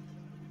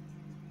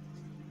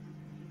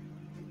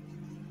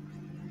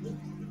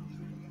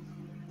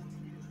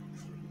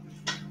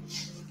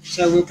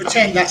 So we'll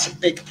pretend that's a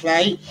big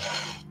plate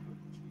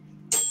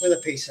with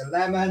a piece of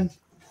lemon,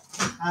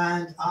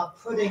 and our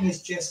pudding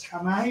has just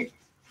come out.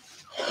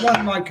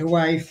 1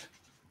 microwave,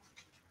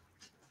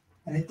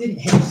 and it didn't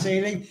hit the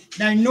ceiling.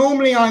 Now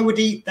normally I would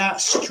eat that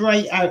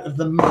straight out of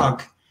the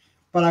mug,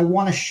 but I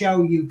want to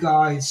show you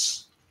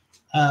guys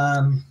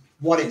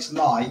what it's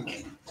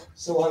like,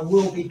 so I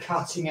will be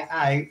cutting it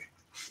out.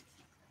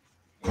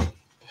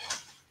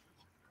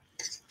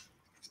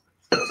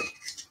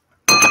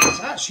 It's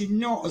actually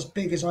not as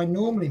big as I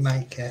normally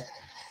make it.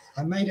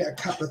 I made it a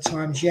couple of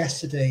times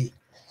yesterday.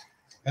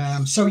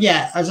 So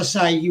yeah, as I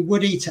say, you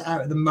would eat it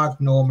out of the mug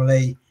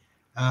normally,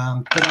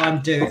 but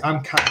I'm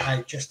cutting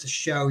out just to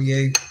show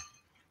you.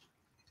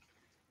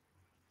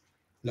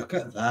 Look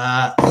at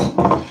that.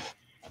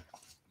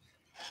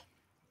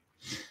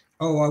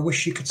 Oh, I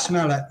wish you could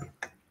smell it.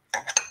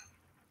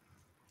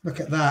 Look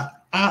at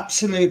that.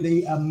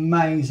 Absolutely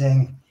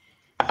amazing.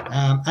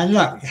 And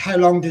look, how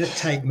long did it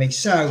take me?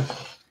 So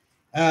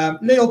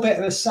little bit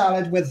of a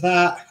salad with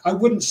that. I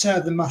wouldn't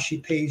serve the mushy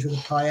peas with a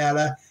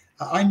paella.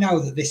 I know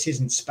that this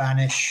isn't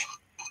Spanish,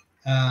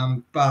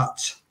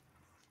 but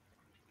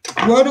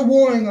word of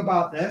warning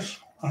about this,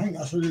 I think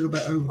that's a little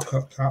bit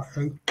overcooked,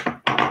 actually.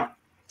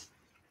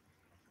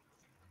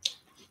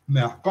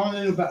 Yeah, gone a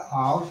little bit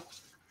hard,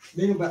 a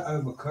little bit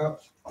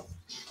overcooked.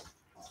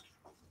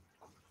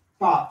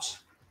 But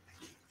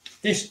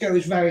this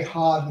goes very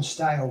hard and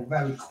stale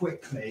very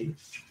quickly,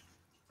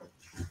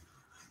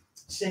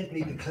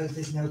 simply because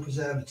there's no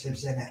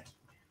preservatives in it.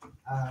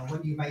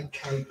 When you make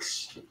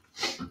cakes,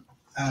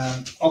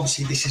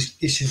 obviously this is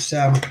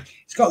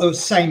it's got the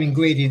same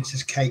ingredients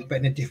as cake, but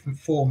in a different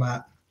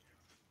format.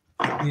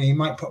 You know, you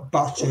might put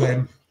butter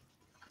in.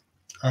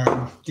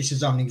 This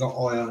has only got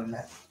oil in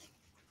it.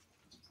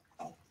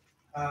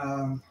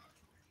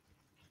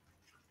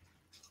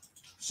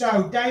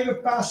 So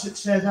David Bassett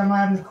says, "Am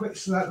I having a quick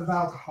slurp of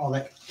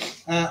alcoholic?"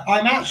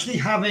 I'm actually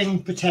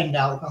having pretend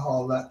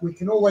alcohol. That we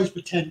can always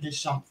pretend there's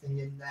something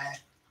in there.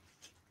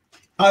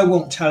 I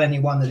won't tell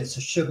anyone that it's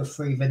a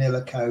sugar-free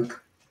vanilla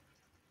Coke.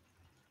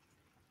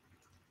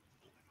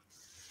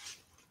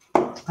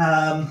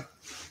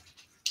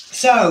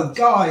 So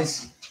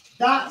guys,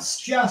 that's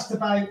just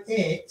about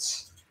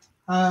it.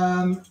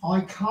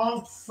 I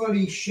can't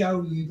fully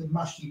show you the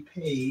mushy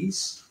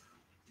peas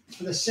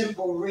for the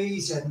simple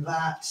reason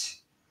that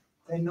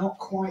they're not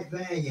quite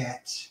there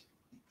yet.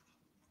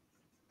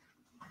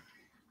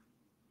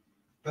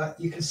 But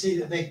you can see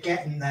that they're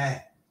getting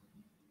there.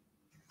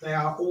 They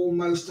are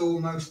almost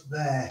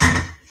there.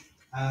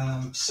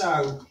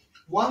 So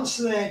once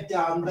they're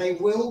done, they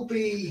will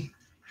be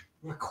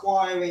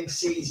requiring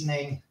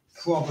seasoning,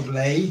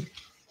 probably.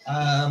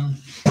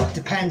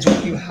 Depends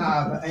what you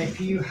have.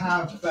 If you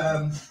have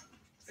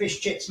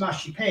fish chips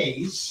mushy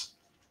peas,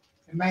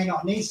 it may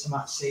not need so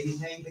much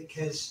seasoning,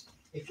 because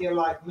if you're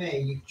like me,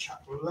 you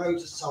chuck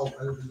loads of salt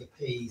over your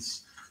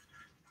peas,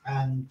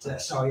 and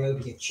sorry,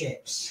 over your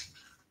chips.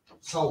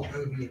 Salt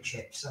over your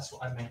chips, that's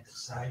what I meant to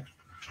say.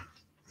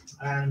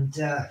 And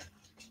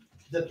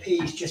the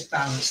peas just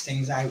balance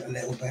things out a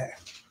little bit.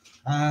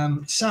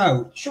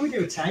 So shall we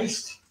do a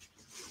taste?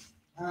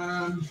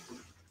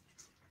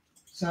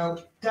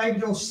 So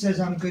David also says,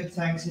 "I'm good,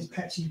 thanks. It's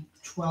Pepsi's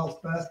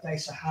 12th birthday,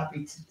 so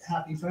happy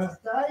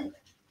birthday."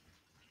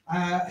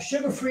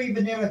 Sugar-free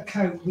vanilla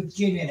Coke with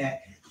gin in it.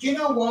 Do you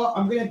know what?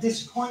 I'm going to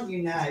disappoint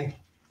you now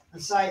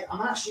and say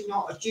I'm actually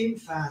not a gin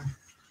fan.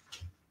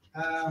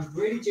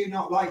 Really do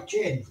not like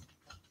gin.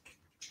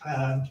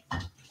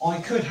 I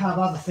could have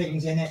other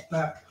things in it,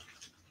 but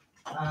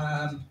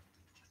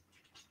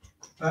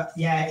But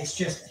yeah, it's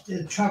just,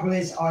 the trouble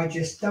is I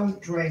just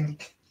don't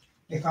drink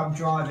if I'm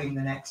driving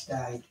the next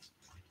day,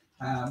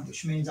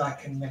 which means I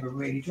can never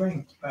really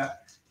drink.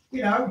 But,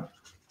 you know,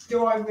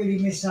 do I really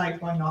miss out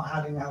by not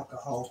having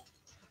alcohol?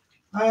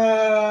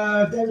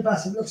 David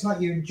Bassett, looks like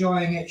you're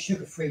enjoying it.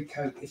 Sugar-free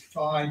Coke is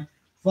fine.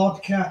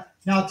 Vodka.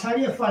 Now, I'll tell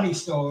you a funny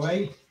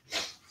story.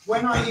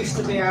 When I used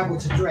to be able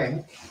to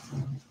drink,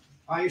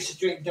 I used to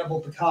drink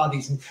double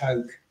Bacardis and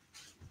Coke.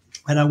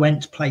 And I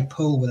went to play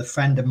pool with a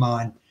friend of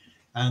mine.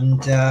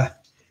 And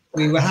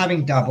we were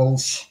having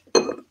doubles.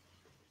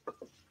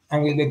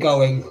 And we were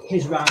going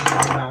his round,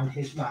 my round,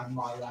 his round,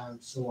 my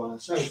round, so on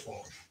and so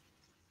forth.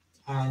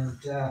 And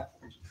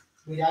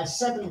we had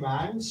 7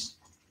 rounds.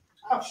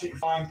 Absolutely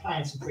fine,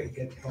 playing some pretty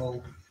good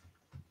pool.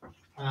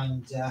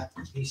 And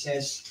he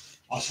says,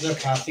 I said,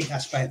 okay, I think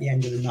that's about the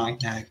end of the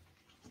night now.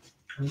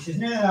 And he says,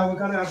 no, we're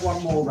going to have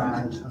one more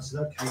round. I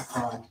said, okay,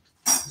 fine.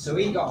 So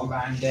he got a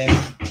round in.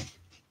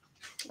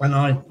 And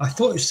I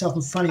thought there was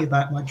something funny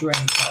about my drink,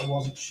 but I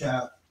wasn't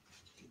sure.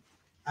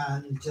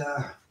 And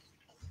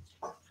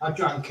I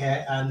drank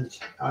it and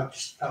I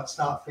just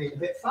started feeling a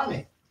bit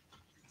funny.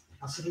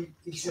 I said,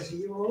 he says, are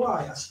you all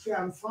right? I said,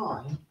 yeah, I'm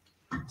fine.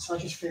 So I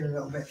just feel a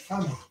little bit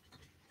funny.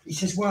 He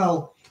says,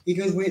 well, he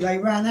goes, they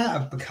ran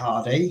out of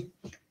Bacardi,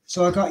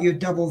 so I got you a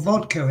double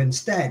vodka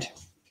instead.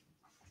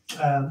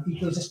 He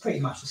goes, it's pretty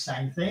much the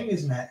same thing,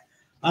 isn't it?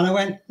 And I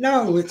went,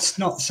 no, it's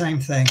not the same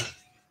thing.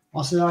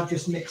 I said, I've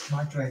just mixed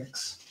my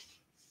drinks.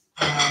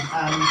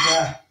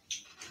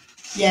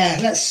 Yeah,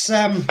 let's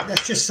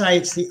just say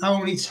it's the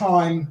only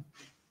time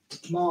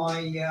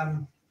my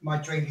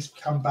drink has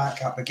come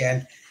back up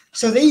again.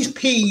 So these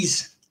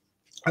peas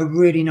are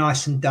really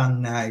nice and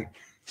done now.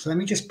 So let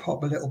me just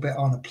pop a little bit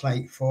on the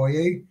plate for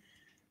you.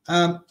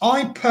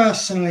 I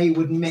personally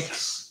would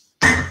mix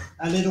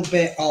a little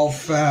bit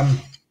of,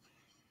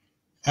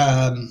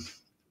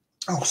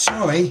 oh,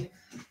 sorry,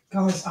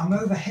 guys, I'm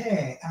over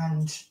here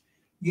and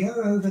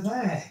you're over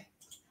there,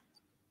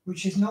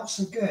 which is not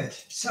so good.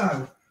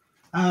 So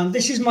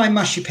this is my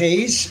mushy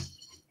peas.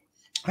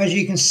 As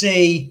you can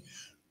see,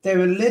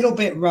 they're a little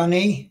bit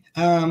runny.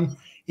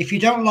 If you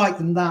don't like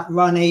them that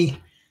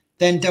runny,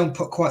 then don't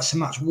put quite so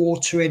much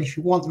water in. If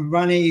you want them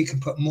runny, you can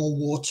put more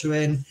water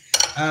in.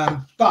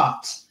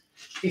 But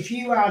if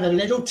you add a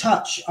little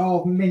touch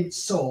of mint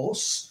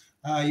sauce,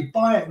 you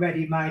buy it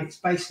ready-made, it's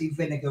basically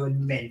vinegar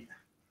and mint.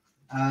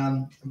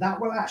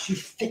 That will actually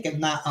thicken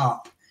that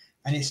up,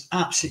 and it's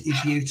absolutely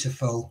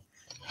beautiful.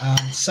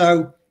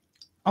 So,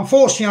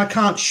 unfortunately, I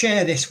can't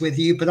share this with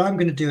you, but I'm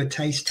going to do a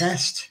taste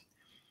test,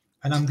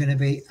 and I'm going to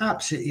be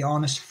absolutely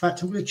honest. In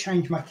fact, I'm going to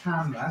change my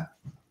camera.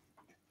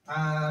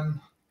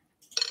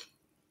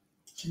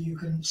 So you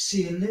can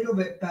see a little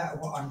bit better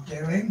what I'm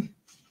doing.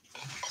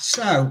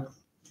 So,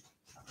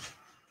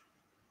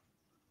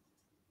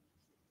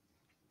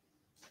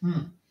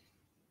 the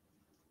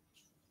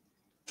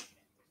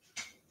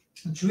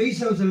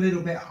chorizo's a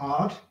little bit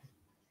hard,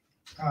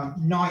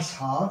 nice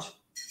hard.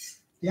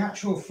 The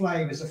actual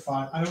flavors are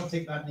fine. I don't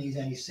think that needs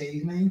any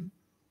seasoning.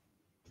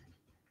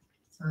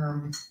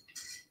 The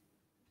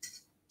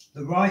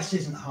rice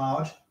isn't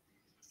hard.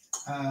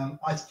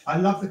 I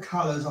love the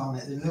colours on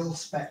it, the little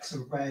specks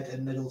of red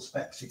and little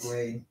specks of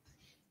green.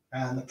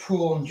 And the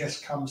prawn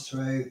just comes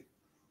through.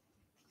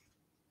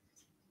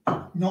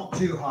 Not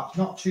too hot,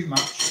 not too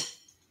much.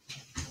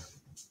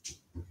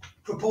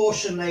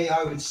 Proportionally,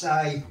 I would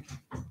say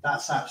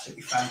that's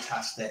absolutely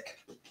fantastic.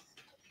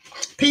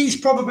 Peas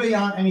probably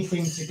aren't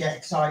anything to get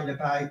excited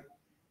about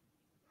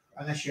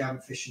unless you're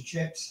having fish and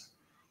chips.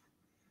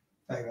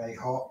 Very, very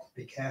hot,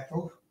 be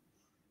careful.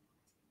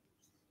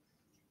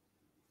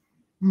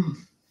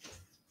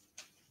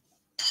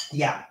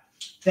 Yeah,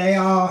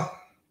 they're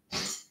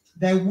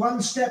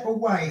one step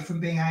away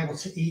from being able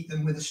to eat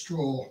them with a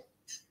straw.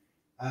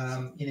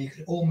 You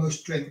could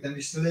almost drink them,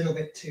 just a little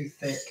bit too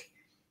thick.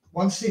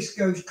 Once this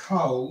goes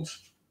cold,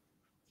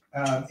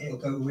 it'll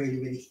go really,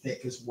 really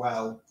thick as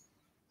well.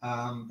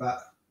 But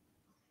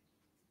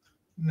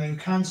you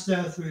can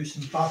stir through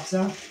some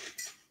butter.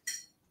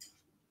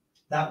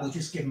 That will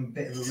just give them a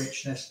bit of a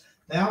richness.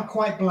 They are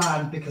quite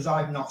bland because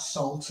I've not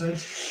salted,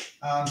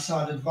 so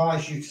I'd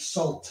advise you to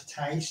salt to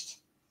taste.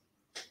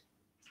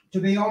 To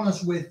be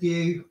honest with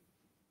you,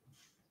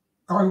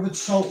 I would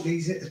salt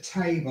these at the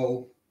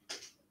table,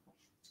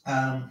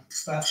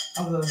 but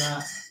other than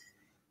that,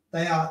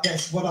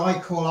 that's what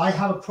I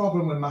have a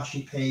problem with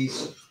mushy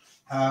peas.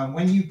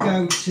 When you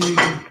go to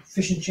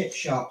fish and chip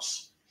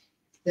shops,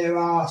 there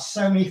are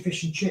so many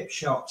fish and chip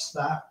shops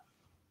that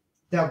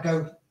they'll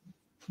go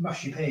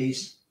mushy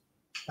peas,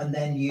 and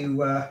then you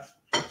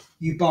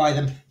buy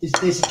them.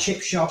 There's a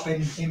chip shop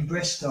in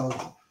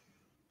Bristol,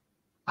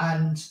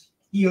 and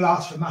you'll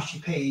ask for mushy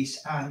peas,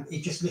 and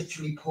it just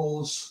literally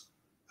pours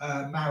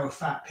marrow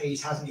fat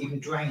peas, hasn't even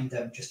drained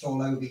them, just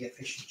all over your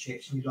fish and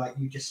chips, and you're like,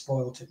 you just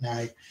spoiled it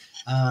now.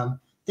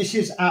 This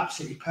is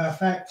absolutely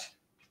perfect,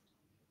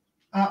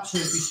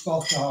 absolutely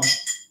spot on.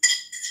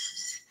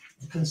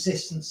 The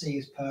consistency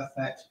is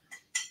perfect.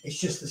 It's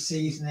just the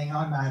seasoning.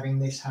 I'm having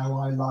this how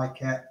I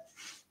like it.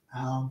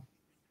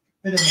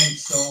 bit of mint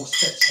sauce,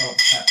 bit of salt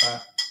and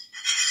pepper.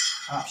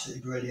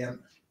 Absolutely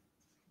brilliant.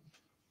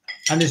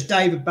 And as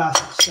David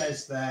Bassett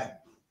says there,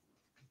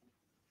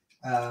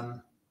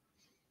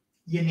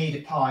 you need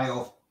a pie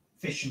of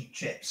fish and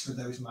chips with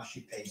those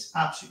mushy peas.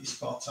 Absolutely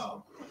spot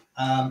on.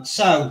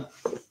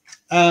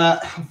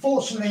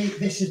 Unfortunately,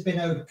 this has been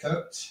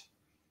overcooked.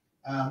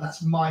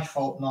 That's my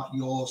fault, not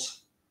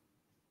yours.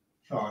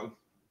 Sorry.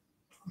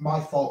 My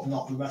fault,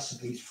 not the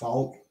recipe's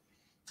fault.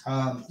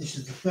 This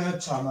is the third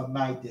time I've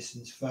made this,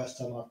 and it's the first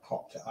time I've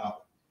popped it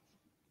up.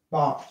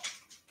 But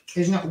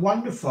isn't it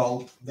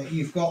wonderful that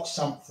you've got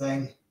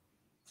something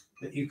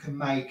that you can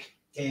make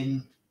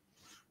in,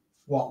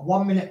 what,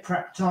 1 minute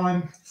prep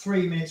time,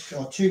 3 minutes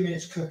or 2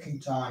 minutes cooking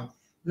time,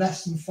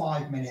 less than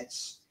 5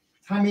 minutes.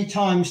 How many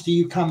times do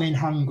you come in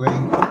hungry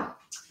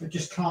but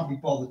just can't be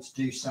bothered to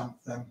do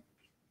something?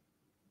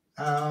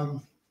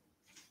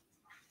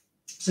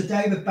 So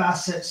David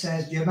Bassett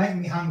says, you're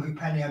making me hungry,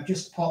 Penny. I've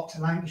just popped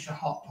a Lancashire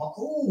hot pot.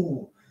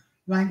 Oh,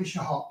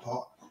 Lancashire hot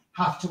pot.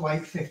 Have to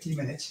wait 50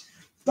 minutes.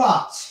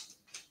 But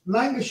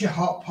Lancashire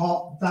hot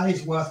pot, that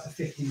is worth a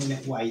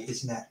 50-minute wait,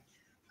 isn't it?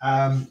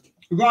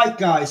 Right,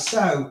 guys,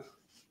 so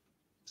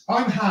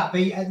I'm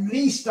happy. At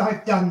least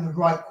I've done the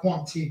right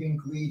quantity of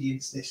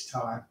ingredients this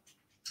time.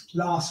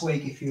 Last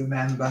week, if you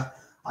remember,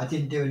 I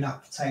didn't do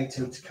enough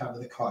potato to cover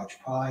the cottage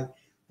pie.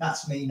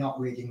 That's me not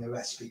reading the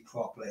recipe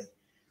properly.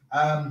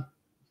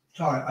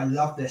 Sorry, I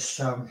love this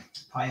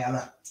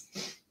paella.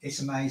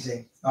 It's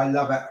amazing. I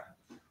love it.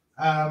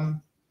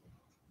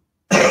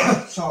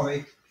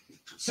 Sorry.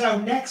 So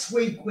next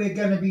week, we're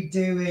going to be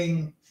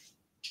doing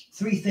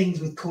 3 things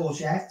with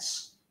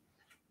courgettes.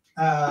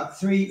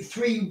 Three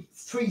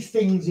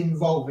things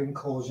involving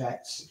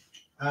courgettes.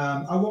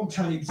 I won't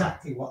tell you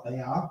exactly what they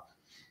are,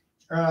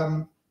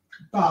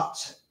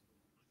 but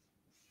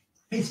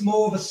it's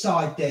more of a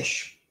side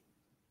dish.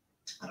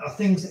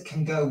 Things that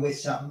can go with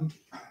something.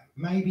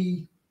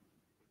 Maybe,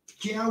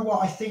 do you know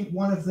what? I think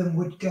one of them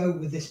would go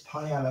with this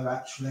paella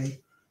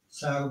actually.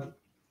 So,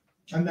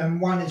 and then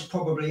one is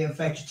probably a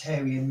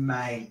vegetarian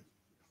main.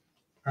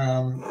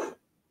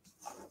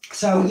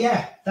 So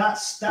yeah,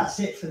 that's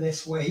it for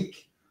this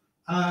week.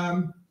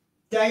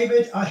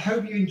 David, I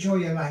hope you enjoy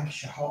your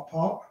Lancashire hot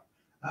pot.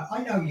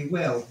 I know you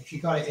will if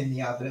you got it in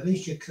the oven. At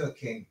least you're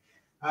cooking.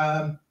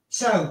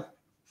 So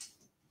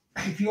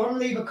if you want to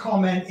leave a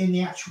comment in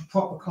the actual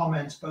proper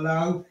comments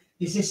below,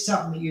 is this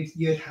something that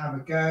you'd have a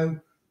go?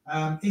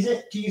 Do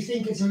you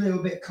think it's a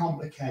little bit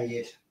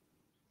complicated?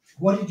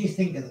 What did you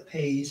think of the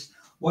peas?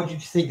 What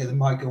did you think of the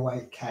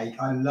microwave cake?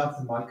 I love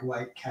the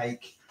microwave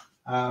cake.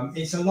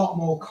 It's a lot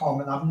more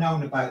common. I've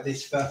known about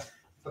this for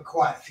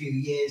quite a few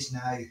years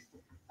now.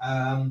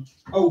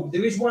 Oh,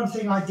 there is one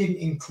thing I didn't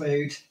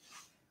include,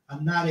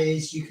 and that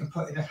is you can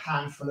put in a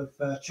handful of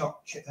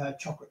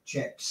chocolate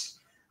chips,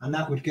 and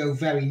that would go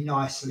very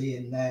nicely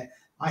in there.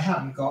 I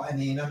haven't got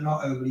any, and I'm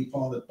not overly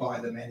bothered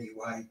by them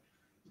anyway.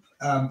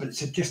 But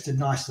it's just a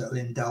nice little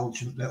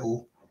indulgent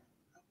little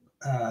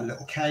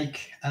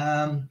cake.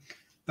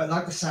 But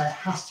like I say, it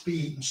has to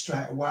be eaten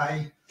straight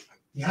away.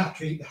 You have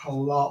to eat the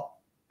whole lot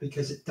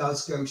because it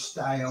does go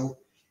stale.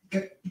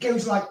 It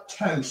goes like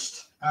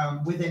toast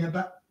within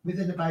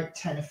about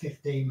 10 or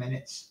 15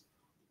 minutes.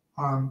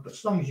 But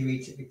as long as you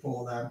eat it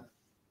before then,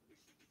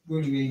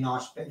 really, really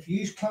nice. But if you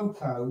use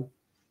cocoa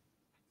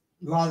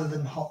rather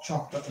than hot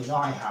chocolate as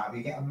I have,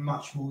 you get a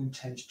much more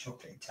intense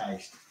chocolate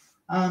taste.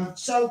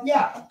 So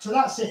yeah, so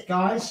that's it,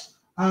 guys.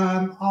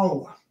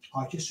 Oh,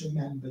 I just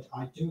remembered,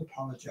 I do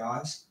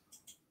apologize.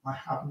 I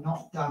have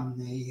not done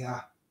the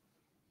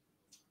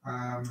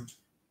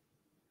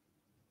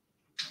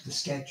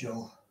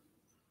schedule,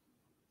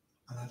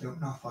 and I don't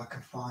know if I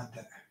can find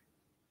it.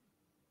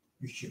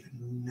 YouTube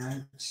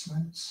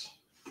announcements.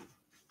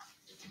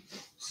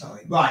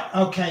 Sorry. Right.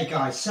 Okay,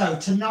 guys. So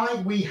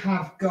tonight we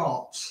have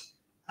got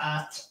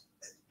at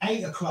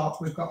 8 o'clock,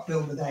 we've got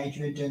Bill with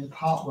Adrian doing the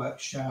Partwork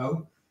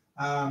show.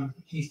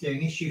 He's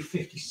doing issue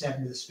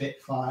 57 of the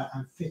Spitfire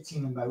and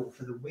fitting a motor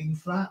for the wing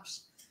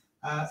flaps.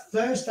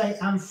 Thursday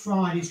and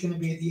Friday is going to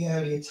be at the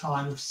earlier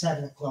time of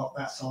 7 o'clock.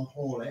 That's on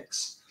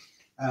Horlicks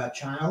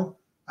channel.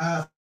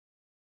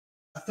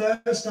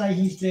 Thursday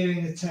he's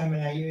doing the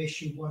Terminator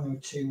issue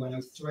 102,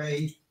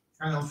 103,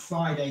 and on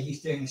Friday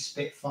he's doing the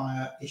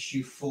Spitfire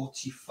issue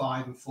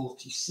 45 and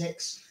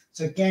 46.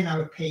 So again, I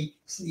repeat,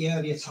 it's the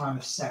earlier time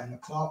of 7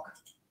 o'clock.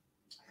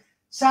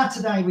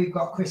 Saturday we've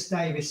got Chris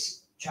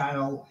Davis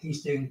channel.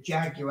 He's doing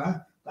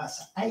Jaguar.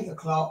 That's at 8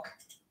 o'clock.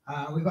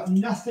 We've got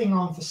nothing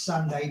on for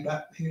Sunday,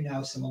 but who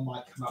knows, someone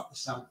might come up with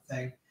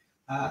something.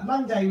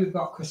 Monday we've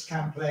got Chris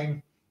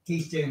Campling.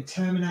 He's doing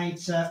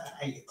Terminator at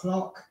 8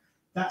 o'clock.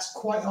 That's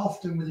quite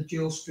often with a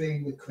dual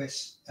stream with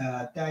Chris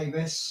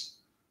Davis.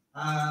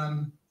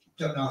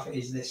 Don't know if it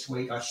is this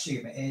week. I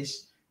assume it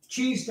is.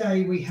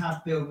 Tuesday we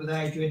have Build with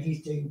Adrian.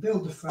 He's doing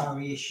Build the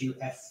Ferrari issue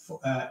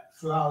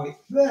Ferrari.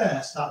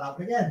 Start that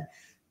one again.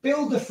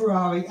 Build the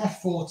Ferrari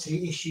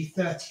F40 issue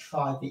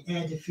 35, the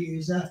air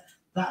diffuser.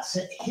 That's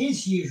at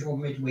his usual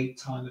midweek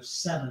time of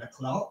 7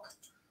 o'clock.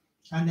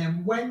 And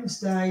then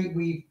Wednesday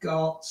we've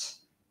got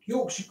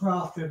Yorkshire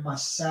Crafter and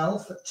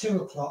myself at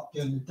 2 o'clock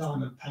doing the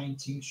diamond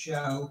painting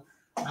show.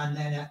 And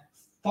then at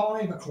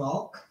 5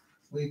 o'clock,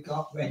 we've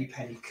got Ready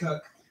Penny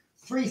Cook.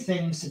 3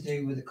 things to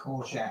do with the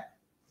courgette.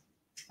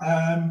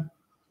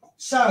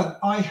 So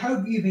I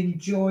hope you've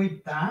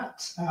enjoyed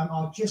that.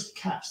 I'll just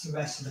catch the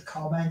rest of the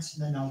comments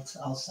and then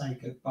I'll say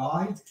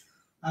goodbye.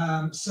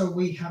 So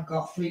we have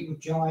got Fleetwood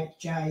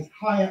J.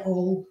 Hi at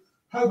all.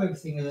 Hope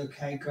everything is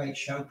okay. Great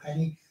show,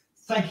 Penny.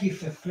 Thank you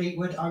for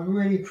Fleetwood. I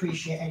really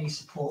appreciate any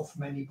support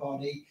from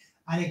anybody.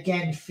 And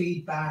again,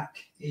 feedback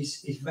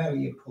is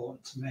very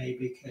important to me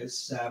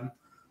because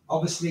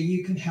obviously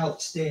you can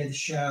help steer the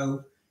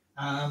show.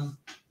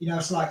 You know,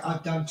 it's like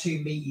I've done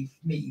 2 meaty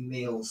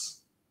meals.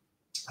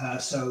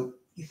 So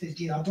if it,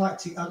 you know, I'd like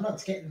to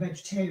get the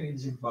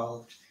vegetarians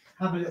involved,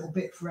 have a little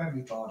bit for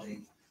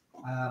everybody.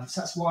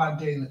 So that's why I'm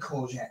doing the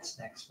courgettes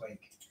next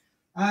week.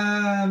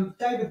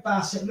 David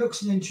Bassett,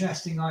 looks an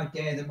interesting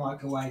idea, the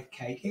microwave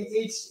cake.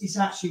 It's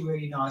actually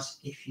really nice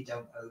if you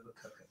don't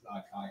overcook it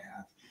like I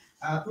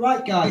have.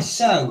 Right, guys,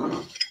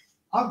 so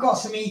I've got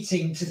some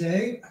eating to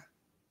do.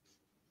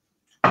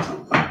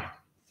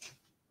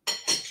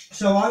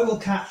 So I will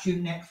catch you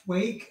next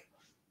week.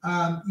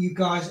 You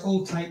guys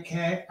all take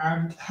care,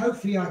 and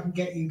hopefully I can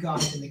get you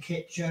guys in the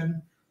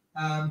kitchen,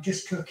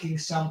 just cooking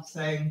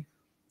something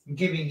and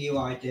giving you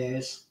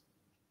ideas.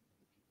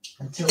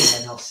 Until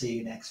then, I'll see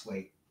you next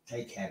week.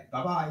 Take care.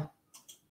 Bye-bye.